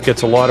the stuff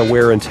gets a lot of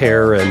wear and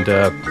tear, and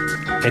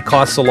it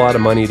costs a lot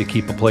of money to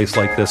keep a place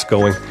like this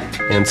going.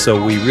 And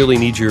so we really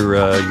need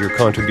your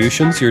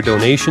contributions, your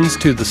donations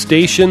to the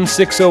station,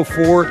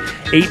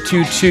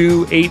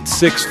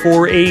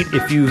 604-822-8648.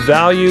 If you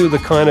value the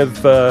kind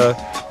of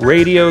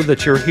radio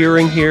that you're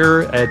hearing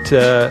here at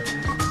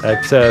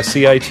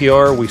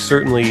CITR, we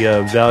certainly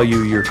value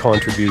your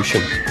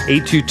contribution.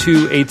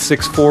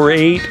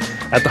 822-8648.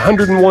 At the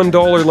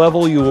 $101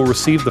 level, you will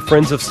receive the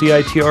Friends of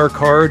CITR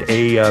card,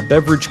 a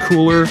beverage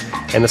cooler,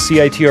 and a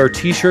CITR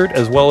t-shirt,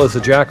 as well as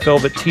a Jack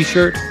Velvet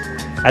t-shirt.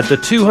 At the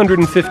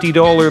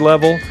 $250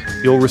 level,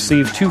 you'll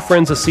receive 2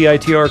 Friends of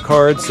CITR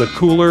cards, a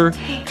cooler,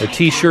 a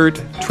t-shirt,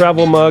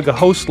 travel mug, a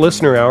host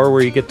listener hour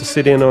where you get to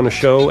sit in on a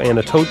show, and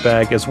a tote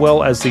bag, as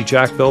well as the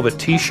Jack Velvet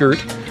t-shirt,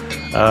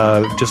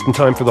 just in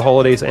time for the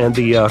holidays, and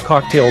the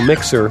cocktail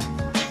mixer.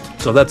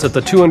 So that's at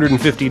the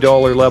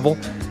 $250 level.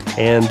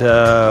 And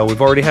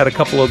we've already had a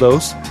couple of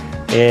those.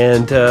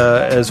 And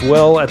as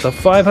well, at the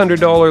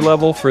 $500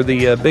 level for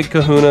the big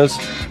kahunas,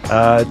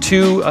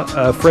 2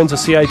 Friends of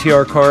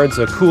CITR cards,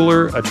 a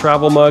cooler, a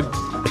travel mug,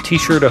 a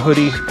t-shirt, a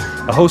hoodie,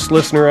 a host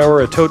listener hour,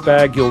 a tote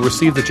bag. You'll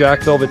receive the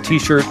Jack Velvet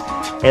t-shirt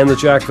and the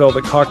Jack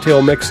Velvet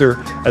cocktail mixer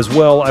as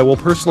well. I will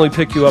personally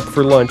pick you up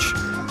for lunch,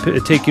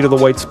 take you to the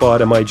White Spot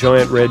in my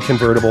giant red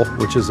convertible,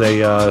 which is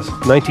a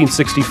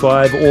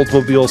 1965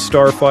 Oldsmobile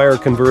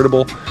Starfire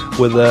convertible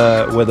with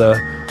a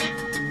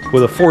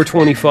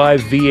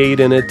 425 V8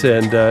 in it,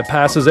 and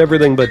passes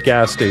everything but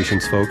gas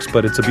stations, folks.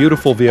 But it's a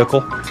beautiful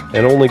vehicle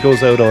and only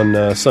goes out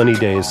on sunny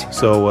days.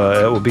 So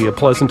it will be a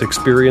pleasant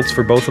experience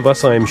for both of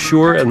us, I am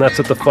sure, and that's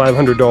at the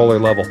 $500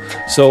 level.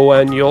 So,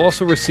 and you'll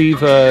also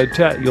receive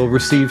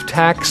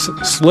tax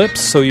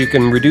slips, so you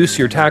can reduce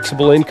your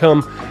taxable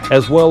income,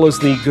 as well as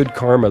the good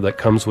karma that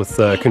comes with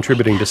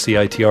contributing to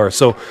CITR.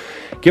 So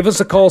give us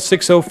a call,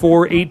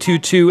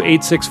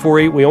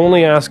 604-822-8648. We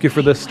only ask you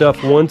for this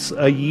stuff once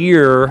a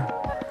year.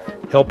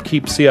 Help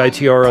keep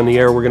CITR on the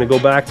air. We're going to go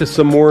back to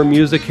some more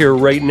music here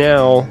right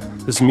now.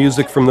 This is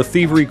music from the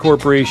Thievery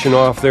Corporation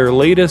off their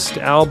latest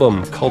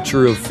album,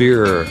 Culture of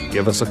Fear.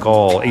 Give us a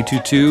call,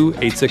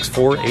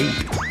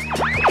 822-8648.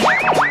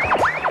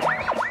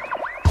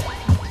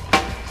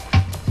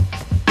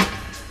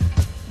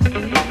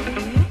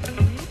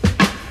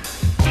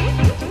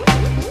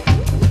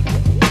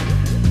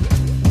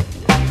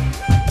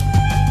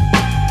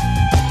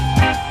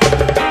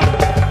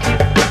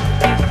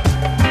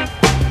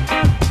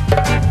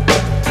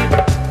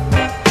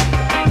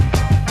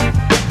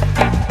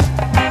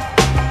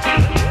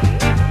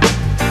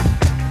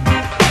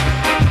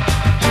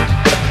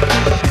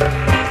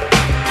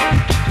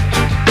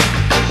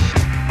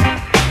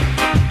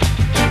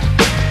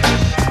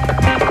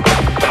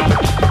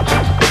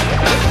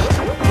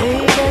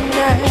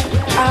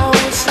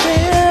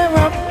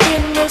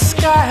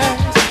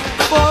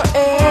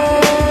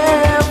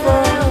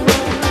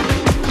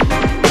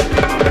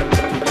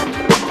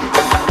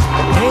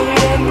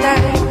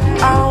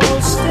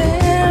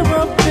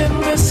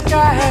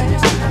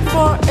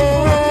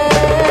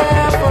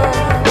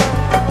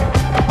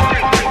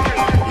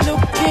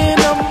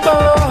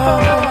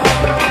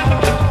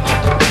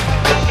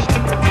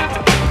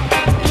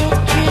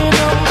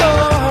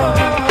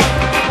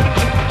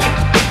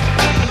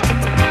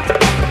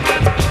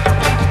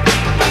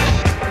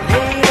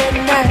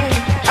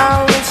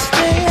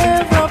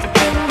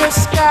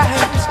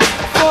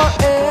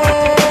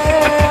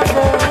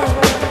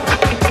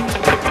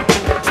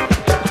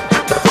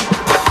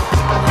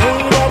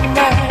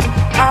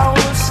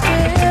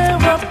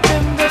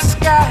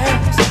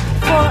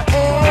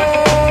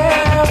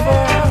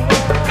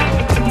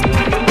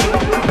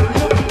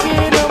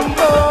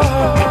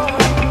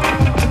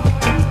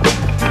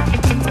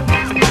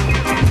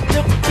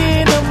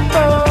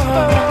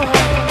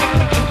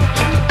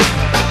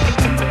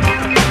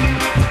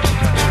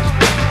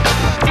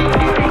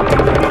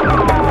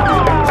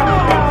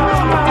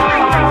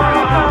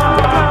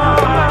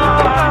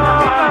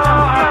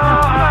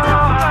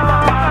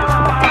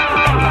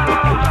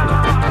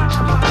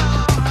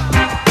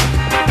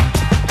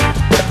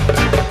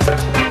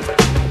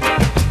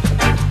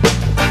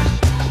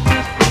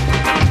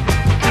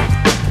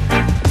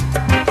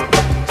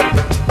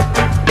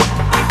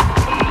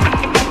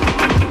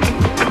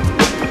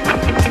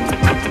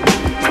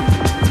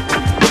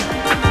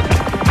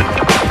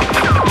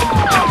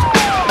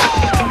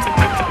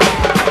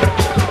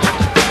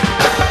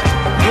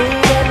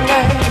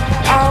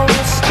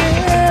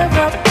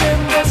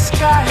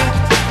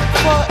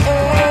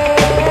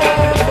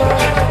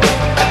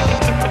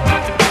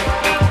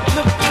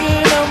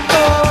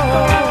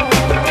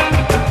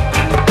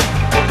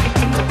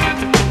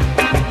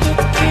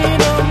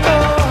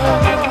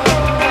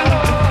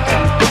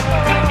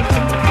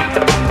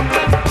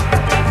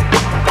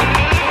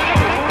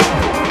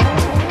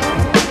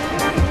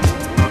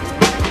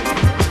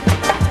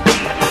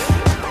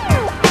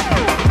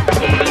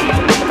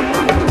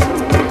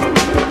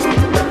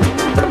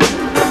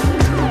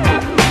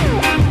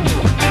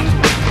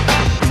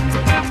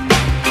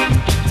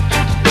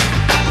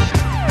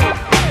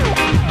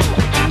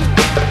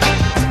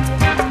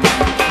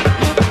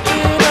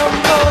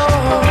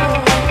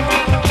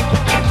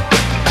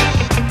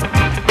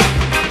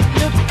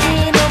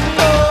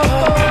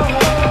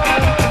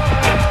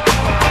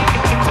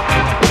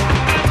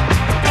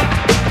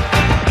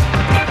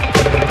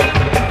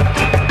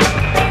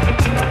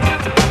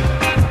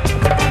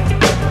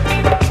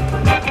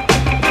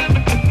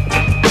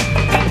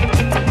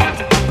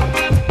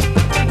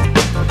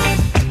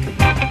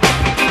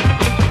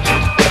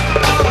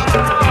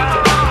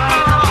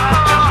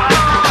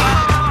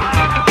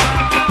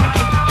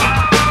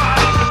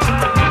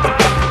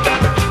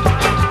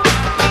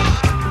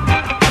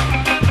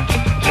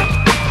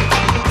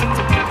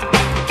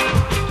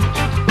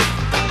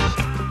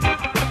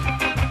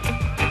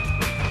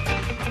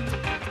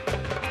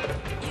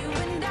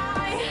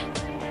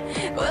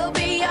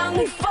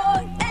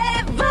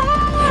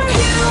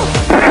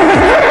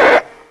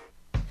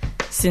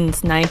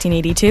 Since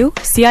 1982,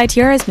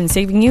 CITR has been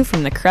saving you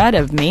from the crud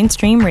of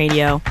mainstream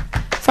radio.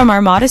 From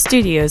our modest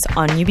studios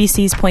on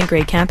UBC's Point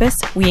Grey campus,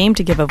 we aim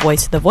to give a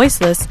voice to the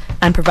voiceless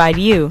and provide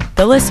you,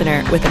 the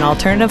listener, with an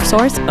alternative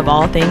source of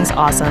all things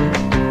awesome.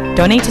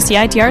 Donate to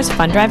CITR's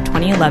Fund Drive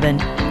 2011.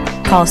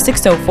 Call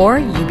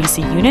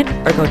 604-UBC-UNIT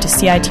or go to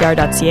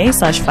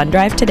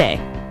citr.ca/funddrive today.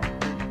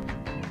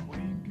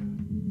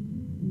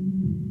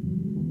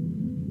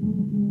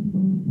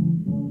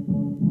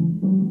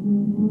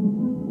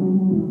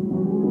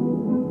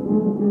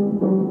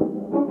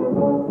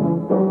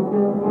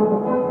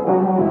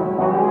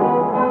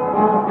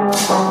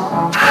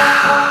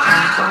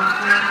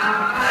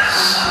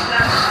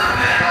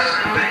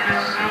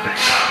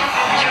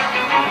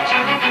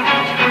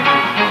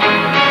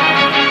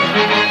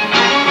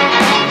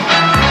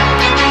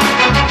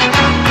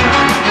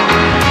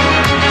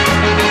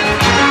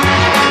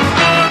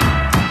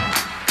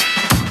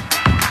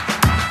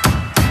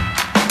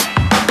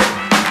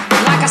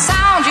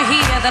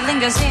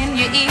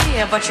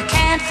 But you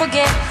can't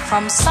forget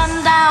from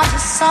sundown to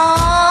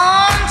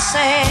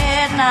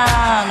sunset.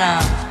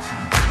 Nah.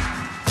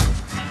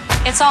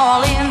 It's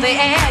all in the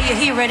air, you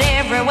hear it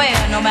everywhere.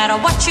 No matter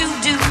what you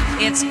do,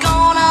 it's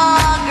gonna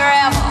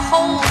grab a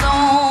hold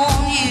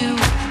on you.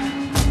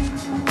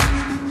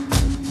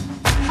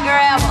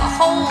 Grab a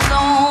hold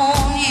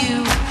on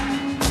you.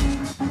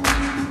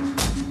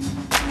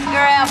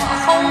 Grab a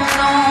hold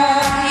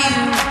on you.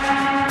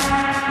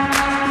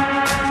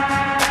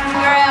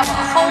 Grab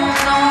a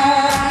hold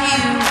on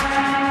you.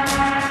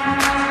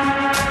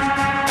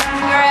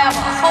 Grab a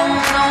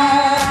hold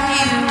on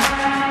you.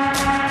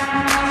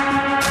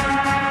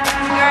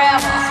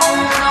 Grab a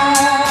hold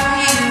on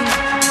you.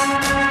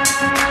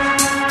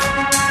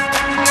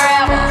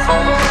 Grab a hold on you. Grab a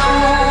hold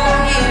on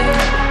you.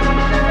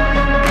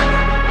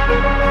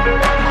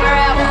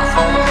 Grab a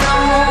hold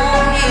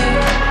on you.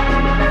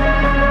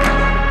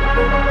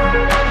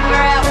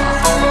 Grab a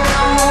hold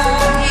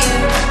on you.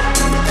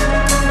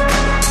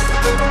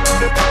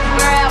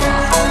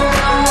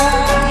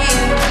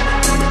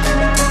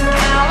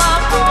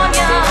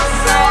 California,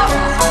 grab a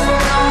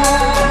hold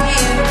on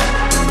you.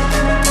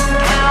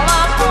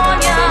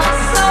 California,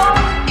 so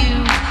you.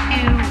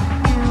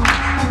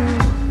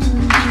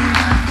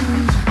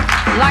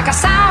 Like a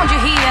sound you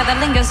hear that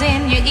lingers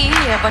in your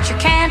ear, but you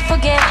can't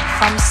forget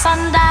from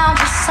sundown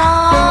to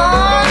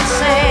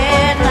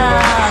sunset. Nah.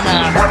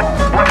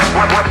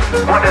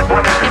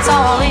 It's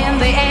all in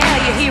the air,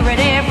 you hear it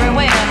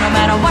everywhere. No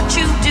matter what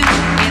you do,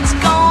 it's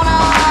gonna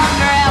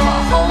grab a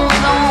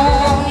hold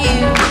on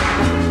you.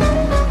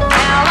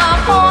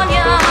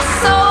 California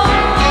soul.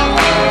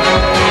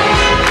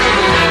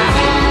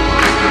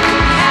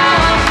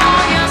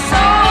 California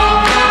soul. California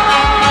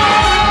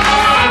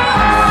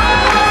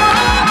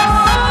soul.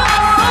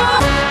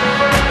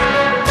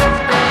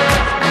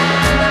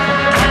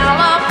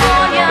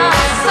 California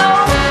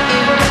soul.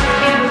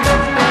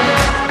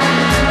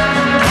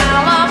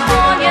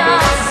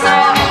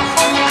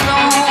 Hold on you.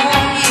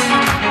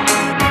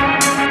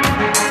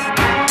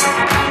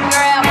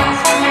 Grab a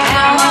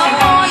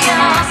hold. California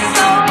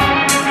soul.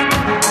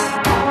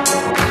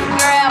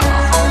 Grab a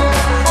hold.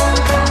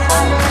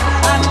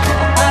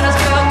 Might as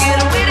well get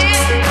with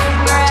it.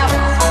 Grab a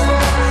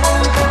hold.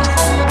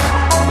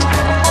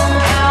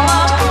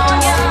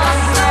 California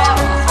soul.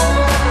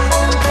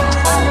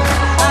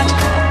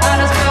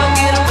 Might as well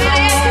get with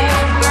it.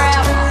 Grab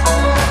a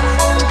hold.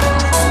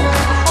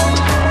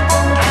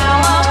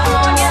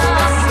 California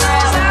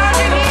sound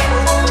you hear.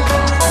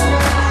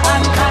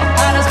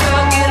 Might as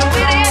well get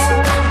with it.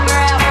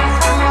 Grab a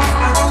hold.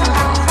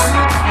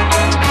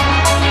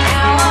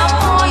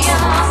 California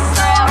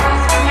soul.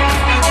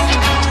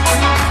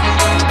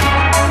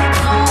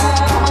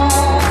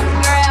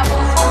 Grab a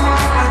hold. California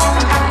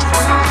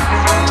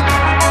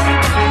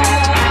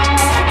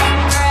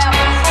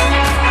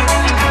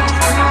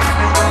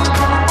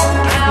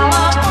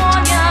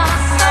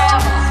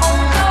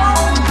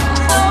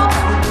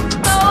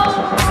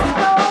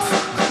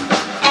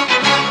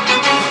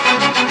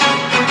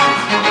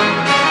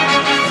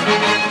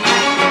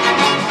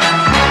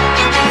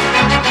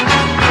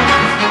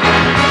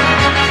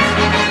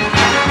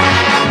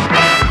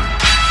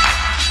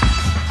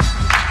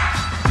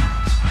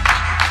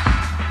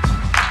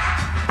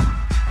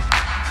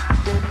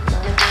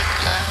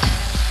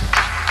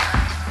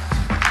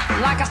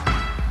like a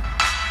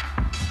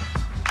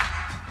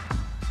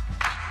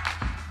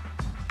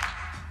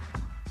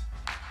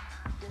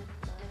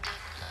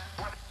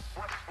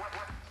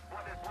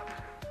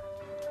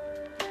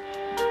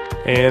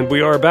And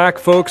we are back,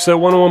 folks, at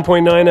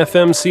 101.9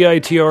 FM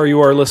CITR.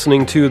 You are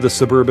listening to the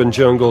Suburban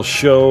Jungle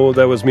Show.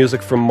 That was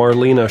music from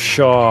Marlena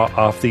Shaw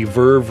off the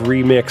Verve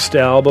remixed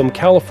album,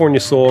 California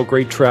Soul.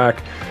 Great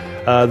track.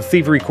 The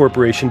Thievery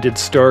Corporation did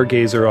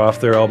Stargazer off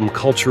their album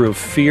Culture of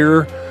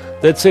Fear.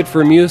 That's it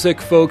for music,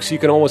 folks. You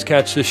can always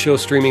catch this show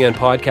streaming and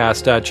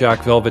podcast at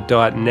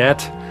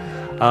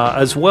jackvelvet.net.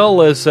 as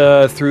well as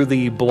through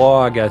the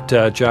blog at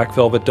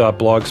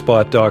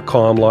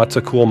jackvelvet.blogspot.com. Lots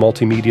of cool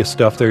multimedia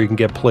stuff there. You can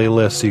get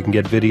playlists, you can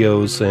get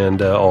videos,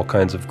 and all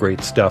kinds of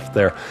great stuff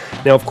there.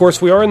 Now, of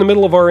course, we are in the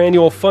middle of our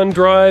annual fund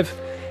drive,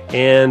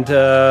 and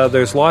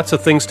there's lots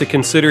of things to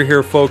consider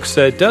here, folks.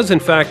 It does, in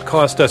fact,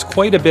 cost us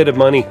quite a bit of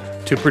money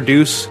to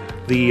produce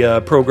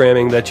the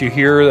programming that you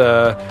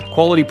hear.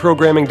 Quality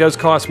programming does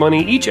cost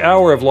money. Each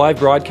hour of live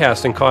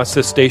broadcasting costs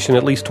this station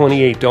at least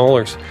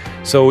 $28.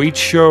 So each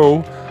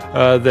show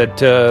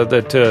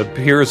that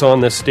appears on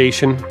this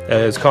station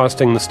is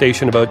costing the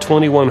station about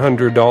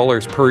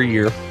 $2,100 per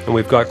year, and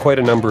we've got quite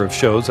a number of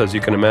shows, as you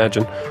can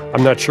imagine.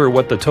 I'm not sure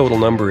what the total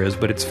number is,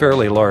 but it's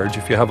fairly large.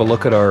 If you have a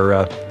look at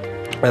our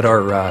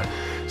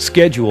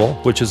schedule,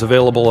 which is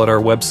available at our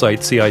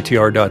website,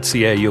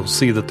 CITR.ca, you'll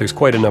see that there's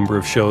quite a number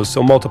of shows.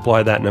 So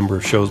multiply that number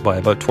of shows by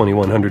about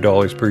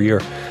 $2,100 per year,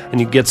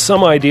 and you get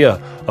some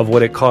idea of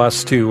what it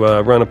costs to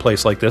run a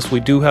place like this. We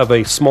do have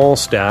a small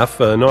staff,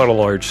 not a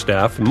large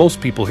staff.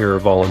 Most people here are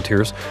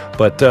volunteers,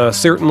 but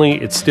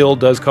certainly it still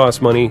does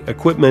cost money.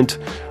 Equipment,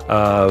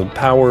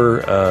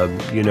 power,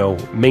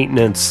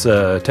 maintenance,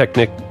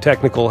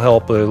 technical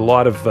help, a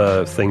lot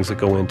of things that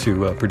go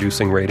into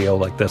producing radio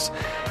like this.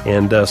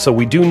 And so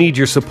we do need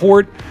your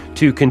support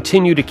to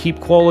continue to keep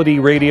quality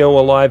radio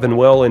alive and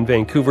well in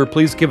Vancouver.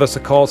 Please give us a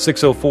call,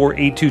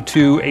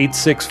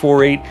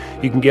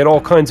 604-822-8648. You can get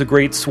all kinds of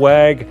great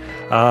swag.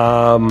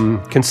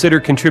 Consider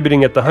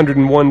contributing at the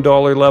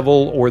 $101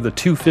 level or the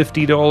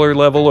 $250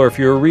 level, or if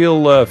you're a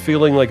real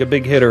feeling like a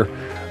big hitter,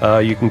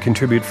 you can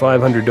contribute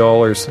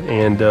 $500,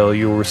 and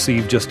you'll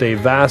receive just a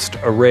vast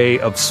array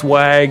of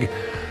swag,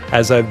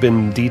 as I've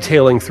been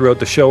detailing throughout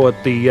the show.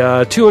 At the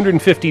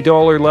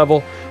 $250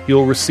 level,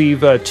 you'll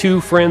receive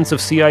 2 Friends of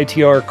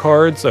CITR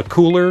cards, a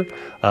cooler,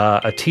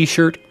 a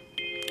t-shirt,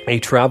 a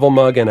travel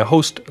mug, and a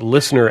host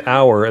listener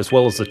hour, as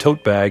well as the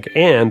tote bag.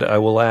 And I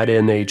will add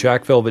in a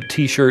Jack Velvet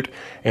t-shirt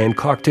and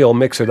cocktail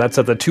mixer. That's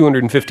at the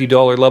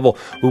 $250 level.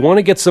 We want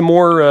to get some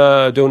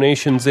more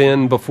donations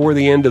in before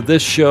the end of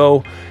this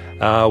show.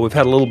 We've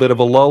had a little bit of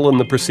a lull in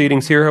the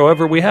proceedings here.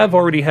 However, we have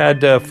already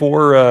had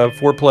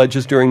four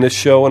pledges during this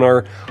show, and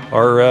our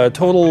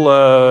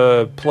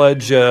total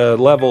pledge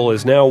level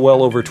is now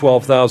well over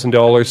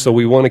 $12,000. So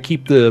we want to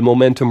keep the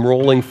momentum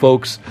rolling,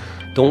 folks.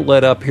 Don't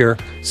let up here.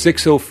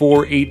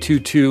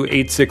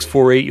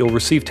 604-822-8648. You'll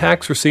receive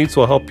tax receipts.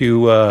 Will help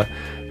you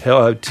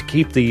to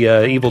keep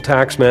the evil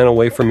tax man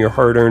away from your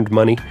hard-earned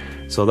money.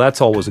 So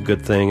that's always a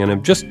good thing,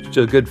 and just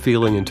a good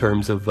feeling in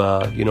terms of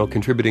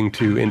contributing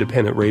to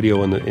independent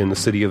radio in the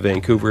city of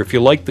Vancouver. If you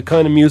like the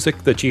kind of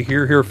music that you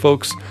hear here,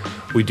 folks,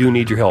 we do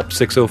need your help.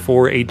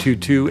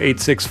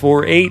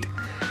 604-822-8648.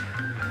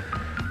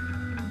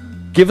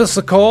 Give us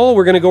a call.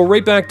 We're going to go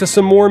right back to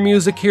some more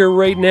music here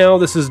right now.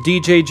 This is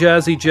DJ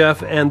Jazzy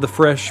Jeff and the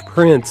Fresh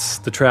Prince.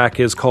 The track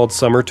is called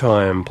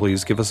Summertime.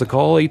 Please give us a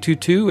call,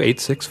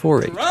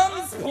 822-8648.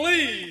 Drums,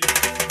 please.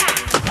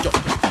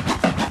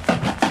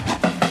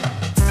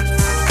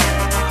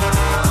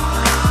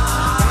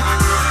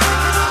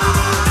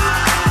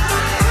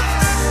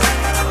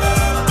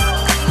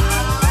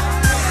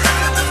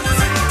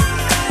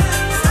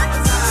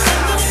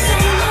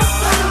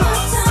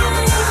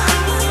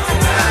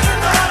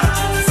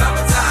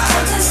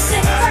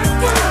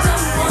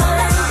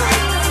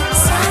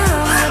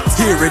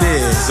 Here it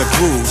is, a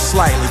groove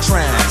slightly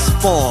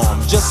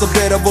transformed, just a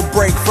bit of a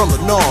break from the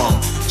norm,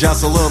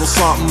 just a little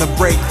something to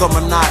break the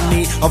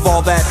monotony of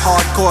all that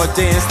hardcore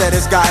dance that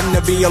has gotten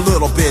to be a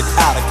little bit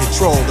out of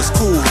control. It's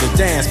cool to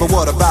dance, but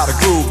what about a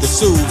groove that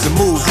soothes and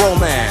moves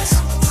romance?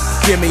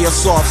 Give me a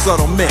soft,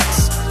 subtle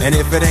mix, and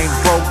if it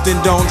ain't broke,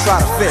 then don't try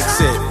to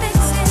fix it.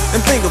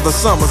 And think of the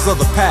summers of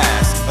the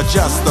past.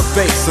 Adjust the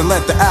bass and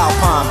let the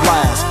Alpine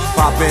blast.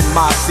 Pop in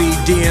my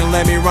CD and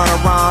let me run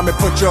around and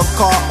put your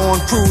car on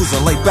cruise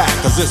and lay back,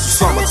 cause it's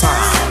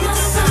summertime.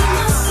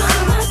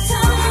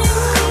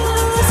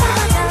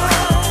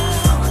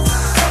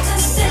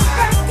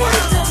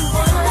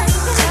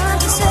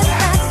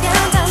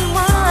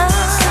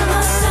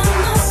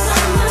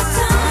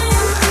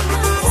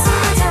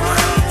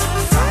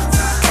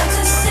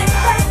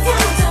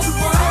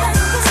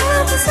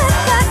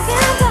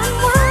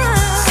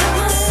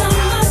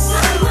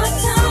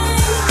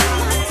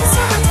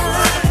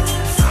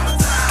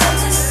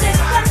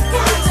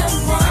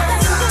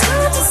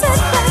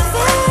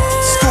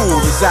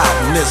 Out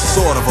and it's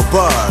sort of a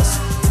buzz,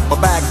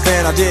 but back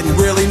then I didn't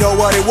really know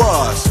what it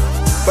was.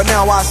 But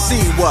now I see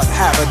what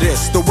happened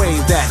is the way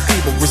that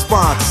people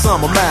respond to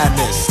summer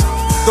madness.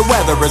 The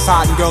weather is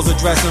hot and girls are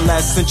dressing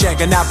less and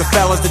checking out the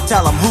fellas to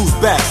tell them who's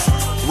best.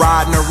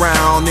 Riding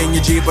around in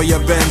your Jeep or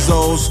your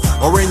Benzos,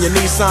 or in your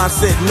Nissan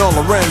sitting on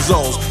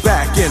Lorenzo's.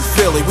 Back in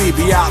Philly we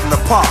be out in the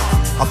park.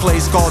 A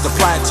place called the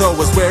Plateau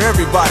is where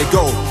everybody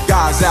go.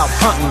 Guys out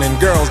hunting and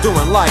girls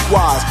doing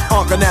likewise,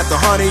 honking at the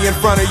honey in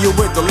front of you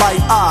with the light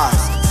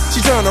eyes. She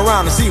turn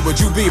around and see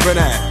what you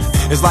beeping at.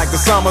 It's like the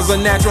summer's a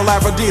natural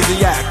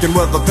aphrodisiac, and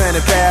with a pen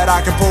and pad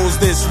I compose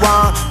this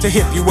rhyme to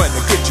hip you and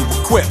to get you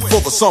equipped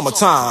for the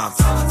summertime.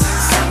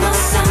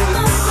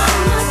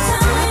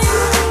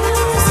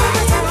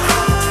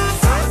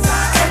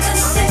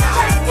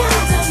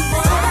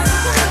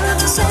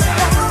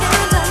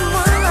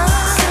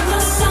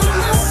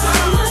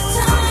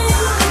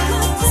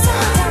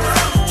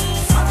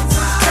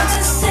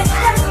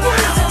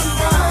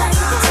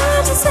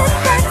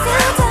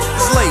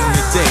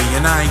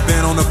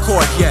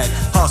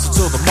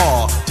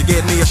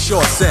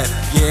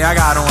 Okay, I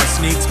got on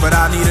sneaks, but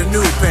I need a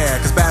new pair,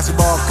 cause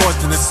basketball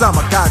courts in the summer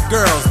got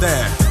girls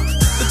there.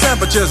 The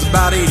temperature's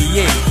about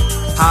 88.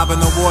 Hop in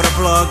the water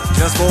plug,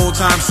 just for old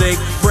time's sake.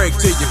 Break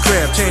to your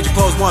crib, change your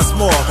clothes once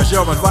more, cause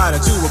you're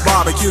invited to a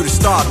barbecue that's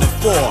starting at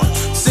 4.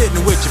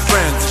 Sitting with your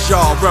friends as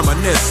y'all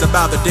reminisce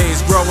about the days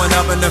growing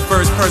up and the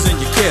first person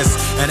you kiss.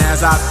 And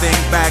as I think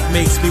back,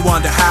 makes me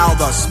wonder how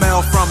the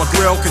smell from a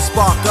grill can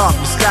spark up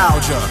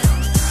nostalgia.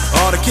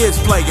 All the kids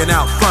playing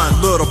out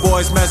front, little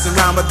boys messing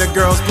around, but the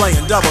girls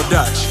playing double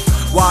dutch.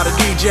 While the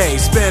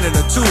DJ spinning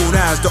a tune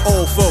as the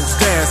old folks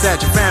dance at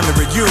your family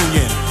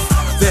reunion.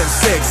 Then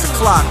 6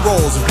 o'clock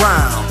rolls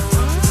around.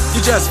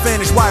 You just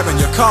finished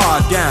wiping your car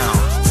down.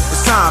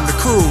 It's time to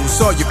cruise,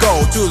 so you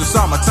go to the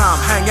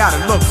summertime hangout.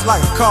 It looks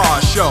like a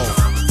car show.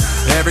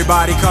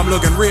 Everybody come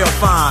looking real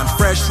fine,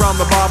 fresh from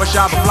the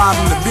barbershop and fly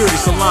from the beauty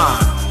salon.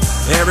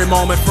 Every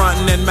moment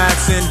frontin' and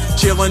maxin',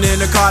 chillin' in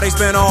the car, they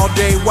spend all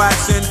day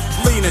waxin',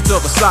 leaning to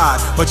the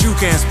side, but you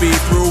can't speed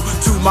through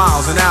 2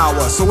 miles an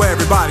hour, so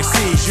everybody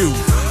sees you.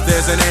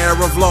 There's an air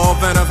of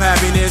love and of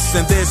happiness,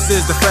 and this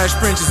is the Fresh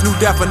Prince's new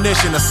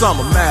definition of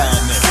summer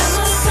madness.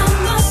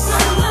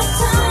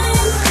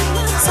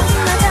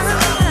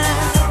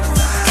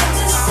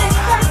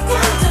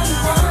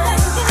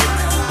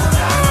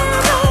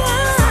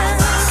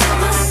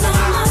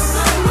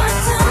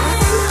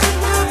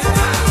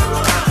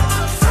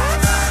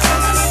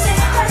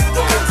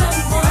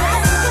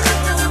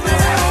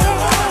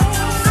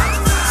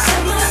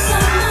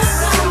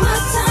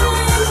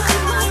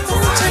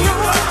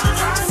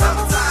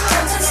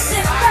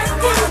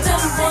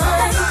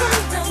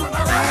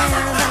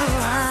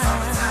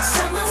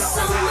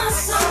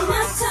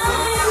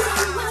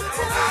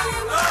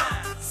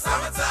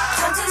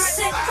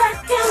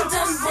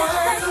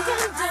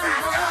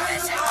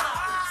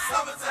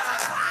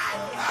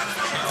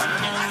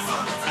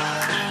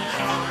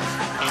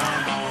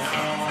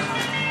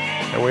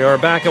 We are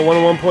back at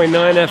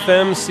 101.9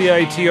 FM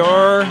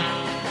CITR.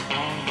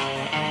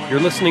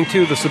 You're listening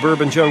to the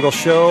Suburban Jungle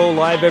Show,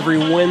 live every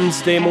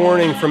Wednesday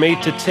morning from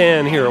 8 to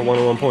 10 here at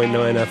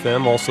 101.9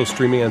 FM, also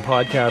streaming and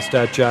podcast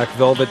at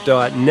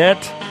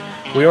jackvelvet.net.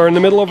 We are in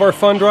the middle of our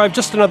fund drive.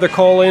 Just another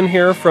call in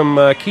here from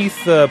Keith,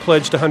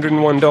 pledged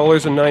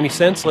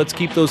 $101.90. Let's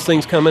keep those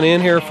things coming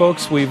in here,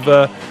 folks.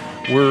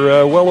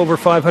 We're well over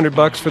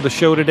 $500 for the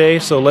show today,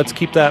 so let's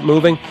keep that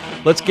moving.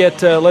 Let's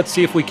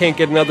see if we can't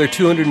get another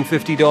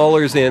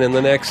 $250 in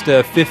the next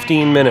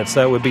 15 minutes.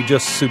 That would be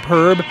just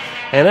superb.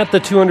 And at the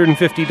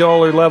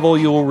 $250 level,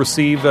 you will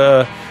receive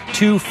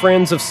 2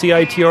 Friends of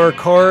CITR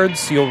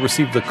cards. You'll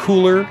receive the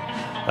cooler,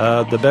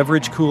 the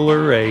beverage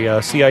cooler,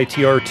 a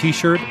CITR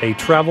t-shirt, a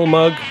travel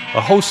mug,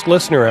 a host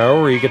listener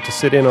hour where you get to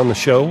sit in on the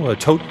show, a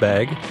tote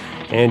bag,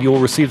 and you'll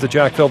receive the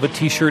Jack Velvet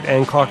t-shirt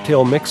and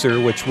cocktail mixer,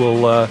 which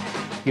will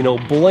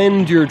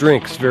blend your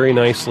drinks very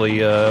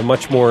nicely.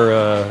 Much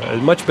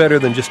better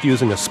than just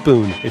using a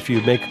spoon. If you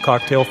make a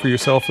cocktail for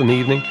yourself in the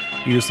evening,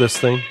 use this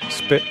thing,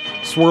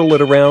 swirl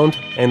it around,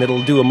 and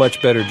it'll do a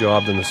much better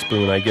job than the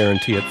spoon, I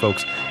guarantee it,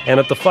 folks. And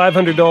at the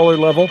 $500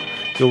 level,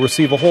 you'll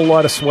receive a whole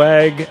lot of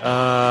swag.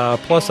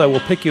 Plus, I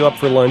will pick you up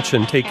for lunch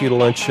and take you to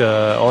lunch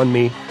on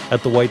me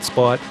at the White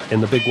Spot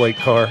in the big red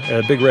car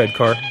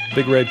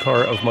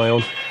of my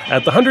own.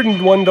 At the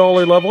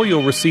 $101 level,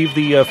 you'll receive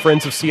the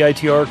Friends of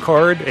CITR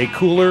card, a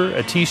cooler,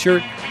 a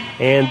t-shirt,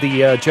 and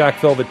the Jack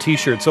Velvet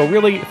t-shirt. So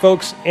really,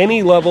 folks,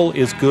 any level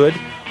is good,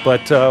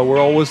 but we're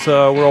always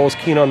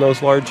keen on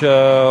those large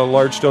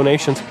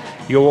donations.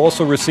 You'll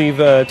also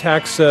receive a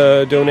tax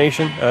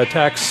donation, a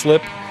tax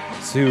slip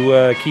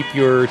to keep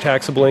your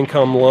taxable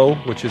income low,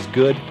 which is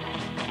good.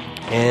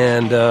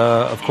 And,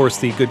 of course,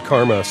 the good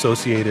karma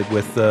associated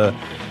with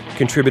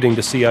contributing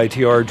to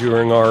CITR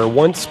during our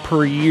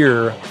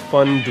once-per-year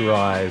fund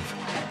drive.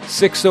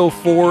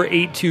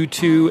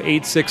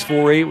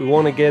 604-822-8648. We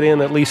want to get in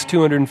at least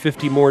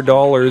 $250 more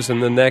in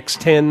the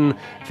next 10,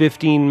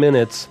 15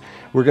 minutes.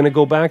 We're going to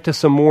go back to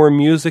some more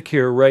music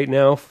here right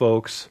now,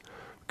 folks.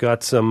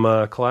 Got some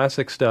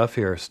classic stuff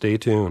here. Stay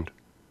tuned.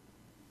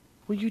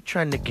 Were you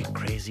trying to get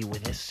crazy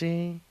with this,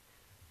 eh?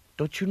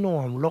 Don't you know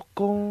I'm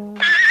loco?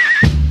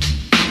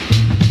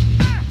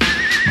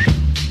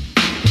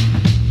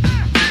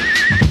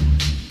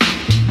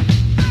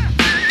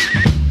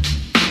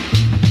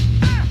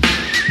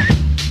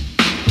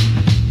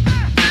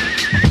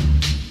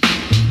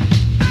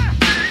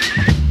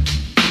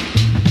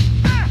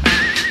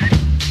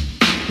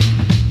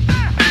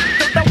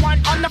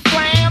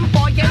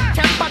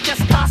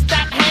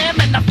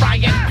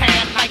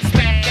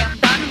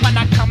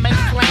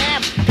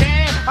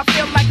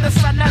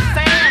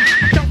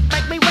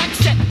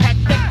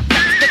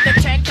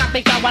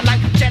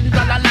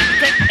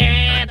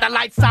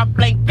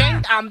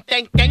 I'm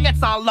thinking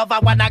it's all over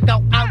when I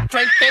go out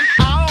drinking.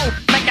 Oh,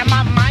 making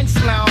my mind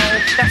slow.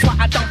 That's why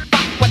I don't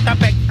fuck with the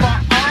big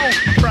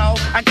 4-0, bro.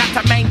 I got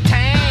to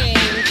maintain,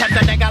 cause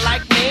a nigga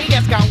like me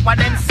is going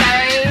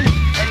insane.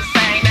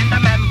 Insane in the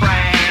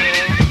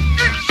membrane.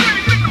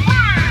 Insane in the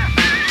brain.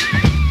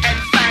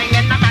 Insane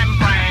in the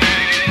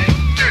membrane.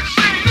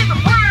 Insane in the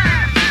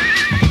brain.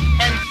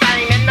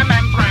 Insane in the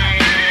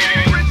membrane.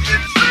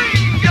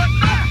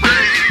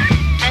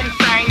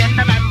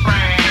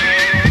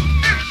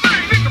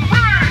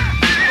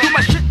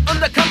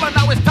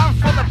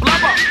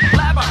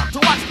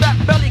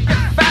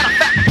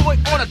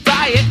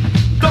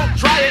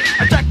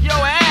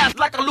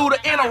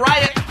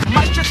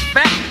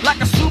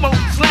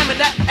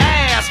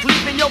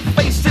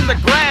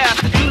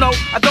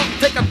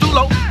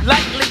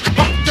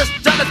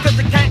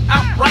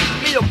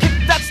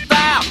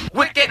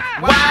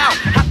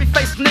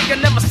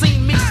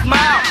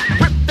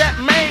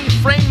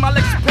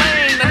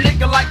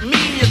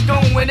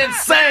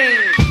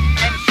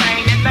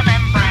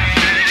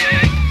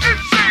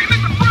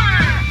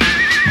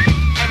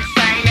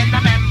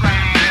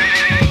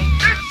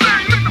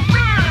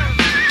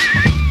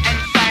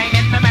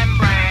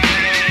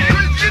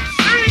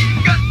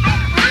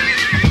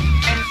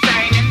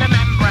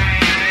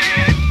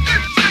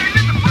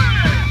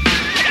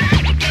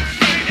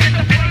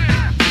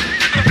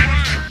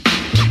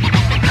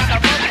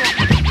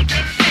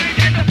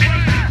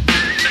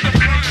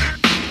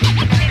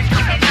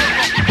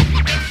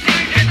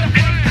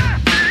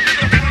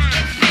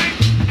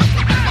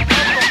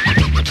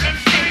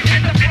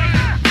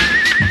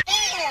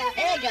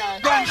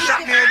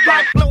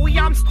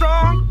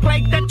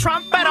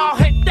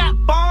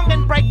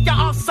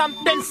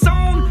 something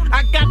soon.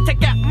 I got to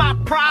get my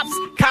props.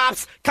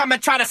 Cops come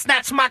and try to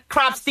snatch my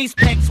crops. These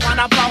pigs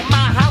wanna blow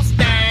my house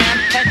down.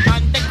 Head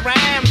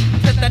underground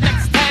to the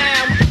next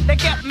town. They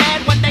get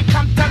mad when they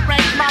come to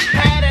raid my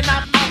pad, and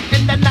I'm out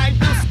in the night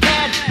too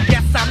scared.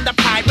 Yes, I'm the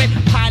pirate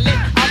pilot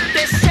of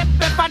this ship.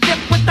 If I dip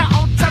with the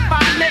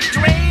ultraviolet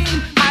dream,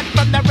 hide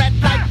from the red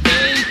light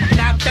beam.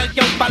 Now do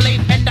you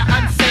believe in the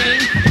unseen?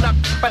 Look,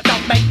 but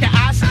don't make your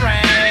eyes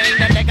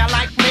strain. A nigga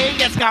like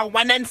me is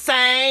going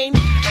insane.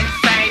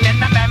 Insane in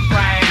the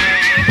membrane.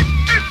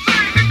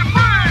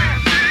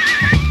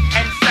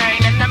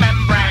 Insane in the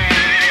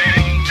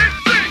membrane.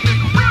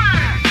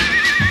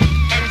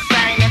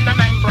 Insane in the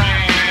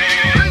membrane.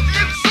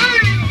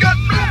 Insane, got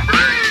no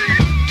brain.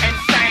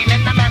 Insane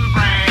in the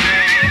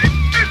membrane.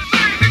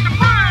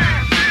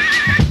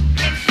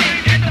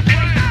 Insane in the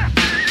brain.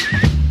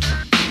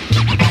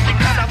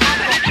 Because I'm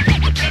local.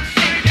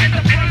 Insane in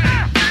the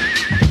brain.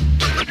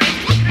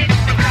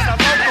 Because I'm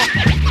local.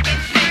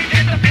 Insane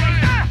in the brain.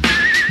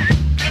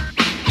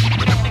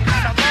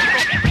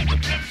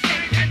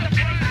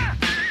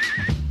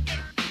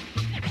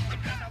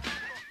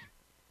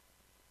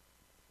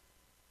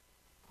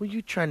 Were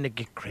you trying to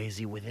get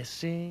crazy with this,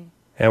 see?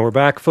 And we're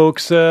back,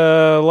 folks.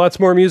 Lots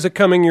more music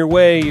coming your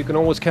way. You can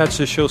always catch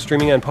this show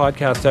streaming and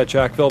podcast at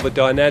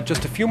jackvelvet.net.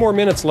 Just a few more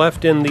minutes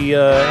left in the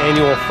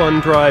annual Fun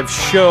Drive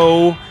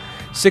show.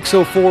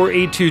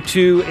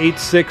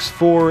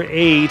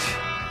 604-822-8648.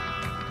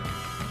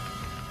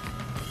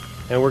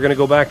 And we're going to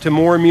go back to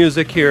more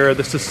music here.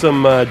 This is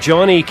some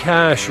Johnny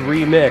Cash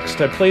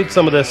remixed. I played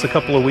some of this a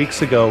couple of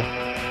weeks ago.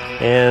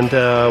 And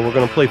we're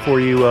going to play for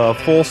you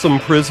Folsom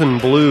Prison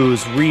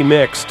Blues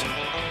remixed.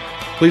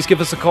 Please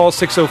give us a call,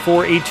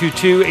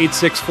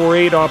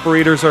 604-822-8648.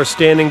 Operators are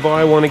standing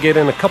by. I want to get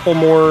in a couple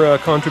more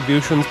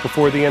contributions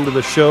before the end of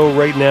the show.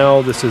 Right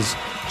now, this is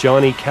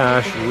Johnny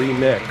Cash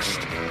remixed.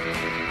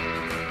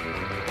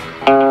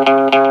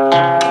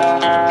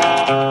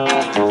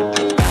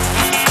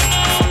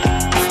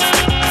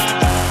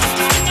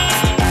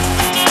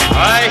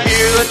 I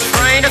hear the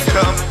train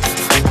a-comin',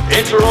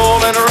 it's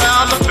rolling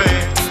around the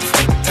bend.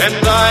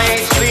 And I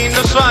ain't seen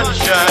the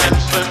sunshine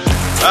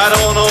since I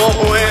don't know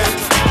when.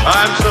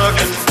 I'm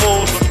stuck in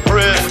Folsom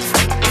Prison,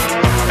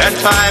 and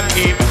time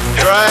keeps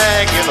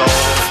dragging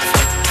on.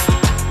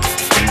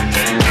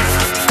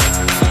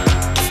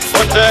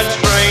 But that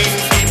train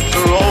keeps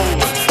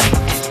rolling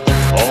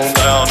on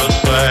down to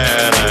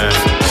San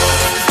Antonio.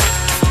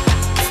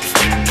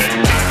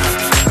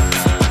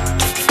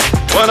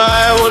 When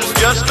I was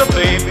just a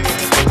baby,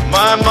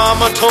 my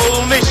mama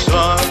told me,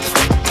 son,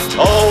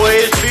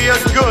 always be a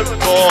good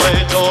boy,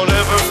 don't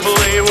ever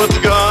play with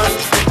guns.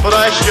 But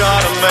I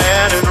shot a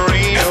man in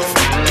Reno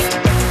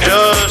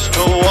just to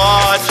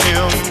watch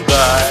him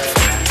die.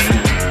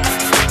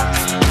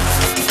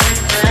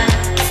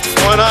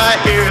 When I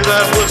hear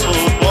that whistle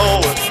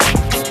blowing,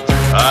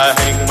 I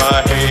hang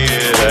my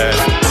head and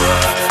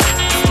cry.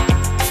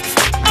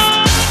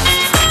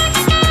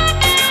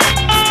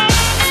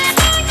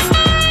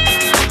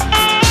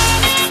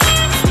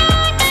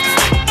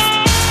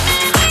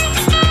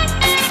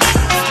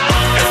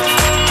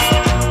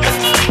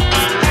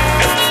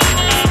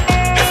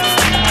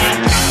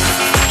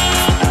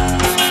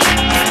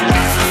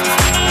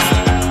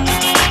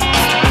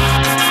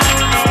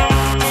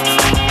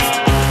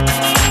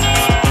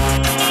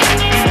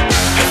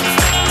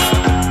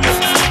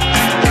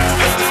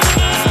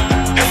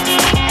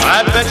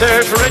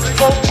 There's rich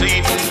folks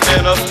eating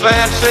in a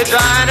fancy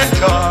dining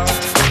car.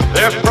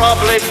 They're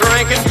probably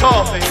drinking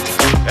coffee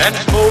and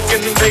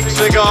smoking big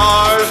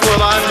cigars.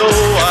 Well, I know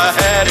I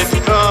had it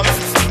coming.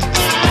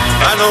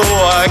 I know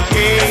I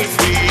can't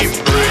be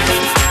free.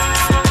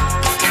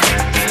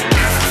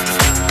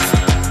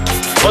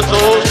 But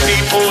those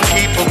people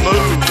keep a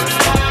moving,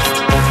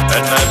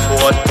 and that's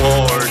what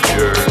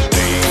tortures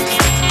me.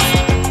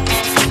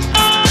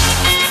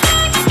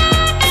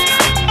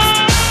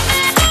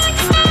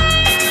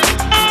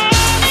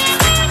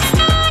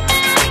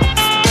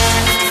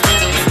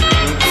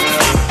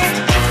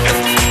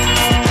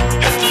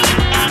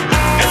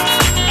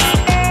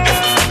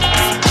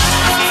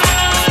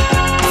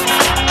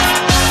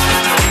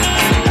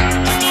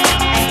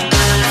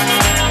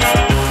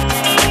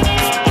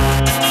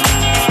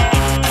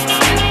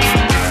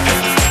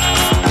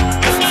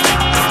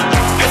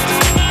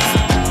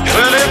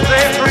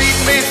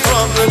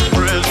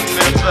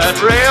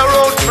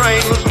 Railroad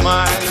train was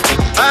mine,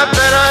 I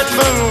bet I'd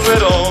move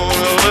it on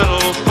a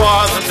little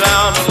farther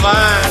down the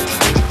line.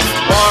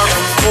 Far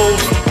from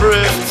Folsom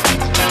Prison,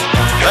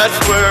 that's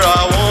where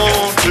I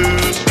want to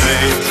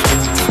stay.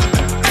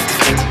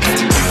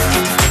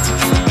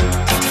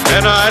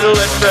 And I'd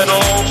let that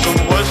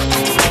lonesome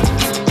whistle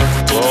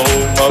blow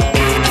my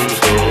blues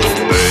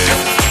away.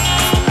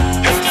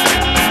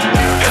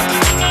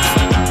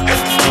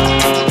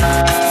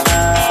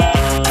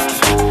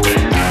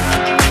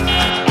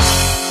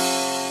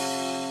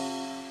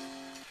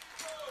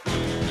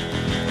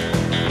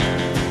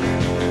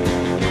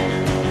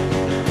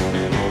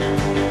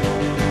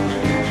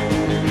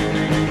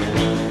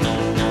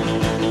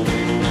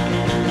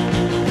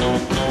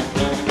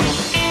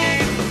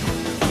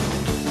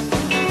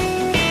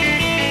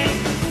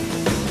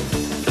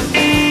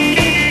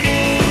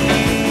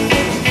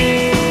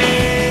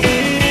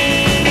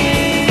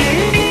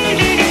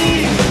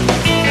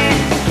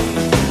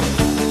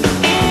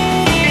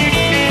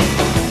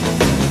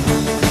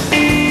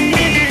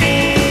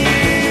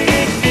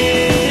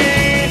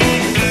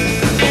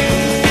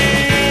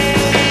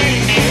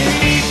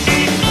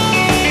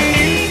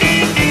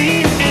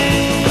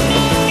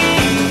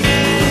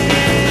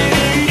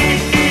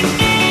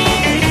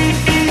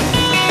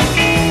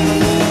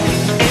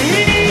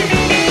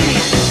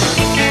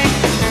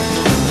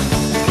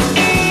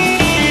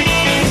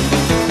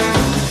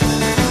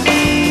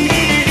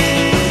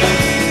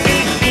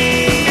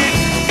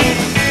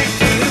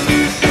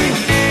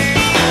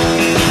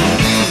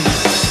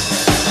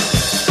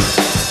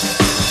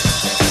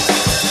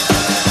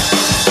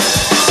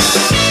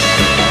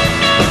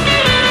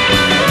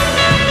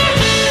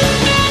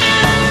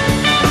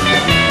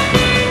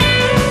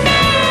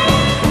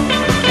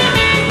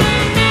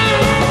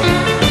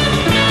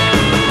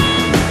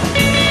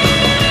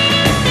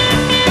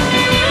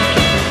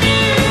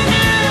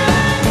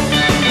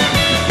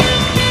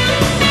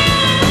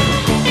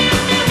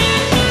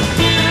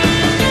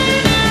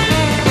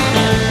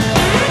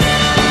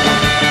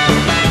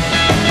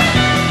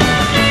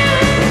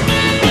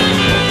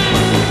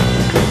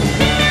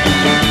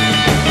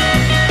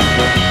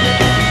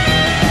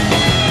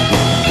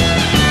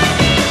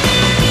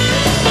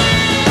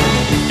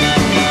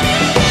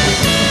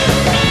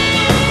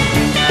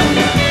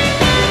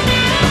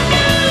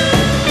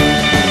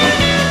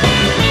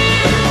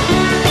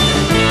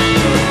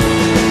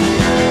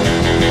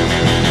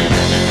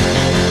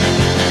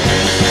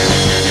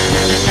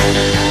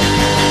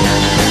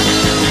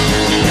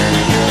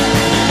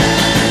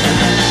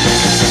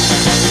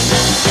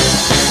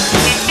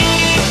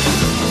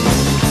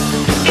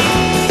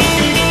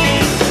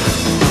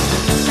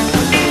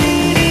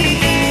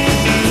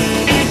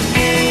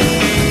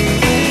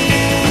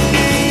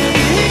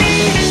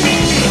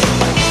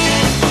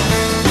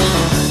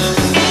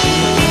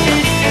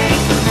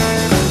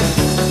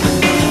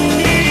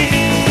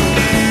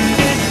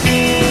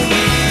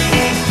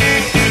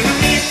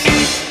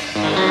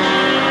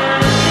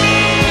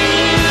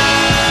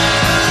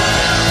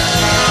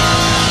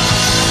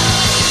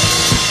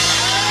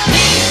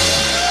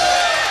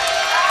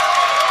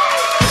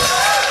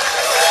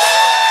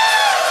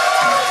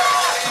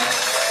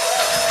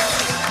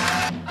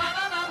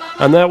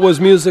 And that was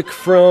music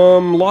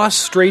from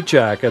Los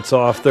Straitjackets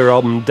off their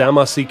album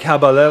Damas y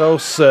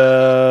Caballeros,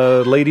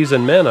 ladies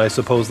and men, I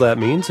suppose that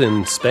means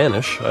in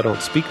Spanish. I don't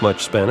speak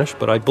much Spanish,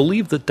 but I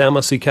believe that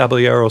Damas y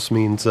Caballeros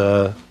means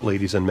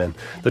ladies and men.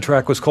 The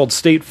track was called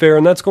State Fair,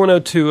 and that's going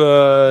out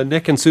to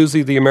Nick and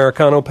Susie, the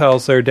Americano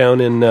pals there down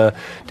in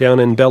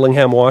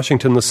Bellingham,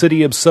 Washington, the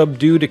city of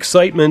subdued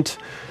excitement.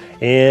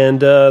 And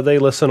they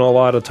listen a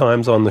lot of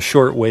times on the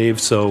shortwave,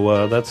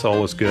 so that's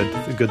always good.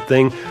 A good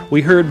thing.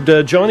 We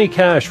heard Johnny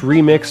Cash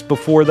remixed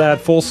before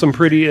that, Folsom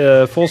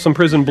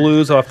Prison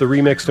Blues off the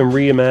remixed and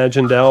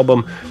reimagined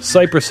album.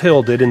 Cypress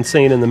Hill did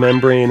Insane in the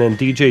Membrane, and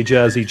DJ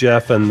Jazzy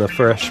Jeff and the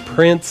Fresh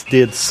Prince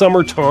did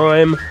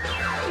Summertime.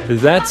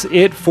 That's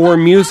it for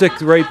music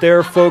right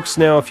there, folks.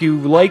 Now, if you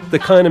like the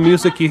kind of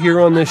music you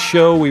hear on this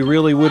show, we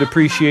really would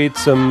appreciate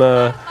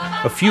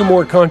a few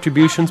more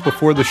contributions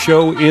before the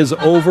show is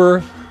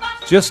over.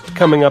 Just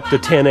coming up to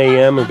 10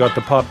 a.m. We've got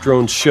the Pop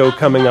Drones show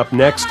coming up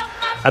next.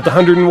 At the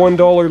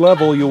 $101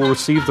 level, you will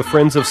receive the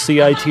Friends of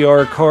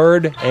CITR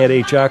card and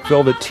a Jack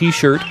Velvet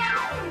t-shirt,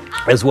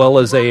 as well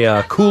as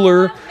a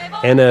cooler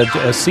and a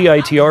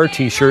CITR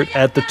t-shirt.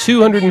 At the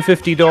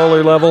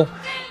 $250 level,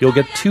 you'll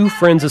get 2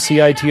 Friends of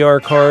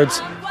CITR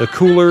cards, the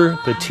cooler,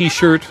 the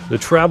t-shirt, the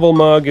travel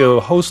mug,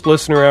 a host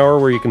listener hour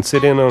where you can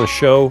sit in on a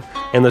show,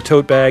 and the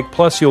tote bag.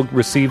 Plus, you'll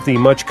receive the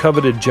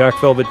much-coveted Jack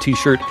Velvet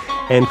t-shirt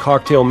and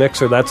cocktail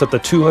mixer. That's at the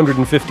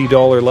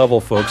 $250 level,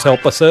 folks.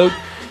 Help us out.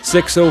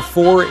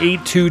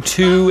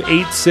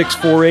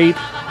 604-822-8648.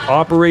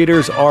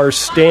 Operators are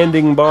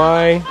standing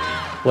by.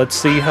 Let's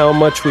see how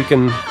much we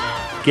can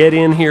get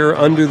in here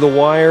under the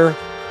wire.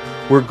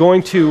 We're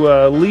going to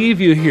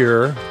leave you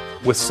here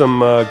with some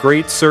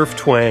great surf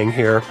twang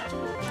here.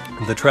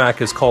 The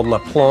track is called La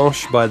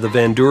Planche by the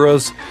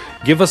Vanduras.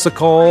 Give us a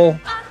call,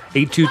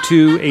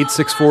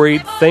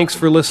 822-8648. Thanks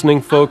for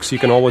listening, folks. You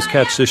can always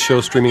catch this show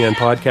streaming and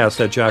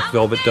podcast at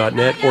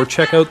jackvelvet.net, or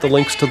check out the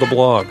links to the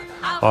blog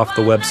off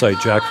the website,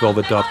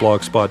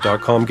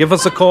 jackvelvet.blogspot.com. Give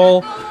us a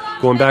call.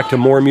 Going back to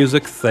more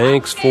music,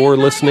 thanks for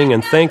listening,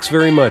 and thanks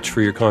very much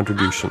for your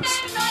contributions.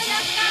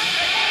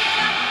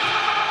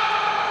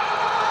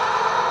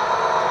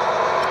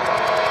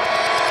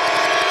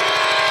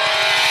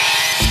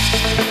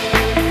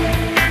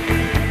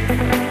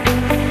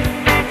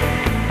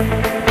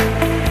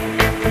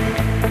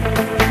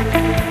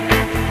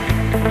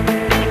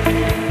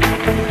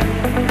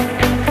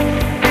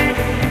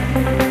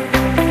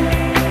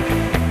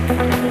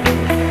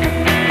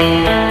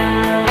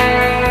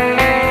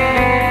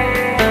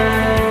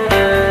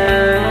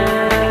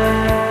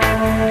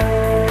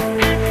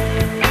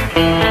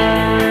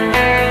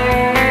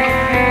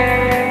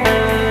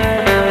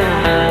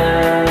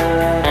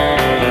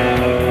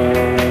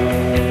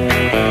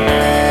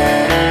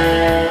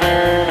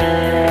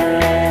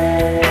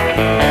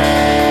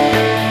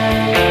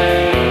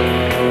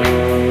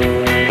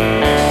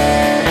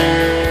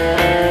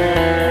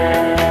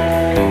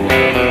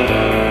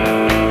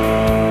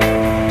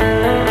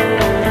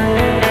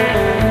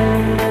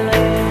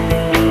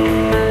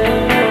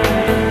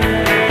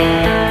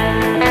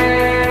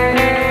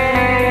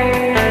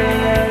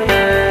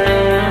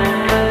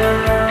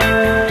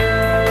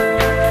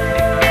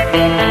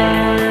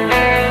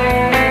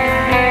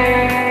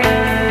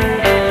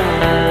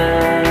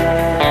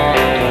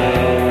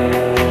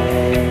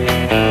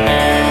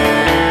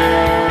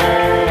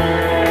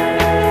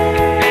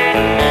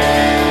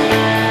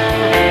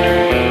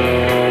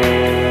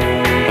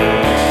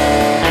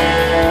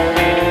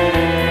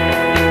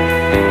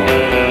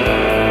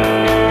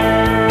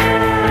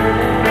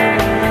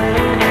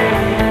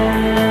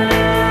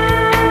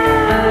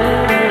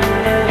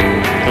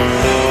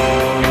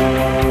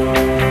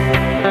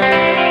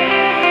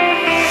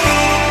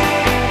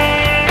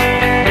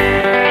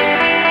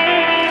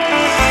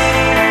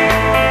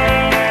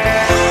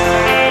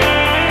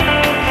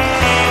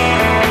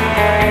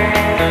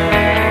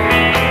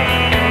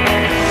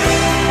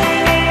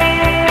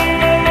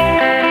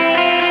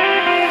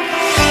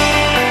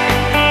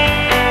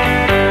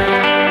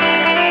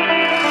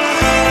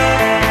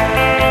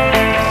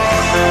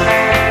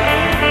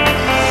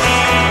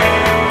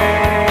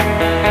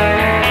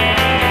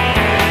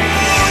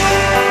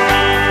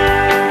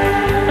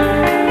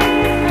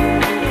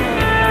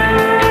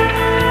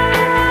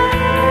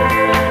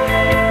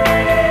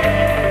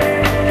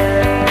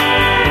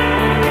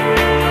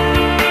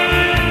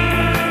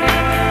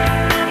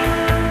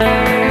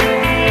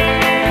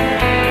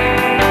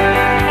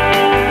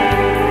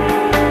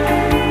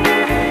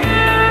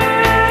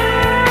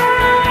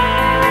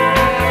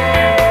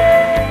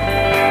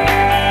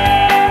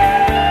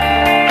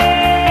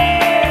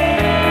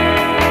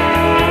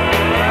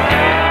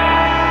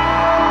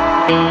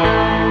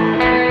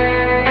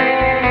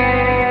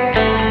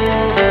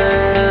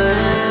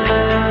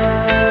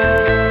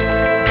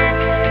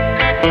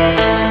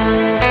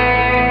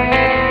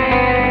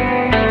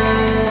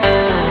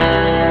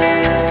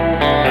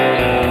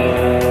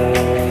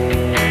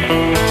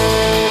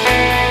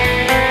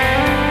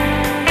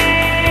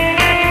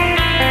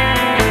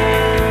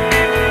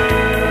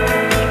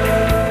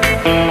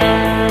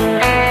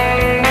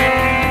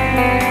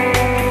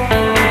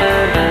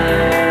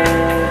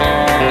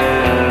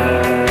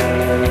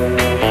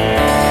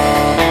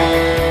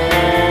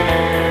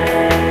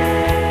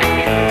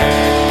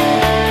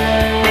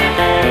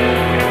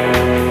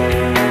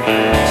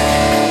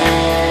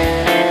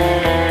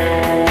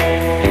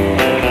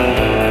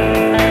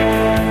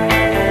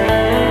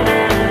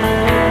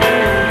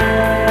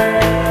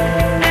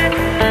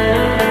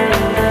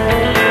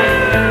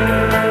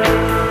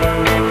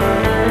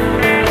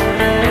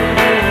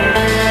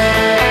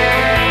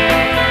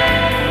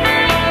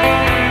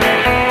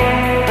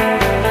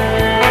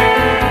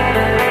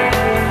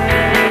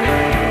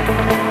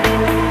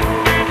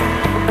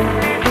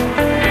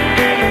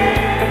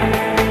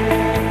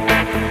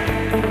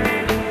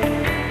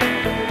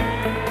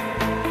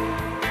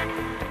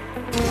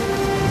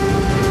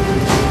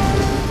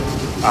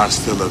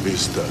 Hasta la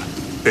vista,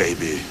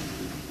 baby.